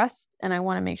on trust, and I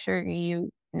want to make sure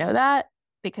you know that,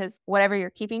 because whatever you're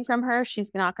keeping from her,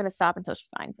 she's not going to stop until she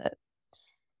finds it.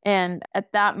 And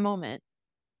at that moment,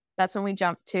 that's when we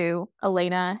jump to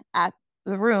Elena at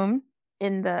the room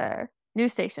in the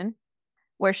news station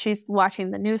where she's watching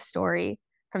the news story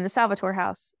from the Salvatore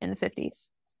house in the 50s.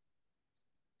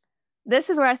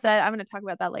 This is where I said I'm going to talk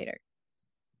about that later.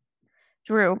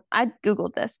 Drew, I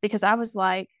Googled this because I was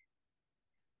like,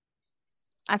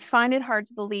 I find it hard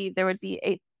to believe there would be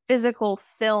a physical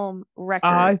film record.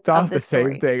 I thought of the this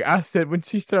same story. thing. I said when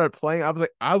she started playing, I was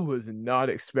like, I was not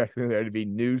expecting there to be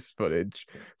news footage.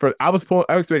 I was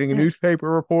expecting newspaper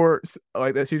reports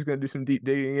like that she was going to do some deep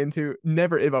digging into.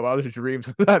 Never in my wildest dreams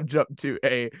would I've jumped to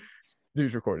a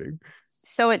news recording.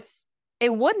 So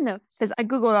it wouldn't have, because I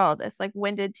Googled all of this. Like,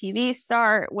 when did TV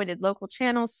start? When did local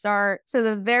channels start? So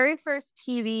the very first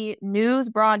TV news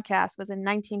broadcast was in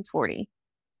 1940.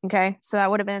 Okay. So that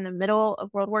would have been in the middle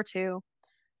of World War II,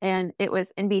 and it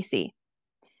was NBC.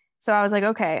 So I was like,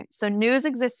 okay, so news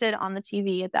existed on the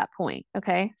TV at that point.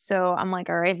 Okay. So I'm like,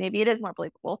 all right, maybe it is more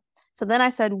believable. So then I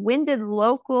said, when did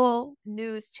local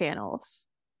news channels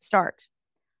start?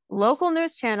 Local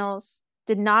news channels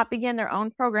did not begin their own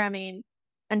programming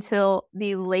until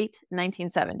the late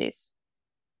 1970s.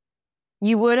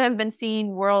 You would have been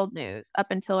seeing world news up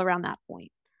until around that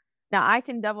point. Now, I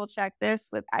can double check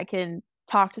this I can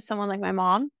talk to someone like my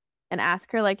mom and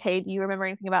ask her, like, hey, do you remember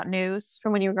anything about news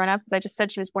from when you were growing up? Because I just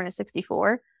said she was born in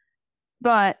 1964.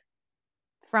 But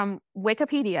from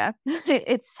Wikipedia,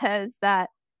 it says that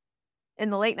in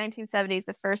the late 1970s,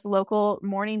 the first local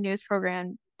morning news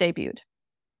program debuted.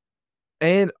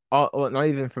 And not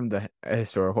even from the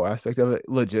historical aspect of it,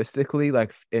 logistically,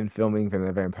 like in filming from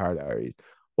the Vampire Diaries,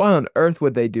 why on earth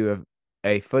would they do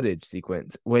a footage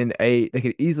sequence when they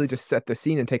could easily just set the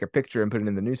scene and take a picture and put it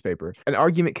in the newspaper? An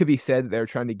argument could be said that they're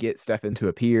trying to get Stefan to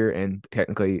appear, and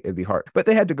technically it'd be hard. But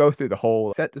they had to go through the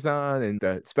whole set design and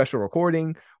the special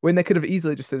recording when they could have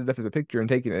easily just set it up as a picture and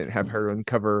taken it and have her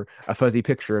uncover a fuzzy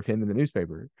picture of him in the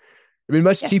newspaper. It'd be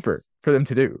much cheaper for them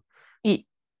to do.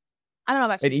 I don't know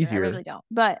about cheaper, easier. I really don't.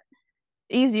 But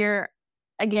easier,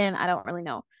 again, I don't really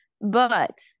know.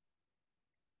 But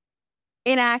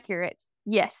inaccurate,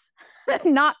 yes.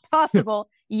 Not possible,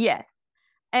 yes.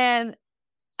 And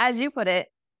as you put it,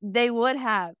 they would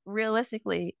have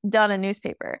realistically done a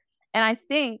newspaper. And I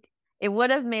think it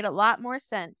would have made a lot more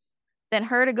sense than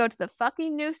her to go to the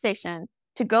fucking news station,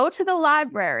 to go to the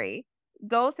library,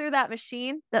 go through that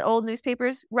machine that old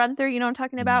newspapers run through, you know what I'm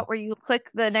talking about, where you click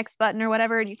the next button or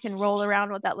whatever, and you can roll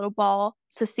around with that little ball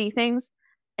to see things,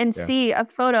 and see a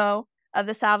photo of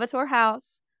the Salvatore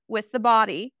house with the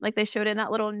body, like they showed in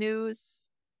that little news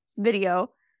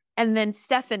video, and then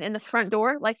Stefan in the front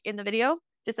door, like in the video,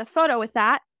 just a photo with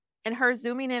that, and her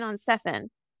zooming in on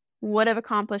Stefan would have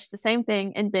accomplished the same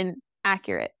thing and been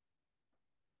accurate.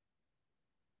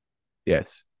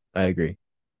 Yes, I agree.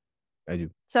 I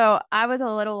do. So I was a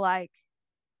little like,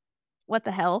 what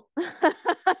the hell?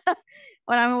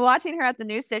 When I'm watching her at the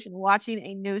news station, watching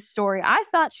a news story, I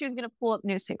thought she was going to pull up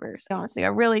newspapers. Honestly, I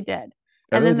really did.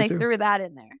 And then they threw that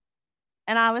in there.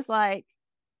 And I was like,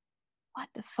 what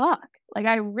the fuck? Like,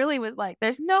 I really was like,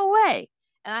 there's no way.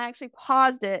 And I actually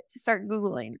paused it to start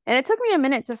Googling. And it took me a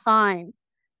minute to find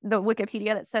the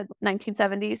Wikipedia that said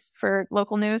 1970s for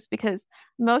local news, because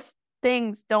most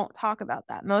things don't talk about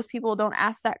that. Most people don't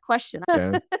ask that question.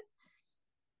 Yeah.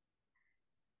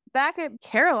 Back at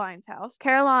Caroline's house,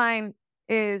 Caroline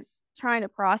is trying to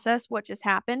process what just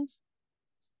happened.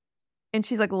 And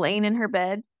she's like laying in her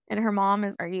bed, and her mom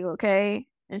is, are you okay?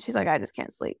 And she's like, I just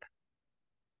can't sleep.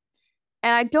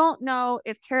 And I don't know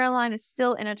if Caroline is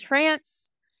still in a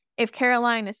trance, if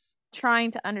Caroline is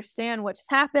trying to understand what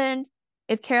just happened,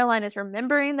 if Caroline is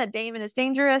remembering that Damon is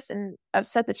dangerous and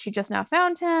upset that she just now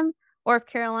found him, or if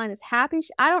Caroline is happy.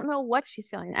 I don't know what she's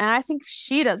feeling. And I think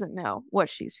she doesn't know what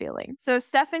she's feeling. So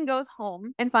Stefan goes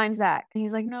home and finds Zach. And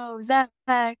he's like, no, Zach,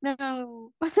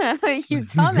 no. You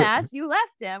dumbass, you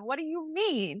left him. What do you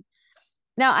mean?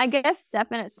 Now, I guess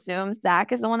Stefan assumes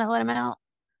Zach is the one that let him out.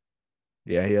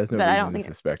 Yeah, he has no But I reason don't to think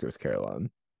suspect it was Caroline.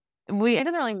 it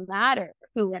doesn't really matter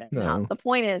who let him No. out. The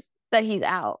point is that he's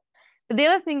out. But the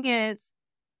other thing is,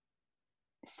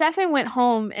 Stefan went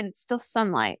home and it's still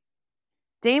sunlight.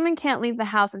 Damon can't leave the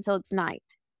house until it's night.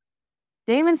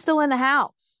 Damon's still in the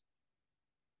house.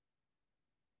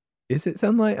 Is it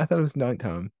sunlight? I thought it was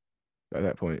nighttime by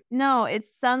that point. No,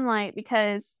 it's sunlight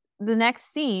because the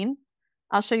next scene,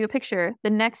 I'll show you a picture. The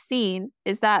next scene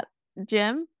is that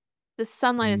gym. The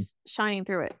sunlight is shining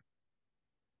through it.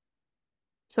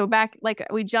 So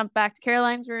we jump back to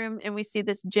Caroline's room and we see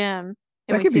this gym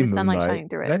and we see the sunlight shining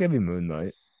through it. That could be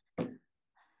moonlight.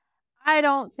 I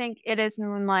don't think it is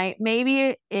moonlight. Maybe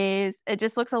it is. It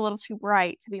just looks a little too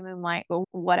bright to be moonlight, but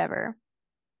whatever.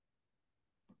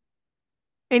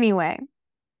 Anyway,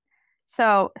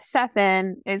 so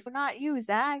Stefan is not you,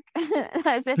 Zach,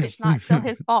 as if it's not still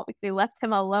his fault because they left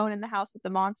him alone in the house with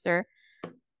the monster.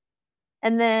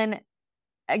 And then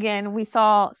again, we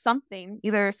saw something,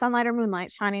 either sunlight or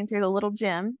moonlight, shining through the little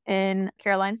gym in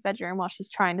Caroline's bedroom while she's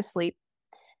trying to sleep.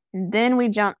 And then we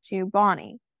jump to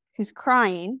Bonnie, who's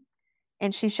crying.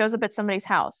 And she shows up at somebody's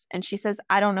house and she says,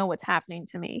 I don't know what's happening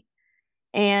to me.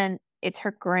 And it's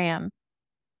her Graham.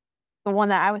 The one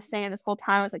that I was saying this whole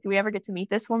time. I was like, do we ever get to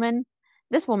meet this woman?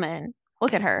 This woman,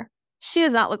 look at her. She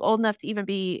does not look old enough to even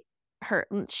be her.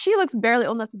 She looks barely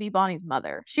old enough to be Bonnie's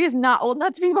mother. She is not old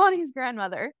enough to be Bonnie's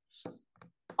grandmother.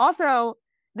 Also,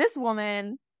 this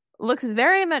woman looks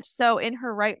very much so in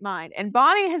her right mind. And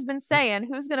Bonnie has been saying,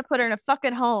 who's going to put her in a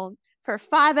fucking home for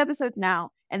 5 episodes now?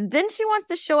 And then she wants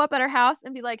to show up at her house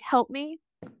and be like, help me.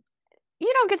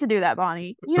 You don't get to do that,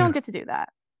 Bonnie. You don't get to do that.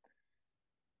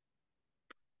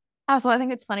 Also, I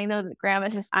think it's funny, though, that Grandma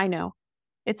just, I know.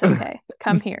 It's okay.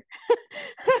 Come here.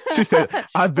 She said,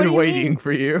 I've been waiting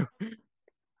for you.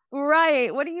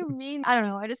 Right. What do you mean? I don't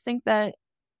know. I just think that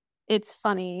it's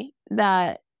funny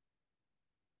that,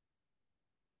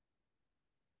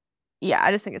 yeah,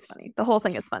 I just think it's funny. The whole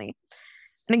thing is funny.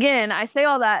 And again, I say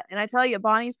all that, and I tell you,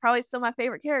 Bonnie's probably still my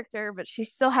favorite character, but she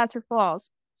still has her flaws.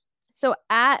 So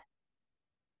at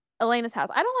Elena's house,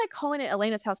 I don't like calling it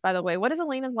Elena's house, by the way. What is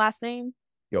Elena's last name?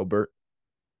 Gilbert.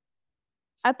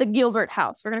 At the Gilbert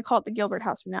house. We're going to call it the Gilbert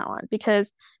house from now on,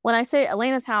 because when I say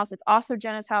Elena's house, it's also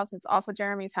Jenna's house, and it's also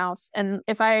Jeremy's house. And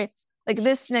if I, like,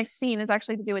 this next scene is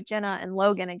actually to do with Jenna and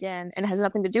Logan again, and it has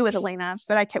nothing to do with Elena,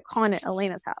 but I kept calling it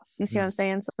Elena's house. You see what I'm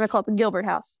saying? So I'm going to call it the Gilbert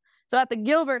house. So at the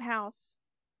Gilbert house,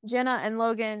 Jenna and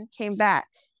Logan came back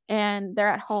and they're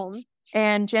at home,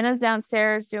 and Jenna's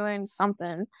downstairs doing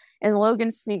something, and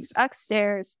Logan sneaks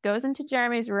upstairs, goes into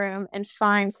Jeremy's room and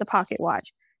finds the pocket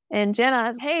watch. And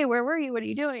Jenna's, hey, where were you? What are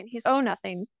you doing? He's, oh,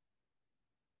 nothing.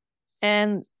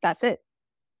 And that's it.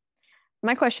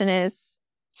 My question is,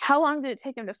 how long did it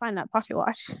take him to find that pocket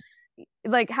watch?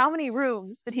 Like, how many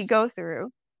rooms did he go through?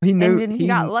 He knew, and then he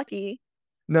got lucky.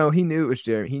 No, he knew it was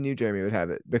Jeremy. He knew Jeremy would have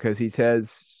it because he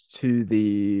says to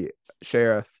the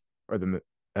sheriff or the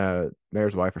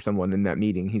mayor's wife or someone in that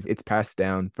meeting, it's passed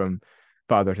down from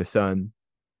father to son.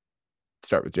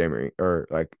 Start with Jeremy, or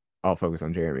like I'll focus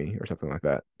on Jeremy or something like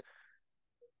that.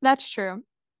 That's true.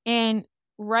 And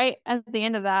right at the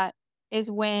end of that is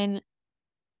when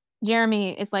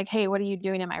Jeremy is like, hey, what are you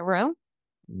doing in my room?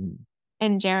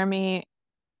 And Jeremy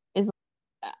is,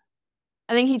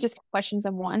 I think he just questions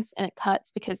him once and it cuts,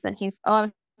 because then he's, oh, I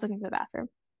was looking for the bathroom.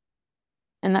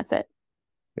 And that's it.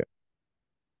 Yeah.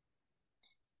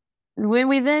 When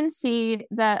we then see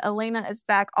that Elena is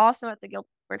back also at the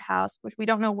Gilbert house, which we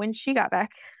don't know when she got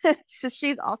back. So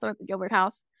she's also at the Gilbert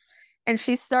house. And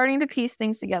she's starting to piece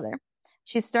things together.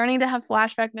 She's starting to have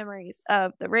flashback memories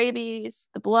of the rabies,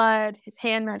 the blood, his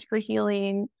hand magically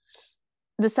healing,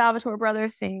 the Salvatore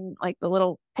brothers thing, like the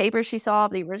little paper she saw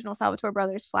of the original Salvatore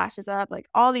brothers flashes up. Like,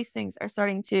 all these things are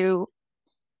starting to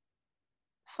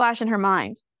flash in her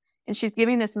mind. And she's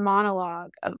giving this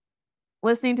monologue of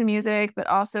listening to music, but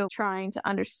also trying to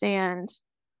understand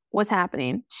what's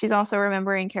happening. She's also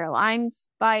remembering Caroline's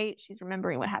bite. She's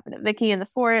remembering what happened to Vicky in the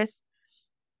forest.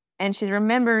 And she's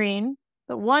remembering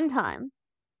the one time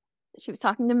she was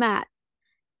talking to Matt,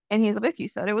 and he's like, Vicky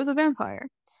said it was a vampire.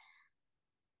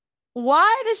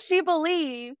 Why does she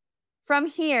believe from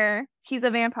here he's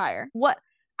a vampire? What?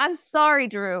 I'm sorry,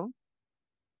 Drew,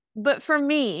 but for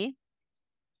me,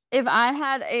 if I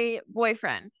had a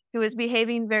boyfriend who was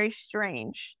behaving very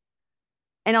strange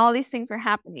and all these things were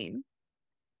happening,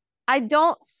 I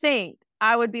don't think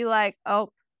I would be like, oh,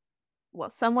 Well,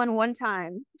 someone one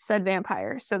time said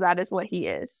vampire, so that is what he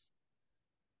is.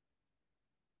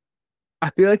 I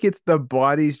feel like it's the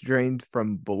bodies drained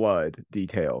from blood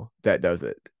detail that does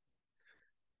it.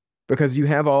 Because you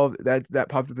have all that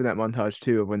popped up in that montage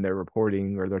too of when they're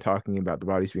reporting or they're talking about the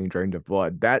bodies being drained of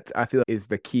blood. That I feel like is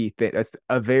the key thing. That's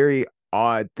a very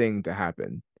odd thing to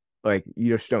happen. Like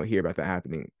you just don't hear about that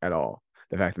happening at all.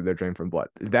 The fact that they're drained from blood.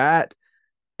 That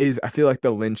is, I feel like,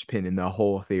 the linchpin in the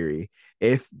whole theory.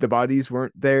 If the bodies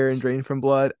weren't there and drained from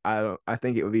blood, I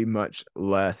think it would be much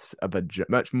less of a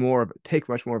take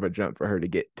much more of a jump for her to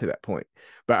get to that point.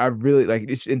 But I really like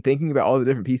just in thinking about all the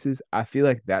different pieces, I feel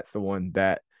like that's the one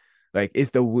that like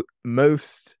is the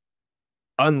most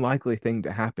unlikely thing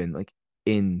to happen like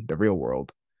in the real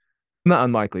world. Not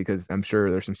unlikely because I'm sure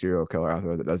there's some serial killer out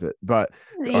there that does it, but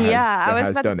Yeah, I was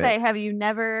has about to done it. say, have you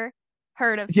never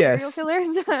heard of serial Yes, killers?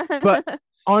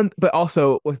 but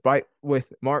also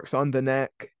with marks on the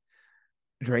neck,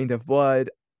 drained of blood,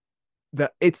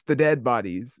 it's the dead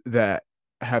bodies that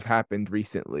have happened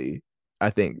recently,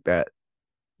 I think, that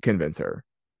convince her,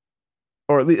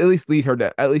 or at least lead her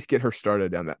to at least get her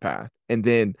started down that path, and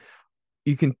then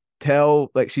you can tell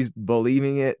like she's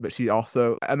believing it, but she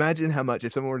also imagine how much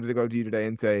if someone were to go to you today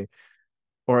and say,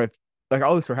 or if like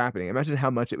all this were happening, imagine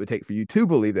how much it would take for you to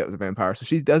believe that it was a vampire. So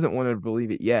she doesn't want to believe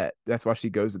it yet. That's why she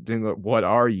goes doing like, what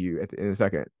are you in a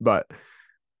second? But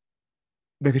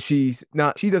because she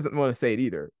doesn't want to say it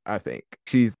either. I think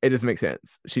it doesn't make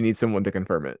sense. She needs someone to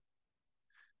confirm it,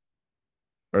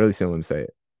 or at least someone to say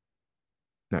it,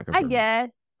 not I confirm it.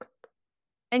 guess.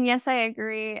 And yes, I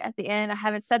agree at the end. I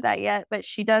haven't said that yet, but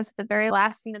she does at the very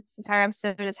last scene of this entire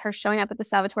episode is her showing up at the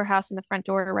Salvatore house in the front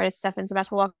door right as Stefan's about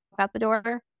to walk out the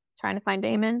door, trying to find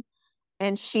Damon.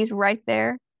 And she's right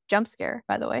there. Jump scare,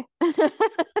 by the way.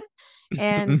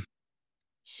 And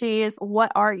she is,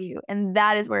 what are you? And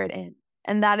that is where it ends.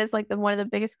 And that is like one of the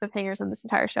biggest cliffhangers in this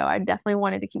entire show. I definitely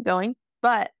wanted to keep going,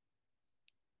 but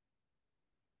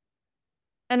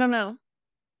I don't know.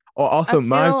 Oh, also,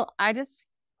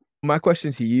 my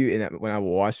question to you in that when I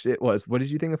watched it was, what did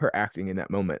you think of her acting in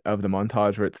that moment of the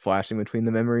montage where it's flashing between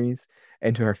the memories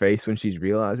and to her face when she's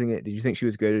realizing it? Did you think she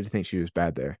was good or did you think she was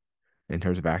bad there in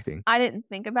terms of acting? I didn't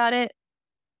think about it.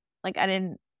 Like I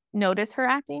didn't notice her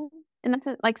acting in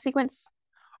that like sequence.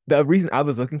 The reason I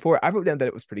was looking for it, I wrote down that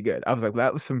it was pretty good. I was like, well,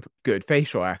 that was some good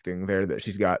facial acting there that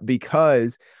she's got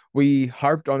because we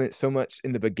harped on it so much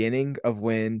in the beginning of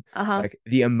when like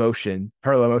her emotion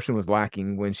was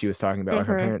lacking when she was talking about like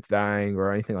her parents dying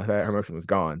or anything like that. Her emotion was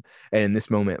gone. And in this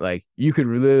moment, like you could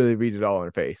literally read it all in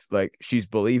her face. Like she's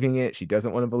believing it. She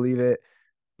doesn't want to believe it,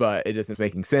 but it isn't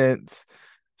making sense.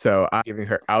 So I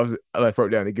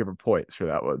wrote down to give her points for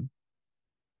that one.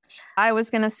 I was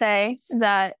gonna say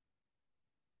that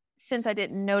since I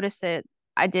didn't notice it,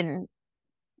 I didn't.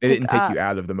 It didn't take you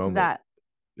out of the moment. That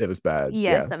it was bad.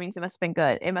 Yes, yeah. That means it must have been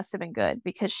good. It must have been good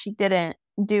because she didn't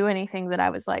do anything that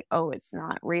I was like, oh, it's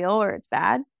not real or it's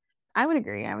bad. I would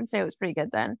agree. I would say it was pretty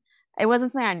good then. It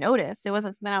wasn't something I noticed. It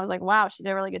wasn't something I was like, wow, she did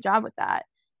a really good job with that.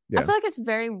 Yeah. I feel like it's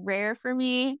very rare for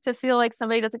me to feel like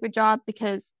somebody does a good job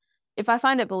because if I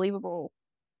find it believable,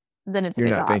 then it's a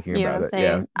good job. Thinking you know what I'm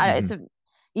saying?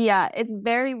 Yeah. It's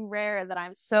very rare that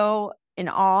I'm so in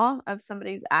awe of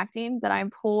somebody's acting that I'm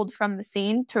pulled from the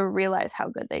scene to realize how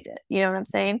good they did. You know what I'm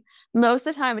saying? Most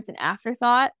of the time it's an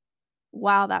afterthought.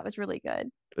 Wow, that was really good.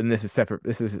 And this is separate.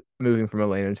 This is moving from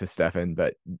Elena to Stefan,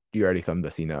 but you already summed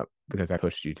the scene up because I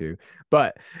pushed you to.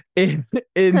 But in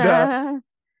that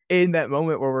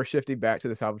moment where we're shifting back to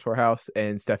the Salvatore house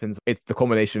and it's the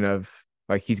culmination of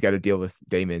like he's got to deal with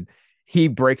Damon. He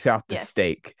breaks out the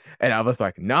steak, and I was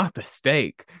like, not the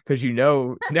steak, because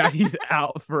now he's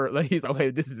out for like he's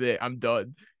okay. This is it. I'm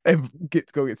done. And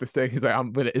go get the steak. He's like,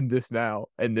 I'm gonna end this now,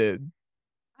 and then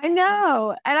I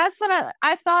know, and that's what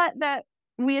I thought that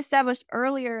we established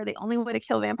earlier. The only way to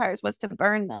kill vampires was to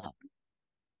burn them.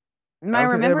 Am I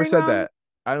remembering said that?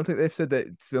 I don't think they've said that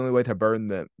it's the only way to burn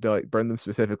them. To like burn them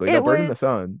specifically. They'll burn in the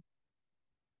sun.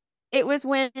 It was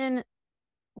when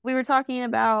we were talking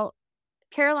about.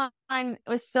 Caroline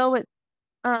was still with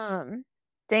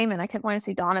Damon. I kept wanting to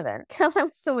say Donovan. Caroline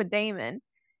was still with Damon,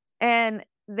 and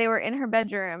they were in her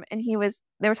bedroom, and they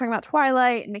were talking about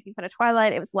Twilight and making fun of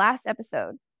Twilight. It was last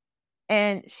episode,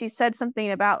 and she said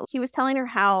something about he was telling her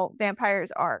how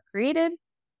vampires are created,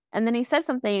 and then he said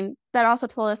something that also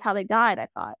told us how they died. I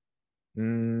thought. I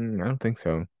don't think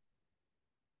so.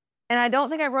 And I don't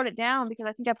think I wrote it down because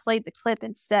I think I played the clip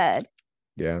instead.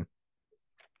 Yeah.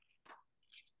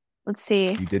 Let's see.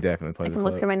 You did definitely play the clip. I can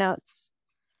look through my notes.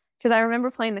 Because I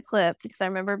remember playing the clip because I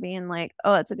remember being like,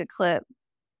 oh, that's a good clip.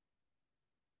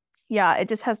 Yeah, it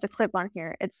just has the clip on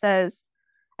here. It says,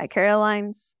 at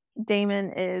Caroline's.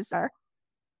 Damon is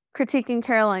critiquing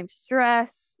Caroline's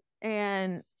dress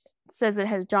and says it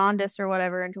has jaundice or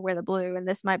whatever and to wear the blue. And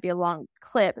this might be a long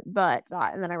clip, but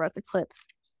and then I wrote the clip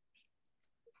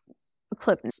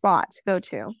spot to go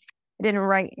to. I didn't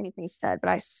write anything he said, but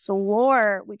I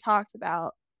swore we talked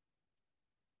about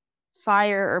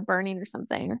fire or burning or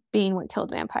something being what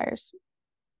killed vampires.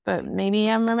 But maybe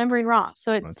I'm remembering wrong.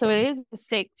 So it is the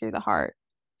stake through the heart.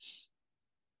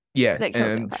 Yeah,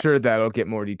 and I'm sure that'll get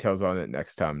more details on it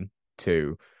next time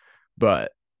too.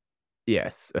 But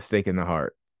yes, a stake in the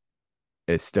heart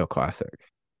is still classic.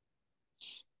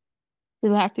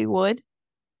 Does it have to be wood?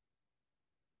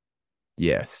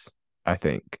 Yes, I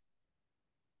think.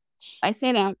 I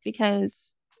say that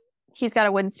because he's got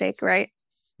a wooden stake, right?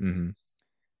 Mm-hmm.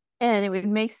 And it would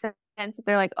make sense if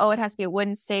they're like, oh, it has to be a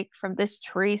wooden stake from this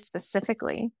tree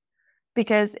specifically.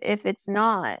 Because if it's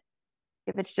not,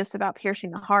 if it's just about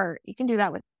piercing the heart, you can do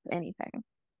that with anything.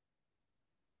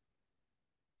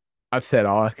 I've said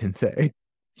all I can say.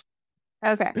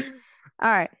 Okay.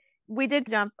 All right. We did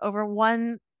jump over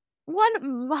one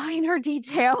minor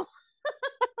detail.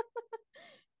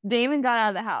 Damon got out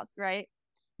of the house, right?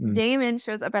 Damon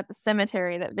shows up at the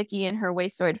cemetery that Vicky and her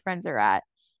wastoid friends are at.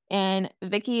 And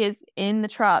Vicky is in the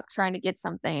truck trying to get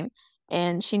something.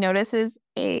 And she notices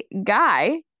a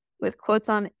guy with quotes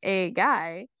on a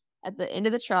guy at the end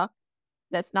of the truck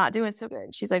that's not doing so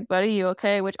good. She's like, buddy, you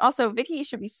okay? Which also, Vicky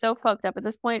should be so fucked up at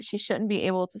this point. She shouldn't be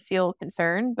able to feel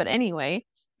concerned. But anyway,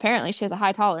 apparently she has a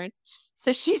high tolerance.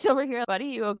 So she's over here, buddy,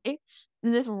 you okay?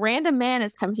 And this random man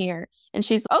has come here. And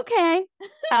she's okay.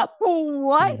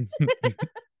 What?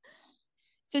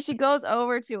 So she goes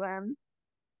over to him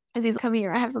as he's, come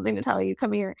here, I have something to tell you,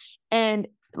 come here. And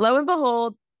lo and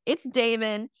behold, it's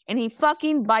Damon, and he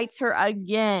fucking bites her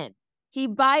again. He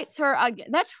bites her again.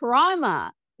 That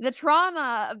trauma, the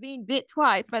trauma of being bit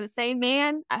twice by the same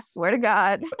man, I swear to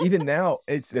God. Even now,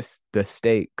 it's this, the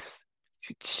stakes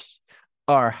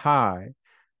are high.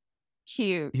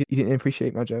 Cute. You didn't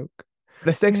appreciate my joke?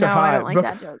 The stakes are high. No, I don't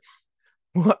like that jokes.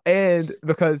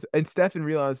 And Stefan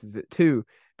realizes it too.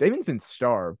 Damon's been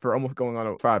starved for almost going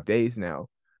on 5 days now.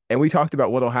 And we talked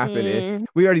about what'll happen if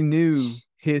we already knew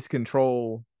his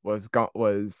control was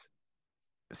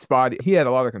spotty. He had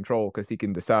a lot of control because he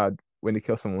can decide when to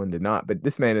kill someone, when to not. But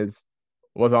this man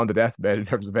was on the deathbed in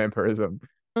terms of vampirism.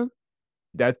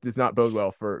 That does not bode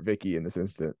well for Vicky in this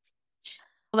instance.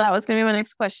 Well, that was going to be my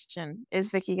next question. Is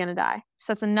Vicky going to die?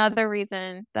 So that's another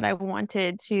reason that I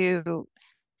wanted to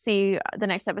see the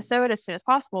next episode as soon as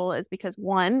possible, is because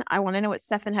one, I want to know what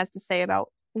Stefan has to say about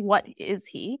what is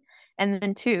he, and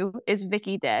then two, is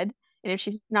Vicky dead? And if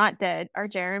she's not dead, are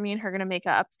Jeremy and her going to make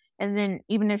up? And then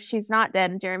even if she's not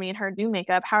dead and Jeremy and her do make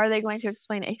up, how are they going to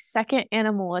explain a second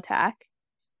animal attack?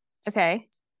 Okay.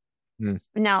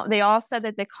 Now, they all said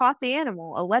that they caught the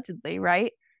animal, allegedly,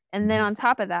 right? And then on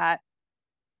top of that,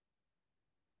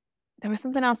 there was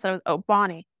something else.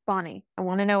 Bonnie. I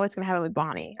want to know what's going to happen with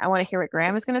Bonnie. I want to hear what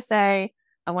Graham is going to say.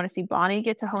 I want to see Bonnie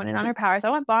get to hone in on her powers. I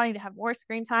want Bonnie to have more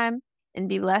screen time and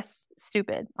be less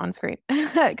stupid on screen.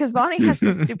 Because Bonnie has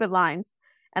some stupid lines,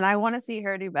 and I want to see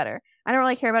her do better. I don't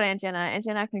really care about Aunt Jenna. Aunt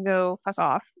Jenna can go fuck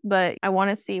off, but I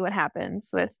want to see what happens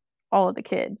with all of the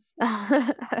kids.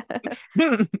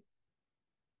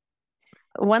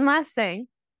 One last thing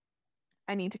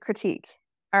I need to critique.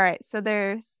 All right, so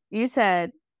you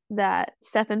said that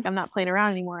Stefan, I'm not playing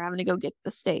around anymore. I'm going to go get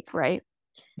the steak, right?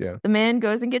 Yeah. The man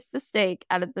goes and gets the steak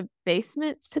out of the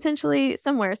basement, potentially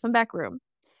somewhere, some back room,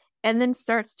 and then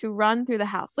starts to run through the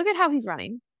house. Look at how he's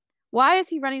running. Why is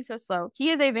he running so slow? He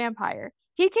is a vampire.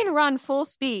 He can run full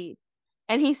speed.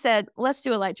 And he said, let's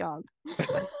do a light jog.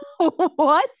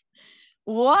 What?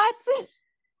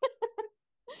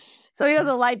 So he does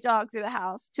a light jog through the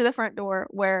house to the front door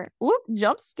where, whoop,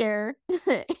 jump scare.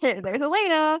 There's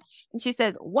Elena. And she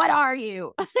says, what are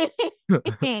you?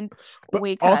 And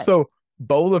we cut. Also,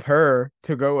 bold of her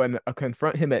to go and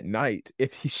confront him at night.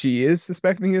 If she is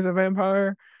suspecting he's a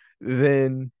vampire,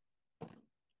 then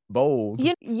bold.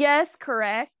 Yes,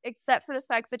 correct. Except for the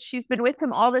fact that she's been with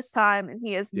him all this time and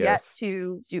he has yet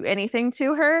to do anything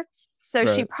to her. So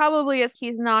she probably is,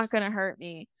 he's not going to hurt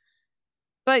me.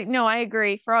 But no, I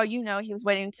agree. For all you know, he was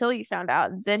waiting until you found out,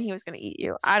 and then he was going to eat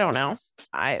you. I don't know.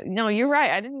 No, you're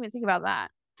right. I didn't even think about that.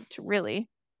 Really.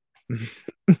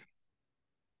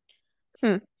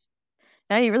 Now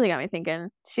you really got me thinking.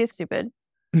 She is stupid.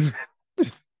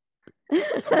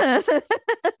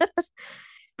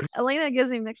 Elena gives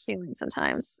me mixed feelings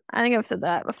sometimes. I think I've said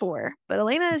that before. But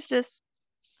Elena is just,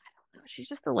 I don't know. She's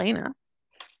just Elena.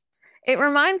 It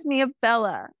reminds me of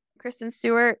Bella, Kristen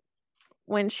Stewart,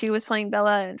 when she was playing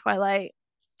Bella in Twilight.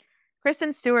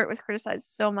 Kristen Stewart was criticized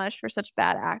so much for such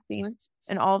bad acting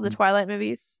in all of the Twilight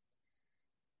movies.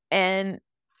 And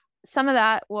some of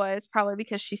that was probably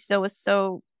because she still was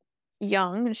so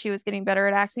young and she was getting better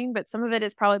at acting, but some of it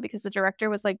is probably because the director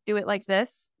was like, do it like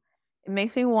this. It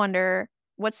makes me wonder,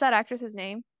 what's that actress's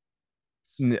name?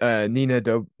 Nina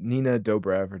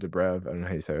Dobrev or Dobrev. I don't know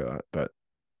how you say that, but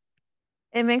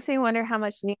it makes me wonder how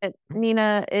much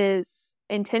Nina is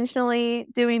intentionally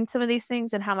doing some of these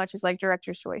things and how much is like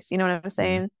director's choice. You know what I'm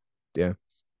saying? Yeah.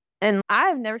 And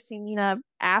I've never seen Nina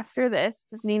after this.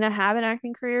 Does Nina have an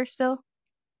acting career still?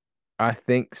 I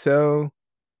think so,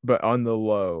 but on the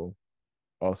low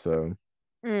also.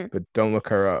 But don't look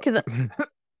her up.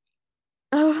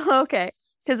 Oh, okay.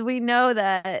 Because we know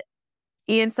that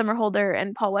Ian Somerhalder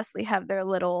and Paul Wesley have their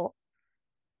little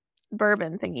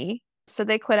bourbon thingy. So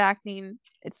they quit acting,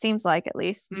 it seems like, at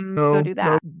least, to go do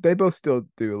that. No, they both still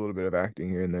do a little bit of acting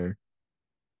here and there.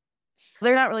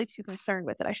 They're not really too concerned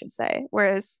with it, I should say.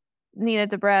 Whereas Nina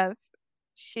Dobrev,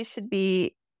 she should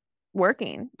be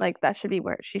working. Like, that should be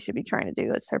where she should be trying to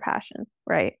do. It's her passion,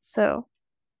 right? So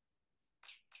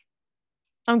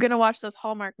I'm going to watch those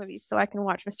Hallmark movies so I can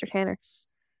watch Mr. Tanner.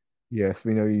 Yes,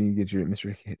 we know you need to get your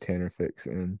Mr. Tanner fix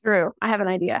in. Drew, I have an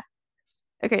idea.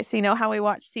 Okay, so you know how we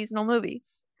watch seasonal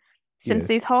movies? Since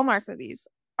these Hallmark movies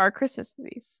are Christmas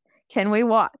movies, can we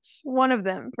watch one of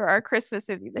them for our Christmas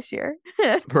movie this year?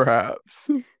 Perhaps.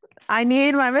 I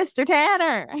need my Mr.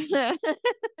 Tanner.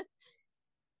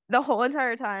 The whole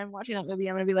entire time watching that movie,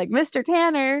 I'm going to be like, Mr.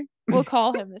 Tanner. We'll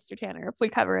call him Mr. Tanner if we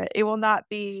cover it. It will not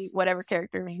be whatever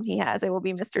character name he has. It will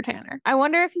be Mr. Tanner. I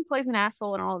wonder if he plays an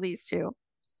asshole in all of these too.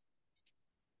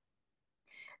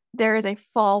 There is a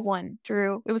fall one,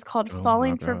 Drew. It was called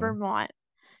Falling for Vermont.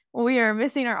 We are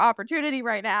missing our opportunity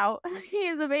right now. He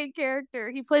is a main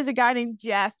character. He plays a guy named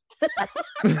Jeff.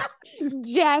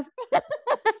 Jeff.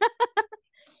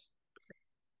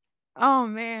 Oh,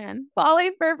 man.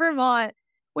 Falling for Vermont.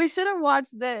 We should have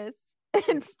watched this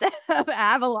instead of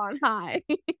Avalon High.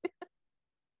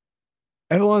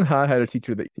 Avalon High had a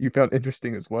teacher that you found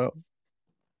interesting as well.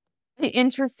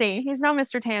 Interesting. He's no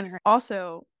Mr. Tanner.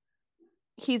 Also,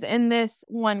 he's in this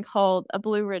one called A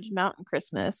Blue Ridge Mountain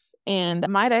Christmas. And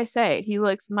might I say, he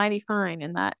looks mighty fine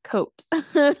in that coat.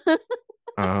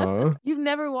 You've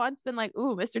never once been like,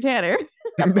 ooh, Mr. Tanner.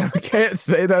 I can't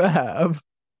say that I have.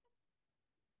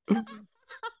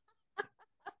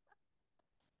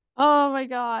 Oh my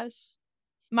gosh.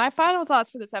 My final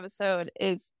thoughts for this episode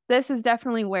is this is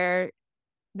definitely where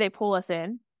they pull us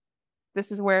in.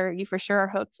 This is where you for sure are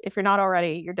hooked. If you're not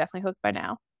already, you're definitely hooked by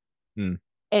now.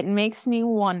 It makes me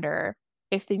wonder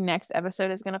if the next episode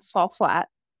is going to fall flat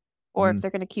or if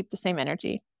they're going to keep the same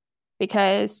energy.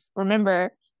 Because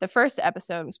remember, the first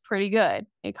episode was pretty good.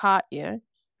 It caught you.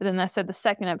 But then I said the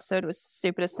second episode was the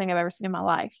stupidest thing I've ever seen in my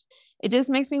life. It just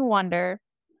makes me wonder,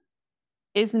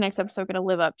 is the next episode going to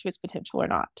live up to its potential or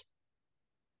not?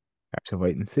 Have to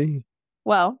wait and see.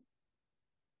 Well,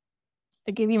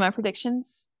 I gave you my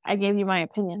predictions. I gave you my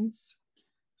opinions.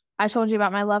 I told you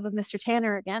about my love of Mr.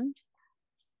 Tanner again.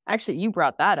 Actually, you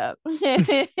brought that up.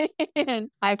 And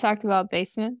I've talked about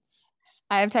basements.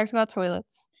 I have talked about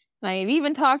toilets. And I have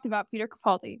even talked about Peter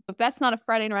Capaldi. If that's not a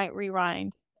Friday Night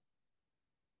Rewind,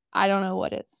 I don't know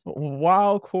what is.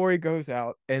 While Corey goes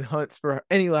out and hunts for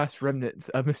any last remnants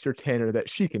of Mr. Tanner that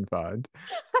she can find,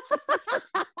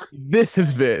 this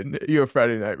has been your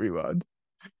Friday Night Rewind.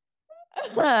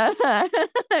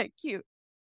 Cute.